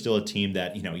Padres are still a team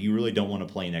that, you really don't want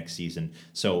to play next season.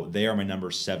 So they are my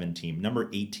number 7 team. Number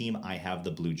 8 team, I have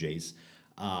the Blue Jays.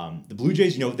 The Blue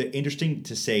Jays, they're interesting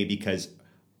to say because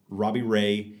Robbie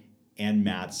Ray and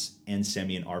Matz and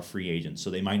Semien are free agents, so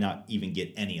they might not even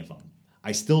get any of them.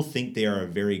 I still think they are a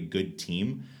very good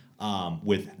team.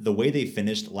 With the way they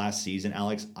finished last season,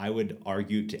 Alex, I would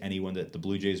argue to anyone that the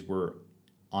Blue Jays were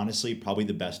honestly probably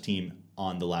the best team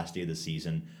on the last day of the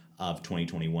season of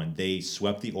 2021. They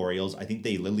swept the Orioles. I think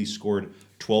they literally scored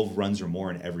 12 runs or more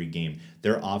in every game.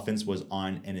 Their offense was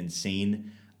on an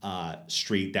insane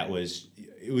streak that was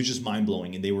just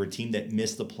mind-blowing, and they were a team that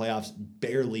missed the playoffs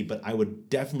barely, but I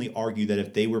would definitely argue that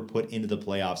if they were put into the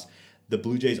playoffs, the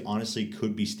Blue Jays honestly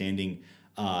could be standing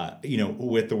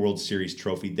with the World Series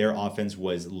trophy. Their offense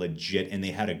was legit, and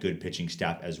they had a good pitching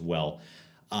staff as well.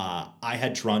 I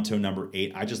had Toronto number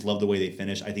 8. I just love the way they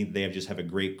finish. I think they have a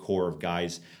great core of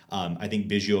guys. I think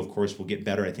Biggio, of course, will get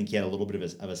better. I think he had a little bit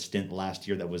of a stint last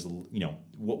year that was,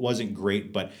 wasn't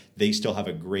great, but they still have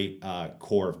a great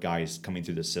core of guys coming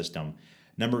through the system.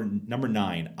 Number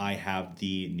 9, I have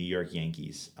the New York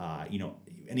Yankees.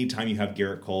 Anytime you have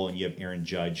Garrett Cole and you have Aaron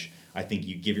Judge, I think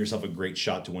you give yourself a great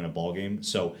shot to win a ball game.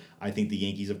 So I think the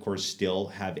Yankees, of course, still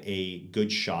have a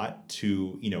good shot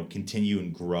to, continue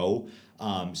and grow.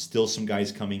 Still some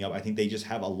guys coming up. I think they just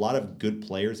have a lot of good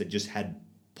players that just had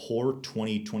poor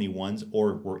 2021s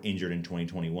or were injured in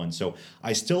 2021. So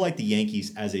I still like the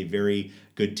Yankees as a very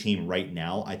good team right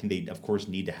now. I think they, of course,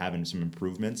 need to have some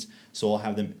improvements. So I'll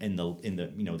have them in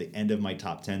the end of my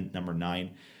top 10, number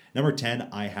 9. Number 10,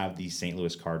 I have the St.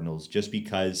 Louis Cardinals, just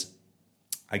because,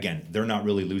 again, they're not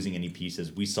really losing any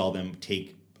pieces. We saw them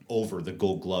take over the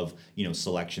Gold Glove,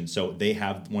 selection. So they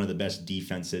have one of the best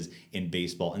defenses in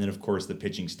baseball. And then, of course, the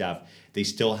pitching staff. They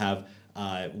still have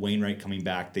Wainwright coming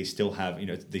back. They still have,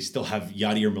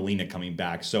 Yadier Molina coming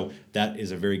back. So that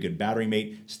is a very good battery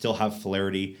mate. Still have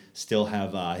Flaherty. Still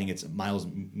have, I think it's Miles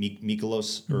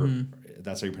Mikolas, or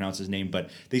that's how you pronounce his name. But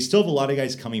they still have a lot of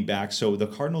guys coming back. So the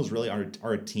Cardinals really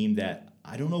are a team that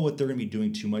I don't know what they're going to be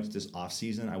doing too much this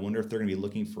offseason. I wonder if they're going to be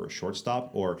looking for a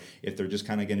shortstop or if they're just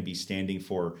kind of going to be standing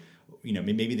for,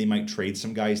 maybe they might trade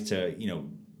some guys to,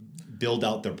 build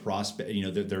out their prospect,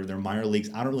 their minor leagues.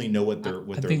 I don't really know what they're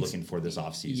looking for this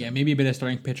offseason. Yeah, maybe a bit of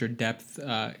starting pitcher depth,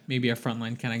 maybe a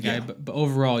frontline kind of guy. Yeah. But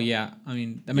overall, yeah, I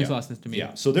mean that makes a lot of sense to me.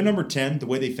 Yeah. So they're number 10. The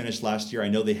way they finished last year, I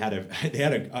know they had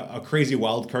a crazy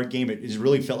wild card game. It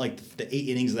really felt like the 8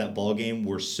 innings of that ball game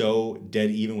were so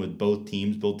dead even with both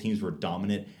teams. Both teams were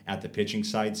dominant at the pitching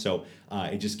side. So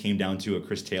it just came down to a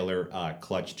Chris Taylor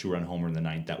clutch 2-run homer in the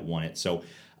 9th that won it. So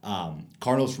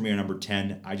Cardinals for me are number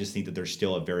 10. I just think that they're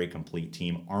still a very complete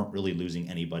team, aren't really losing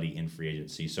anybody in free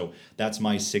agency. So that's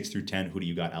my 6 through 10. Who do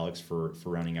you got, Alex, for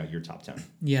rounding out your top 10?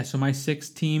 Yeah, so my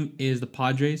 6th team is the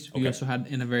Padres, who we also had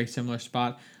in a very similar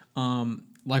spot.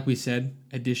 Like we said,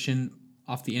 addition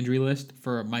off the injury list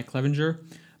for Mike Clevenger.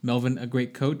 Melvin, a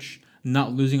great coach.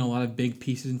 Not losing a lot of big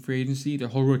pieces in free agency. Their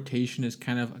whole rotation is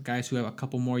kind of guys who have a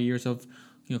couple more years of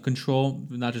control,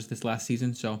 not just this last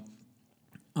season. So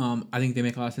I think they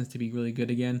make a lot of sense to be really good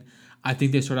again. I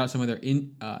think they sort out some of their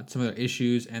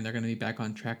issues, and they're going to be back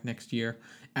on track next year,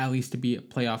 at least to be a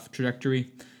playoff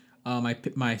trajectory. My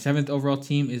 7th overall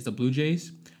team is the Blue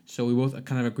Jays, so we both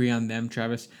kind of agree on them,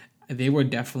 Travis. They were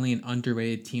definitely an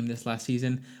underrated team this last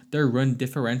season. Their run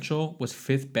differential was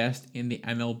 5th best in the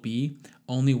MLB,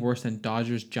 only worse than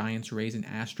Dodgers, Giants, Rays, and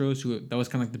Astros. That was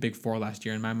kind of like the big 4 last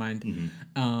year in my mind.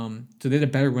 Mm-hmm. So they had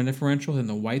a better run differential than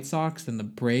the White Sox, than the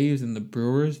Braves, than the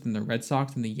Brewers, than the Red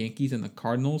Sox, than the Yankees, and the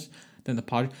Cardinals, than the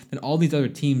Padres, than all these other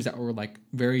teams that were like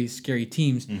very scary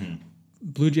teams. Mm-hmm.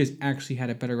 Blue Jays actually had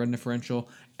a better run differential,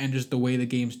 and just the way the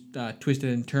games twisted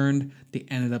and turned, they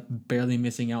ended up barely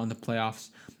missing out in the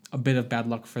playoffs. A bit of bad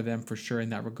luck for them for sure in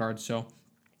that regard. So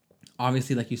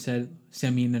obviously, like you said,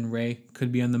 Semien and Ray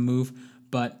could be on the move,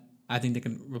 but I think they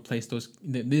can replace those.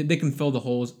 They can fill the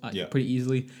holes pretty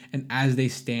easily. And as they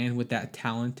stand with that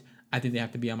talent, I think they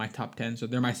have to be on my top 10. So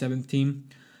they're my 7th team.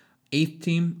 8th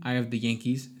team, I have the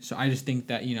Yankees. So I just think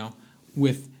that,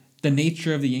 with the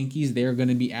nature of the Yankees, they're going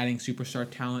to be adding superstar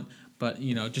talent. But,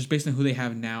 just based on who they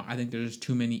have now, I think there's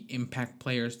too many impact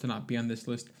players to not be on this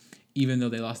list, even though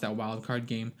they lost that wild card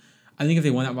game. I think if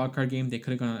they won that wild card game, they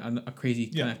could have gone on a crazy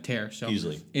kind of tear. So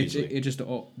easily. It just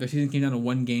their season came down to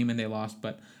one game and they lost,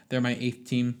 but they're my 8th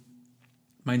team.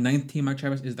 My 9th team, Mike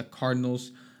Travis, is the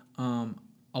Cardinals. A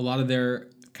lot of their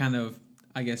kind of,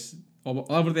 I guess, a lot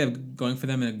of what they have going for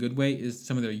them in a good way is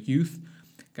some of their youth.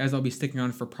 Guys that'll be sticking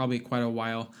on for probably quite a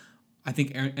while. I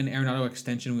think an Arenado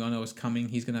extension we all know is coming.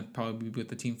 He's going to probably be with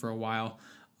the team for a while.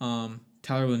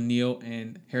 Tyler O'Neill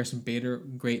and Harrison Bader,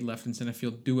 great left and center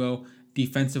field duo.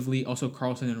 Defensively, also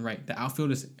Carlson and Wright. The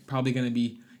outfield is probably going to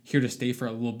be here to stay for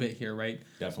a little bit here, right?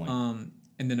 Definitely.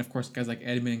 And then, of course, guys like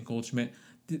Edman and Goldschmidt.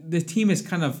 The team is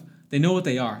kind of, they know what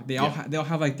they are. They all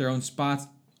have like their own spots.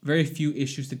 Very few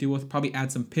issues to deal with. Probably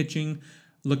add some pitching.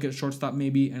 Look at shortstop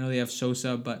maybe. I know they have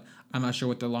Sosa, but I'm not sure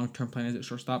what their long-term plan is at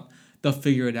shortstop. They'll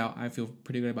figure it out. I feel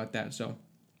pretty good about that. So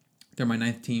they're my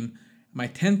 9th team. My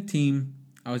 10th team,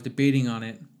 I was debating on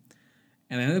it,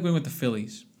 and I ended up going with the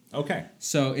Phillies. Okay.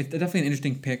 So it's definitely an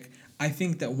interesting pick. I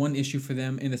think that one issue for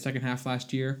them in the second half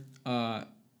last year,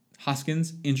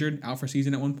 Hoskins injured, out for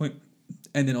season at one point,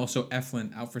 and then also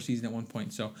Eflin out for season at one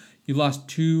point. So you lost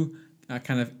 2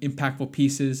 kind of impactful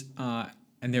pieces,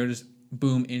 and they were just,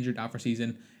 boom, injured, out for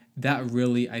season. That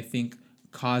really, I think,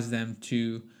 caused them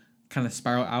to kind of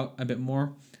spiral out a bit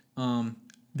more.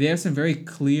 They have some very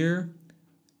clear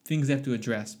things they have to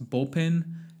address. Bullpen,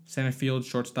 center field,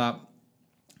 shortstop.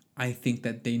 I think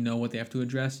that they know what they have to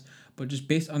address. But just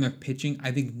based on their pitching,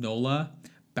 I think Nola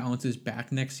bounces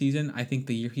back next season. I think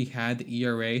the year he had, the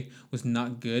ERA was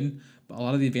not good. But a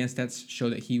lot of the advanced stats show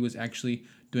that he was actually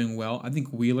doing well. I think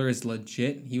Wheeler is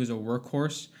legit. He was a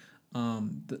workhorse.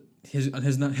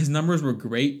 His numbers were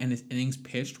great, and his innings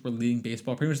pitched were leading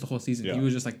baseball pretty much the whole season. Yeah. He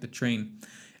was just like the train.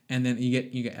 And then you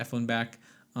get Eflin back.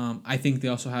 I think they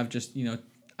also have just,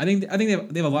 I think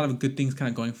they have a lot of good things kind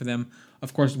of going for them.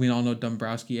 Of course, we all know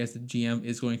Dombrowski as the GM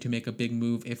is going to make a big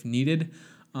move if needed.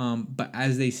 But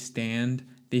as they stand,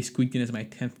 they squeaked in as my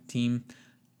 10th team.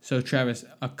 So, Travis,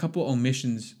 a couple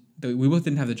omissions. We both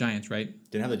didn't have the Giants, right?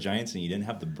 Didn't have the Giants, and you didn't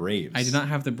have the Braves. I did not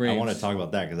have the Braves. I want to talk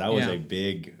about that because that was a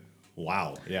big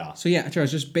wow. Yeah. So, yeah, Travis,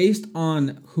 just based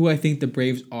on who I think the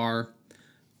Braves are,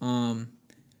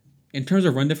 in terms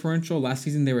of run differential, last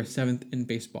season they were 7th in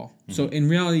baseball. Mm-hmm. So, in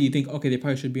reality, you think, okay, they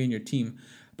probably should be on your team.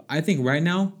 But I think right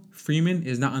now, Freeman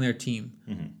is not on their team.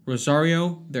 Mm-hmm.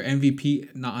 Rosario, their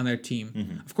MVP, not on their team.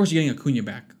 Mm-hmm. Of course, you're getting Acuna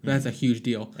back. That's a huge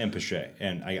deal. And Pache.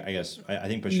 And I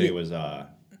think Pache was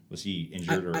Was he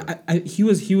injured or? He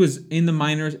was in the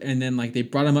minors, and then like they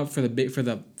brought him up for the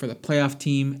playoff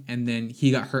team, and then he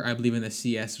got hurt, I believe, in the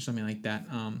CS or something like that.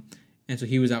 And so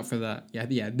he was out for the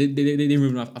they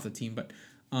moved him off the team, but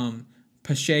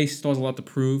Pache still has a lot to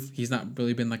prove. He's not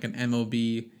really been like an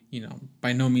MLB,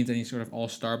 by no means any sort of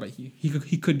all-star, but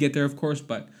he could get there, of course.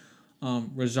 But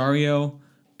Rosario,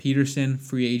 Peterson,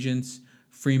 free agents.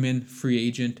 Freeman, free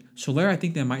agent. Soler, I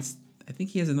think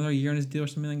he has another year on his deal or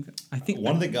something like that. I think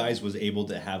one of the guys was able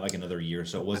to have like another year,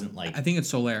 so it wasn't like. I think it's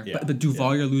Soler. Yeah, but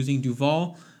Duvall, you're losing.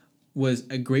 Duvall was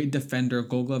a great defender,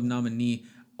 Gold Glove nominee.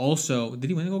 Also,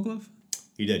 did he win the Gold Glove?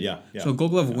 He did, yeah. So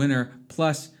Gold Glove winner.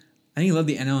 Plus, I think he led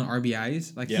the NL in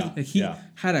RBIs. He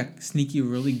had a sneaky,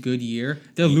 really good year.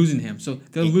 They're losing him, so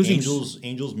they're losing.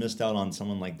 Angels missed out on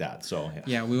someone like that. So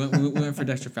yeah, we went for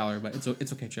Dexter Fowler, but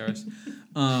it's okay, Travis.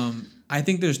 I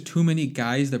think there's too many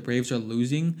guys the Braves are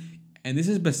losing, and this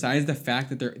is besides the fact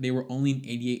that they were only an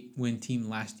 88 win team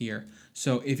last year.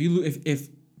 So if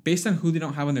based on who they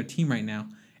don't have on their team right now,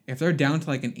 if they're down to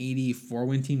like an 84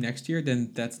 win team next year,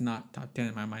 then that's not top 10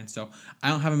 in my mind. So I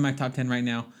don't have him in my top 10 right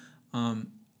now.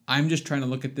 I'm just trying to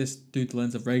look at this through the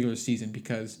lens of regular season,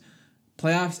 because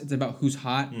playoffs, it's about who's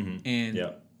hot,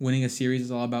 and winning a series is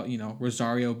all about,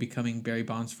 Rosario becoming Barry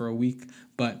Bonds for a week.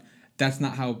 But that's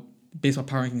not how baseball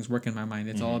power rankings work in my mind.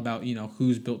 It's all about,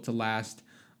 who's built to last.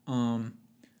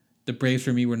 The Braves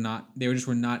for me they weren't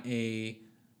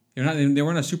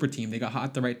a super team. They got hot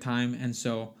at the right time, and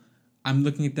so I'm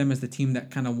looking at them as the team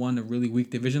that kind of won a really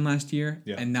weak division last year,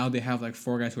 and now they have like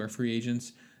 4 guys who are free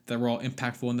agents that were all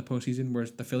impactful in the postseason,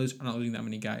 whereas the Phillies are not losing that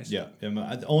many guys. Yeah.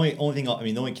 The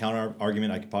only counter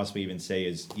argument I could possibly even say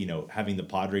is, having the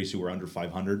Padres who were under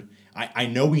 500. I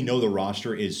know we know the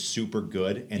roster is super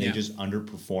good, and they just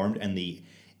underperformed,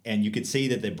 and you could say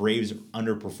that the Braves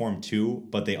underperformed too,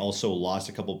 but they also lost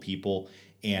a couple people,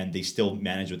 and they still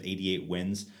managed with 88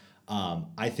 wins.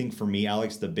 I think for me,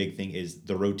 Alex, the big thing is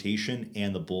the rotation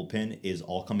and the bullpen is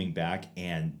all coming back,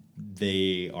 and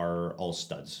they are all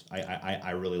studs. I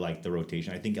really like the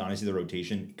rotation. I think, honestly, the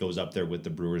rotation goes up there with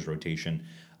the Brewers' rotation.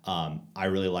 I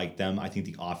really like them. I think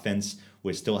the offense,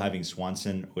 with still having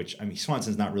Swanson,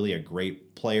 Swanson's not really a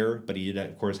great player, but he did,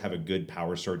 of course, have a good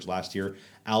power surge last year.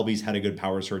 Albies had a good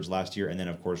power surge last year, and then,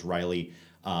 of course, Riley,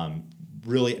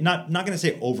 really not going to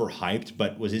say overhyped,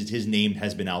 but his name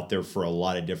has been out there for a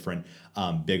lot of different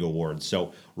big awards.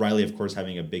 So Riley, of course,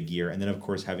 having a big year, and then, of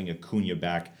course, having Acuna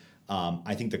back.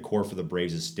 I think the core for the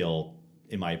Braves is still,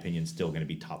 in my opinion, still going to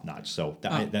be top notch. So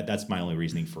that's my only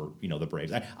reasoning for the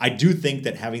Braves. I do think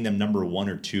that having them number 1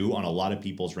 or 2 on a lot of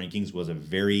people's rankings was a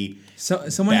very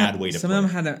bad way to put it. Some of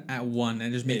them had it at 1, and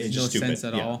it just makes no sense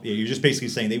at all. Yeah, you're just basically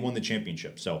saying they won the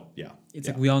championship. So it's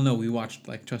like we all know, we watched,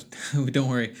 just don't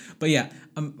worry. But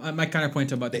my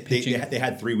counterpoint about the pitching, they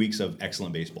had 3 weeks of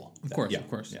excellent baseball. Of course.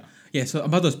 Yeah. So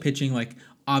about those pitching,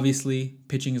 obviously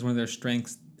pitching is one of their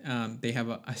strengths. They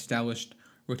have established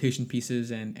rotation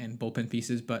pieces and bullpen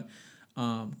pieces, but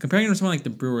comparing them to someone like the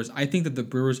Brewers, I think that the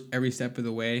Brewers every step of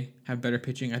the way have better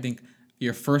pitching. I think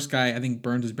your first guy, I think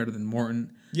Burns is better than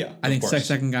Morton. Yeah, I think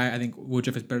second guy, I think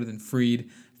Woodruff is better than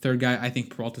Fried. Third guy, I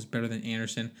think Peralta is better than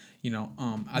Anderson.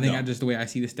 I think just the way I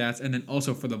see the stats, and then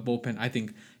also for the bullpen, I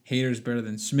think Hader is better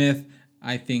than Smith.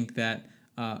 I think that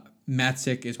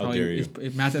Matzik is probably I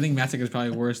think Matzik is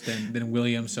probably worse than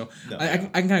Williams. So I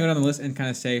can kind of go down the list and kind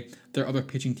of say there are other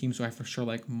pitching teams who I for sure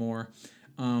like more.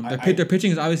 Their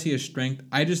pitching is obviously a strength.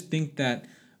 I just think that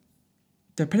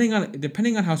depending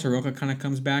on how Soroka kind of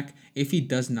comes back, if he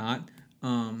does not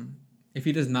come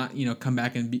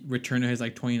back and return to his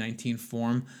 2019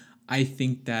 form, I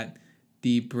think that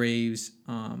the Braves,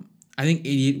 I think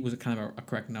 88 was kind of a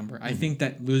correct number. Mm-hmm. I think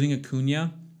that losing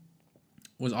Acuna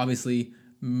was obviously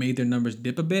made their numbers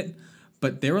dip a bit,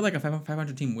 but they were like a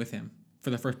 500 team with him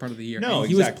for the first part of the year. No, and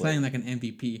he was playing like an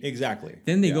MVP. Exactly.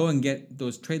 Then they go and get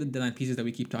those trade deadline pieces that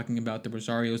we keep talking about, the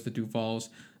Rosarios, the Duvalls,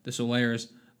 the Solers.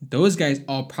 Those guys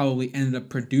all probably ended up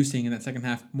producing in that second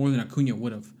half more than Acuna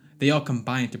would have. They all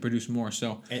combined to produce more.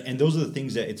 So and those are the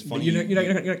things that it's funny.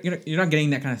 You're not getting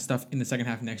that kind of stuff in the second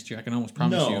half next year. I can almost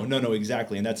promise you. No,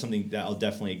 exactly. And that's something that I'll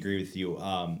definitely agree with you.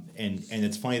 And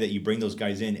it's funny that you bring those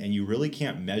guys in, and you really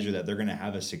can't measure that they're going to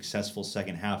have a successful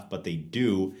second half, but they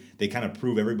do. They kind of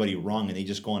prove everybody wrong, and they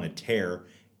just go on a tear.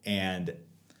 And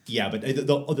but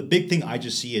the big thing I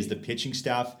just see is the pitching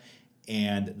staff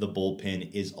and the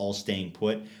bullpen is all staying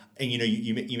put. And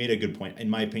you made a good point. In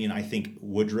my opinion, I think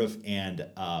Woodruff and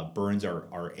Burns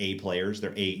are A players.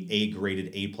 They're A graded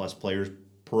A+ players.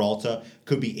 Peralta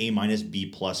could be A-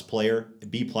 B+ player,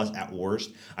 B+ at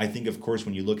worst. I think, of course,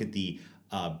 when you look at the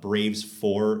Braves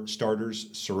 4 starters,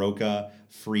 Soroka,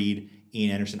 Fried,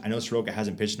 Ian Anderson. I know Soroka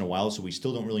hasn't pitched in a while, so we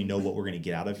still don't really know what we're going to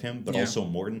get out of him, but also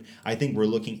Morton. I think we're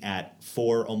looking at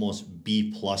 4 almost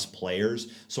B-plus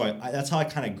players. So that's how I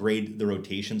kind of grade the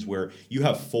rotations, where you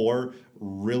have 4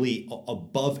 really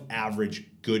above average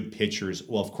good pitchers.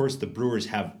 Well, of course, the Brewers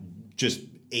have just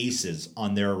aces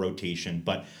on their rotation,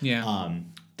 but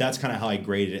that's kind of how I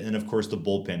graded it. And of course, the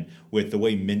bullpen, with the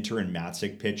way Minter and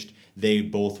Matzik pitched, they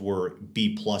both were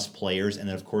B-plus players. And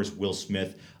then, of course, Will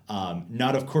Smith.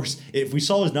 Not, of course, if we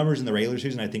saw his numbers in the regular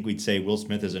season, I think we'd say Will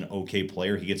Smith is an okay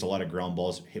player. He gets a lot of ground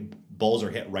balls. Balls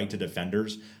are hit right to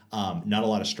defenders. Not a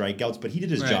lot of strikeouts, but he did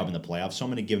his job in the playoffs. So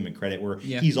I'm going to give him credit where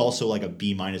he's also like a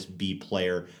B-B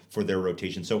player for their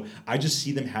rotation. So I just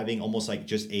see them having almost like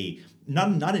just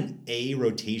not an A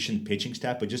rotation pitching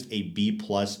staff, but just a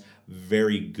B-plus,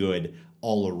 very good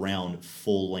all-around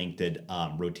full-lengthed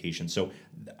rotation. So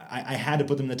I had to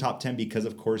put them in the top 10 because,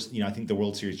 of course, I think the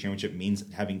World Series championship means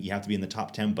you have to be in the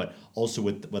top 10, but also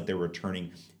with what they're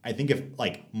returning. I think if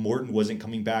Morton wasn't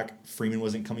coming back, Freeman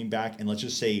wasn't coming back, and let's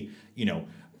just say,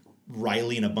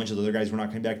 Riley and a bunch of the other guys were not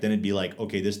coming back, then it'd be like,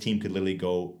 okay, this team could literally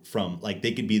go from,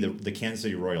 they could be the Kansas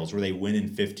City Royals, where they win in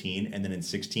 15, and then in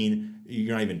 16,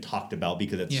 you're not even talked about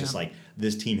because it's just like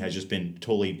this team has just been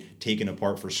totally taken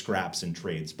apart for scraps and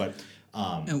trades. But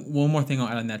and one more thing I'll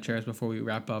add on that, Charis, before we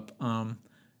wrap up.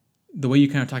 The way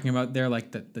you're kind of talking about there,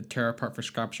 like the tear apart for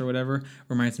scraps or whatever,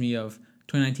 reminds me of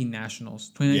 2019 Nationals.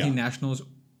 2019 Nationals,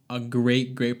 a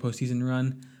great postseason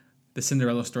run, the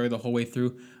Cinderella story the whole way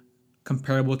through,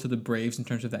 comparable to the Braves in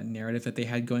terms of that narrative that they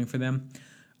had going for them.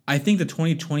 I think the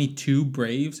 2022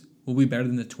 Braves will be better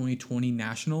than the 2020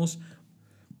 Nationals,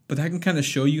 but that can kind of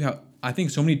show you how I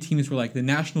think so many teams were like, the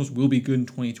Nationals will be good in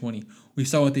 2020. We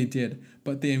saw what they did,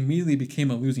 but they immediately became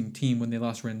a losing team when they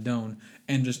lost Rendon,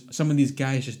 and just some of these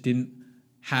guys just didn't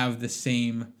have the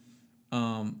same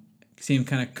kind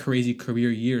of crazy career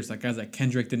years. Like guys like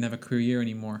Kendrick didn't have a career year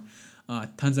anymore.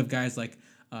 Tons of guys like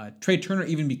Trey Turner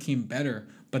even became better,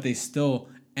 but they still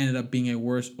ended up being a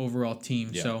worse overall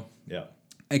team. So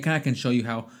it kind of can show you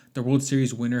how the World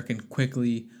Series winner can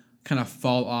quickly kind of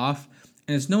fall off.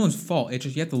 And it's no one's fault. It's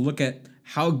just you have to look at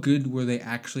how good were they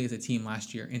actually as a team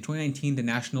last year. In 2019, the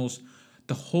Nationals,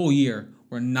 the whole year,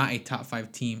 were not a top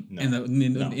 5 team in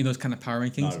those kind of power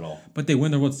rankings. Not at all. But they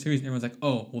win the World Series, and everyone's like,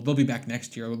 oh, well, they'll be back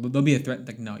next year. Or they'll be a threat.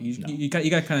 Like, no, you got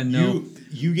to kind of know.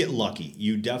 You get lucky.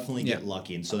 You definitely get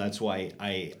lucky. And so that's why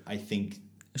I think.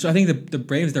 So I think the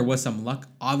Braves, there was some luck.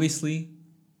 Obviously,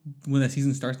 when the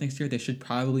season starts next year, they should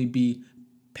probably be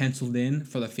penciled in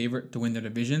for the favorite to win their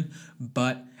division.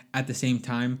 But at the same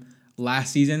time,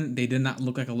 last season, they did not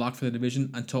look like a lock for the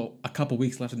division until a couple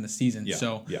weeks left in the season.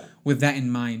 With that in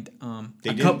mind,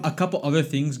 a couple other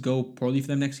things go poorly for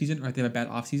them next season, or if they have a bad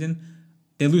offseason,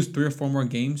 they lose 3 or 4 more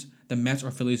games, the Mets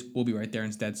or Phillies will be right there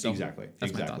instead. So exactly.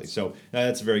 So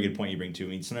that's a very good point you bring to. I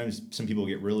mean, sometimes some people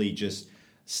get really just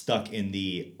stuck in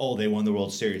they won the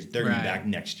World Series, they're going to be back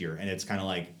next year, and it's kind of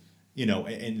like,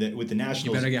 with the Nationals,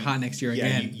 you better get hot next year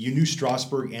again. You knew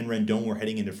Strasburg and Rendon were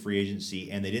heading into free agency,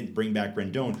 and they didn't bring back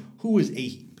Rendon, who was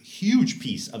a huge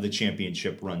piece of the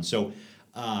championship run. So,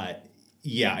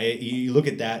 you look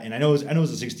at that, and I know it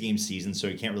was a 60-game season, so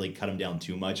you can't really cut them down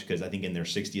too much, because I think in their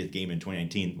 60th game in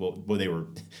 2019, well they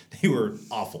were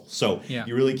awful. So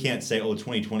you really can't say,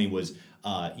 2020 was.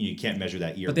 You can't measure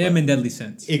that year. But they have been deadly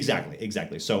since.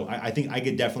 Exactly. So I think I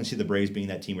could definitely see the Braves being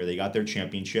that team where they got their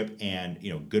championship, and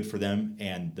good for them,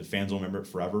 and the fans will remember it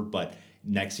forever. But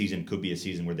next season could be a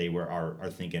season where they are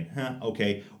thinking,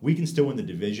 okay, we can still win the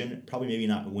division, probably maybe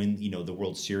not win the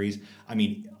World Series. I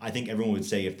mean, I think everyone would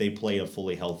say if they play a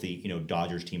fully healthy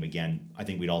Dodgers team again, I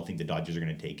think we'd all think the Dodgers are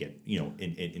going to take it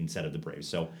instead of the Braves.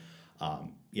 So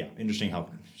interesting how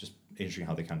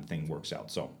the kind of thing works out.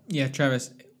 So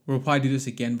Travis. We'll probably do this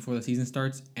again before the season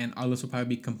starts, and our list will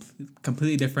probably be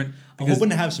completely different. I'm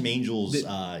hoping to have some Angels.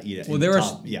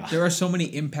 There are so many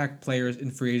impact players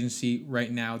in free agency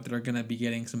right now that are going to be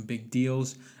getting some big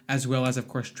deals, as well as, of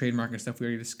course, trademark and stuff we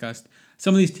already discussed.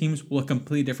 Some of these teams will look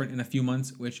completely different in a few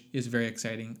months, which is very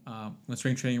exciting. When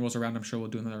spring training rolls around, I'm sure we'll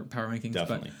do another power rankings.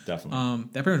 Definitely.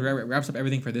 That pretty much wraps up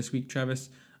everything for this week, Travis.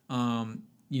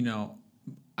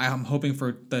 I'm hoping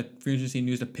for the free agency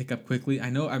news to pick up quickly.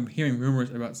 I know I'm hearing rumors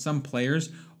about some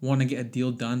players want to get a deal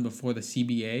done before the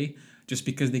CBA, just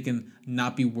because they can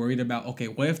not be worried about, okay,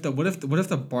 what if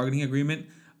the bargaining agreement,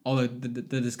 all the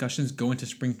discussions go into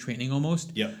spring training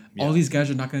almost? All these guys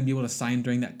are not going to be able to sign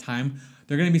during that time.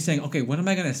 They're going to be saying, okay, when am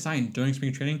I going to sign during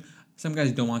spring training? Some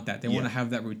guys don't want that. They want to have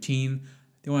that routine.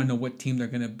 They want to know what team they're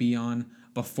going to be on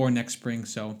before next spring.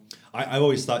 So I've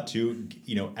always thought too,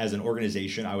 as an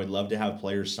organization, I would love to have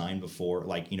players sign before,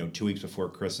 2 weeks before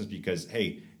Christmas, because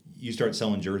hey, you start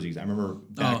selling jerseys. I remember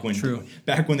back true.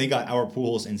 when they got Our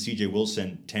Pujols and C.J.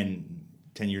 Wilson 10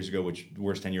 years ago, which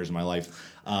worst 10 years of my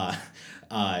life.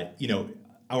 You know,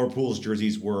 Our Pujols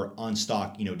jerseys were on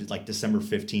stock, you know, like December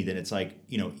 15th, and it's like,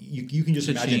 you know, you can just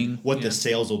imagine what the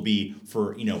sales will be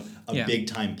for, you know, a big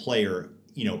time player,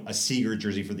 you know, a Seager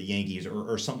jersey for the Yankees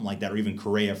or something like that, or even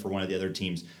Correa for one of the other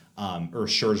teams. Or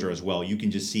Scherzer as well. You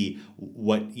can just see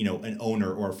what, you know, an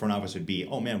owner or a front office would be.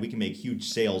 Oh man, we can make huge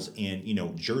sales in, you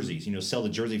know, jerseys. You know, sell the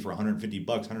jersey for $150,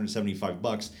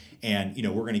 $175, and you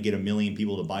know we're going to get 1 million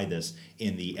people to buy this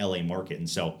in the LA market. And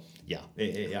so, yeah,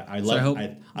 I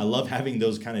love having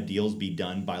those kind of deals be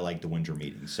done by like the winter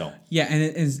meetings. So yeah, and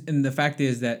it is, and the fact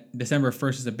is that December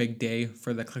 1st is a big day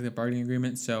for the collective bargaining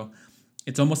agreement. So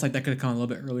it's almost like that could have come a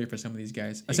little bit earlier for some of these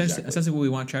guys. Essentially what we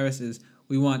want, Travis, is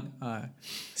we want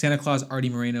Santa Claus Artie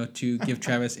Moreno to give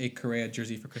Travis a Correa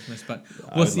jersey for Christmas. But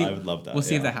we'll see. I would love that. We'll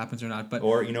see if that happens or not. But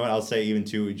or you know what, I'll say even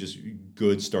too, just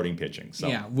good starting pitching. So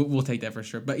yeah, we'll take that for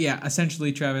sure. But yeah,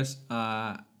 essentially, Travis,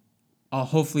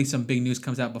 hopefully some big news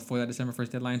comes out before that December 1st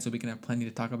deadline, so we can have plenty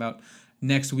to talk about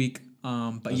next week.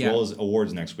 But as well as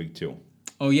awards next week too.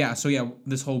 Oh, yeah. So, yeah,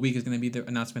 this whole week is going to be the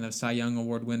announcement of Cy Young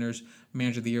Award winners,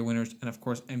 Manager of the Year winners, and, of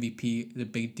course, MVP, the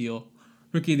big deal,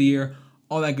 Rookie of the Year,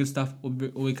 all that good stuff. We'll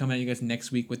be coming at you guys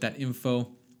next week with that info.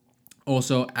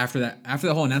 Also, after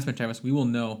the whole announcement, Travis, we will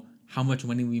know how much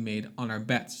money we made on our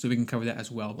bets, so we can cover that as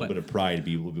well. A little bit of pride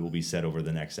will be said over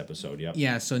the next episode, yep.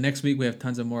 Yeah, so next week we have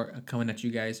tons of more coming at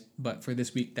you guys. But for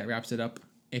this week, that wraps it up.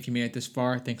 If you made it this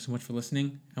far, thanks so much for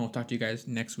listening, and we'll talk to you guys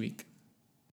next week.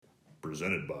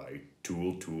 Presented by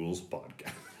Tool Tools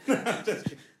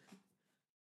Podcast.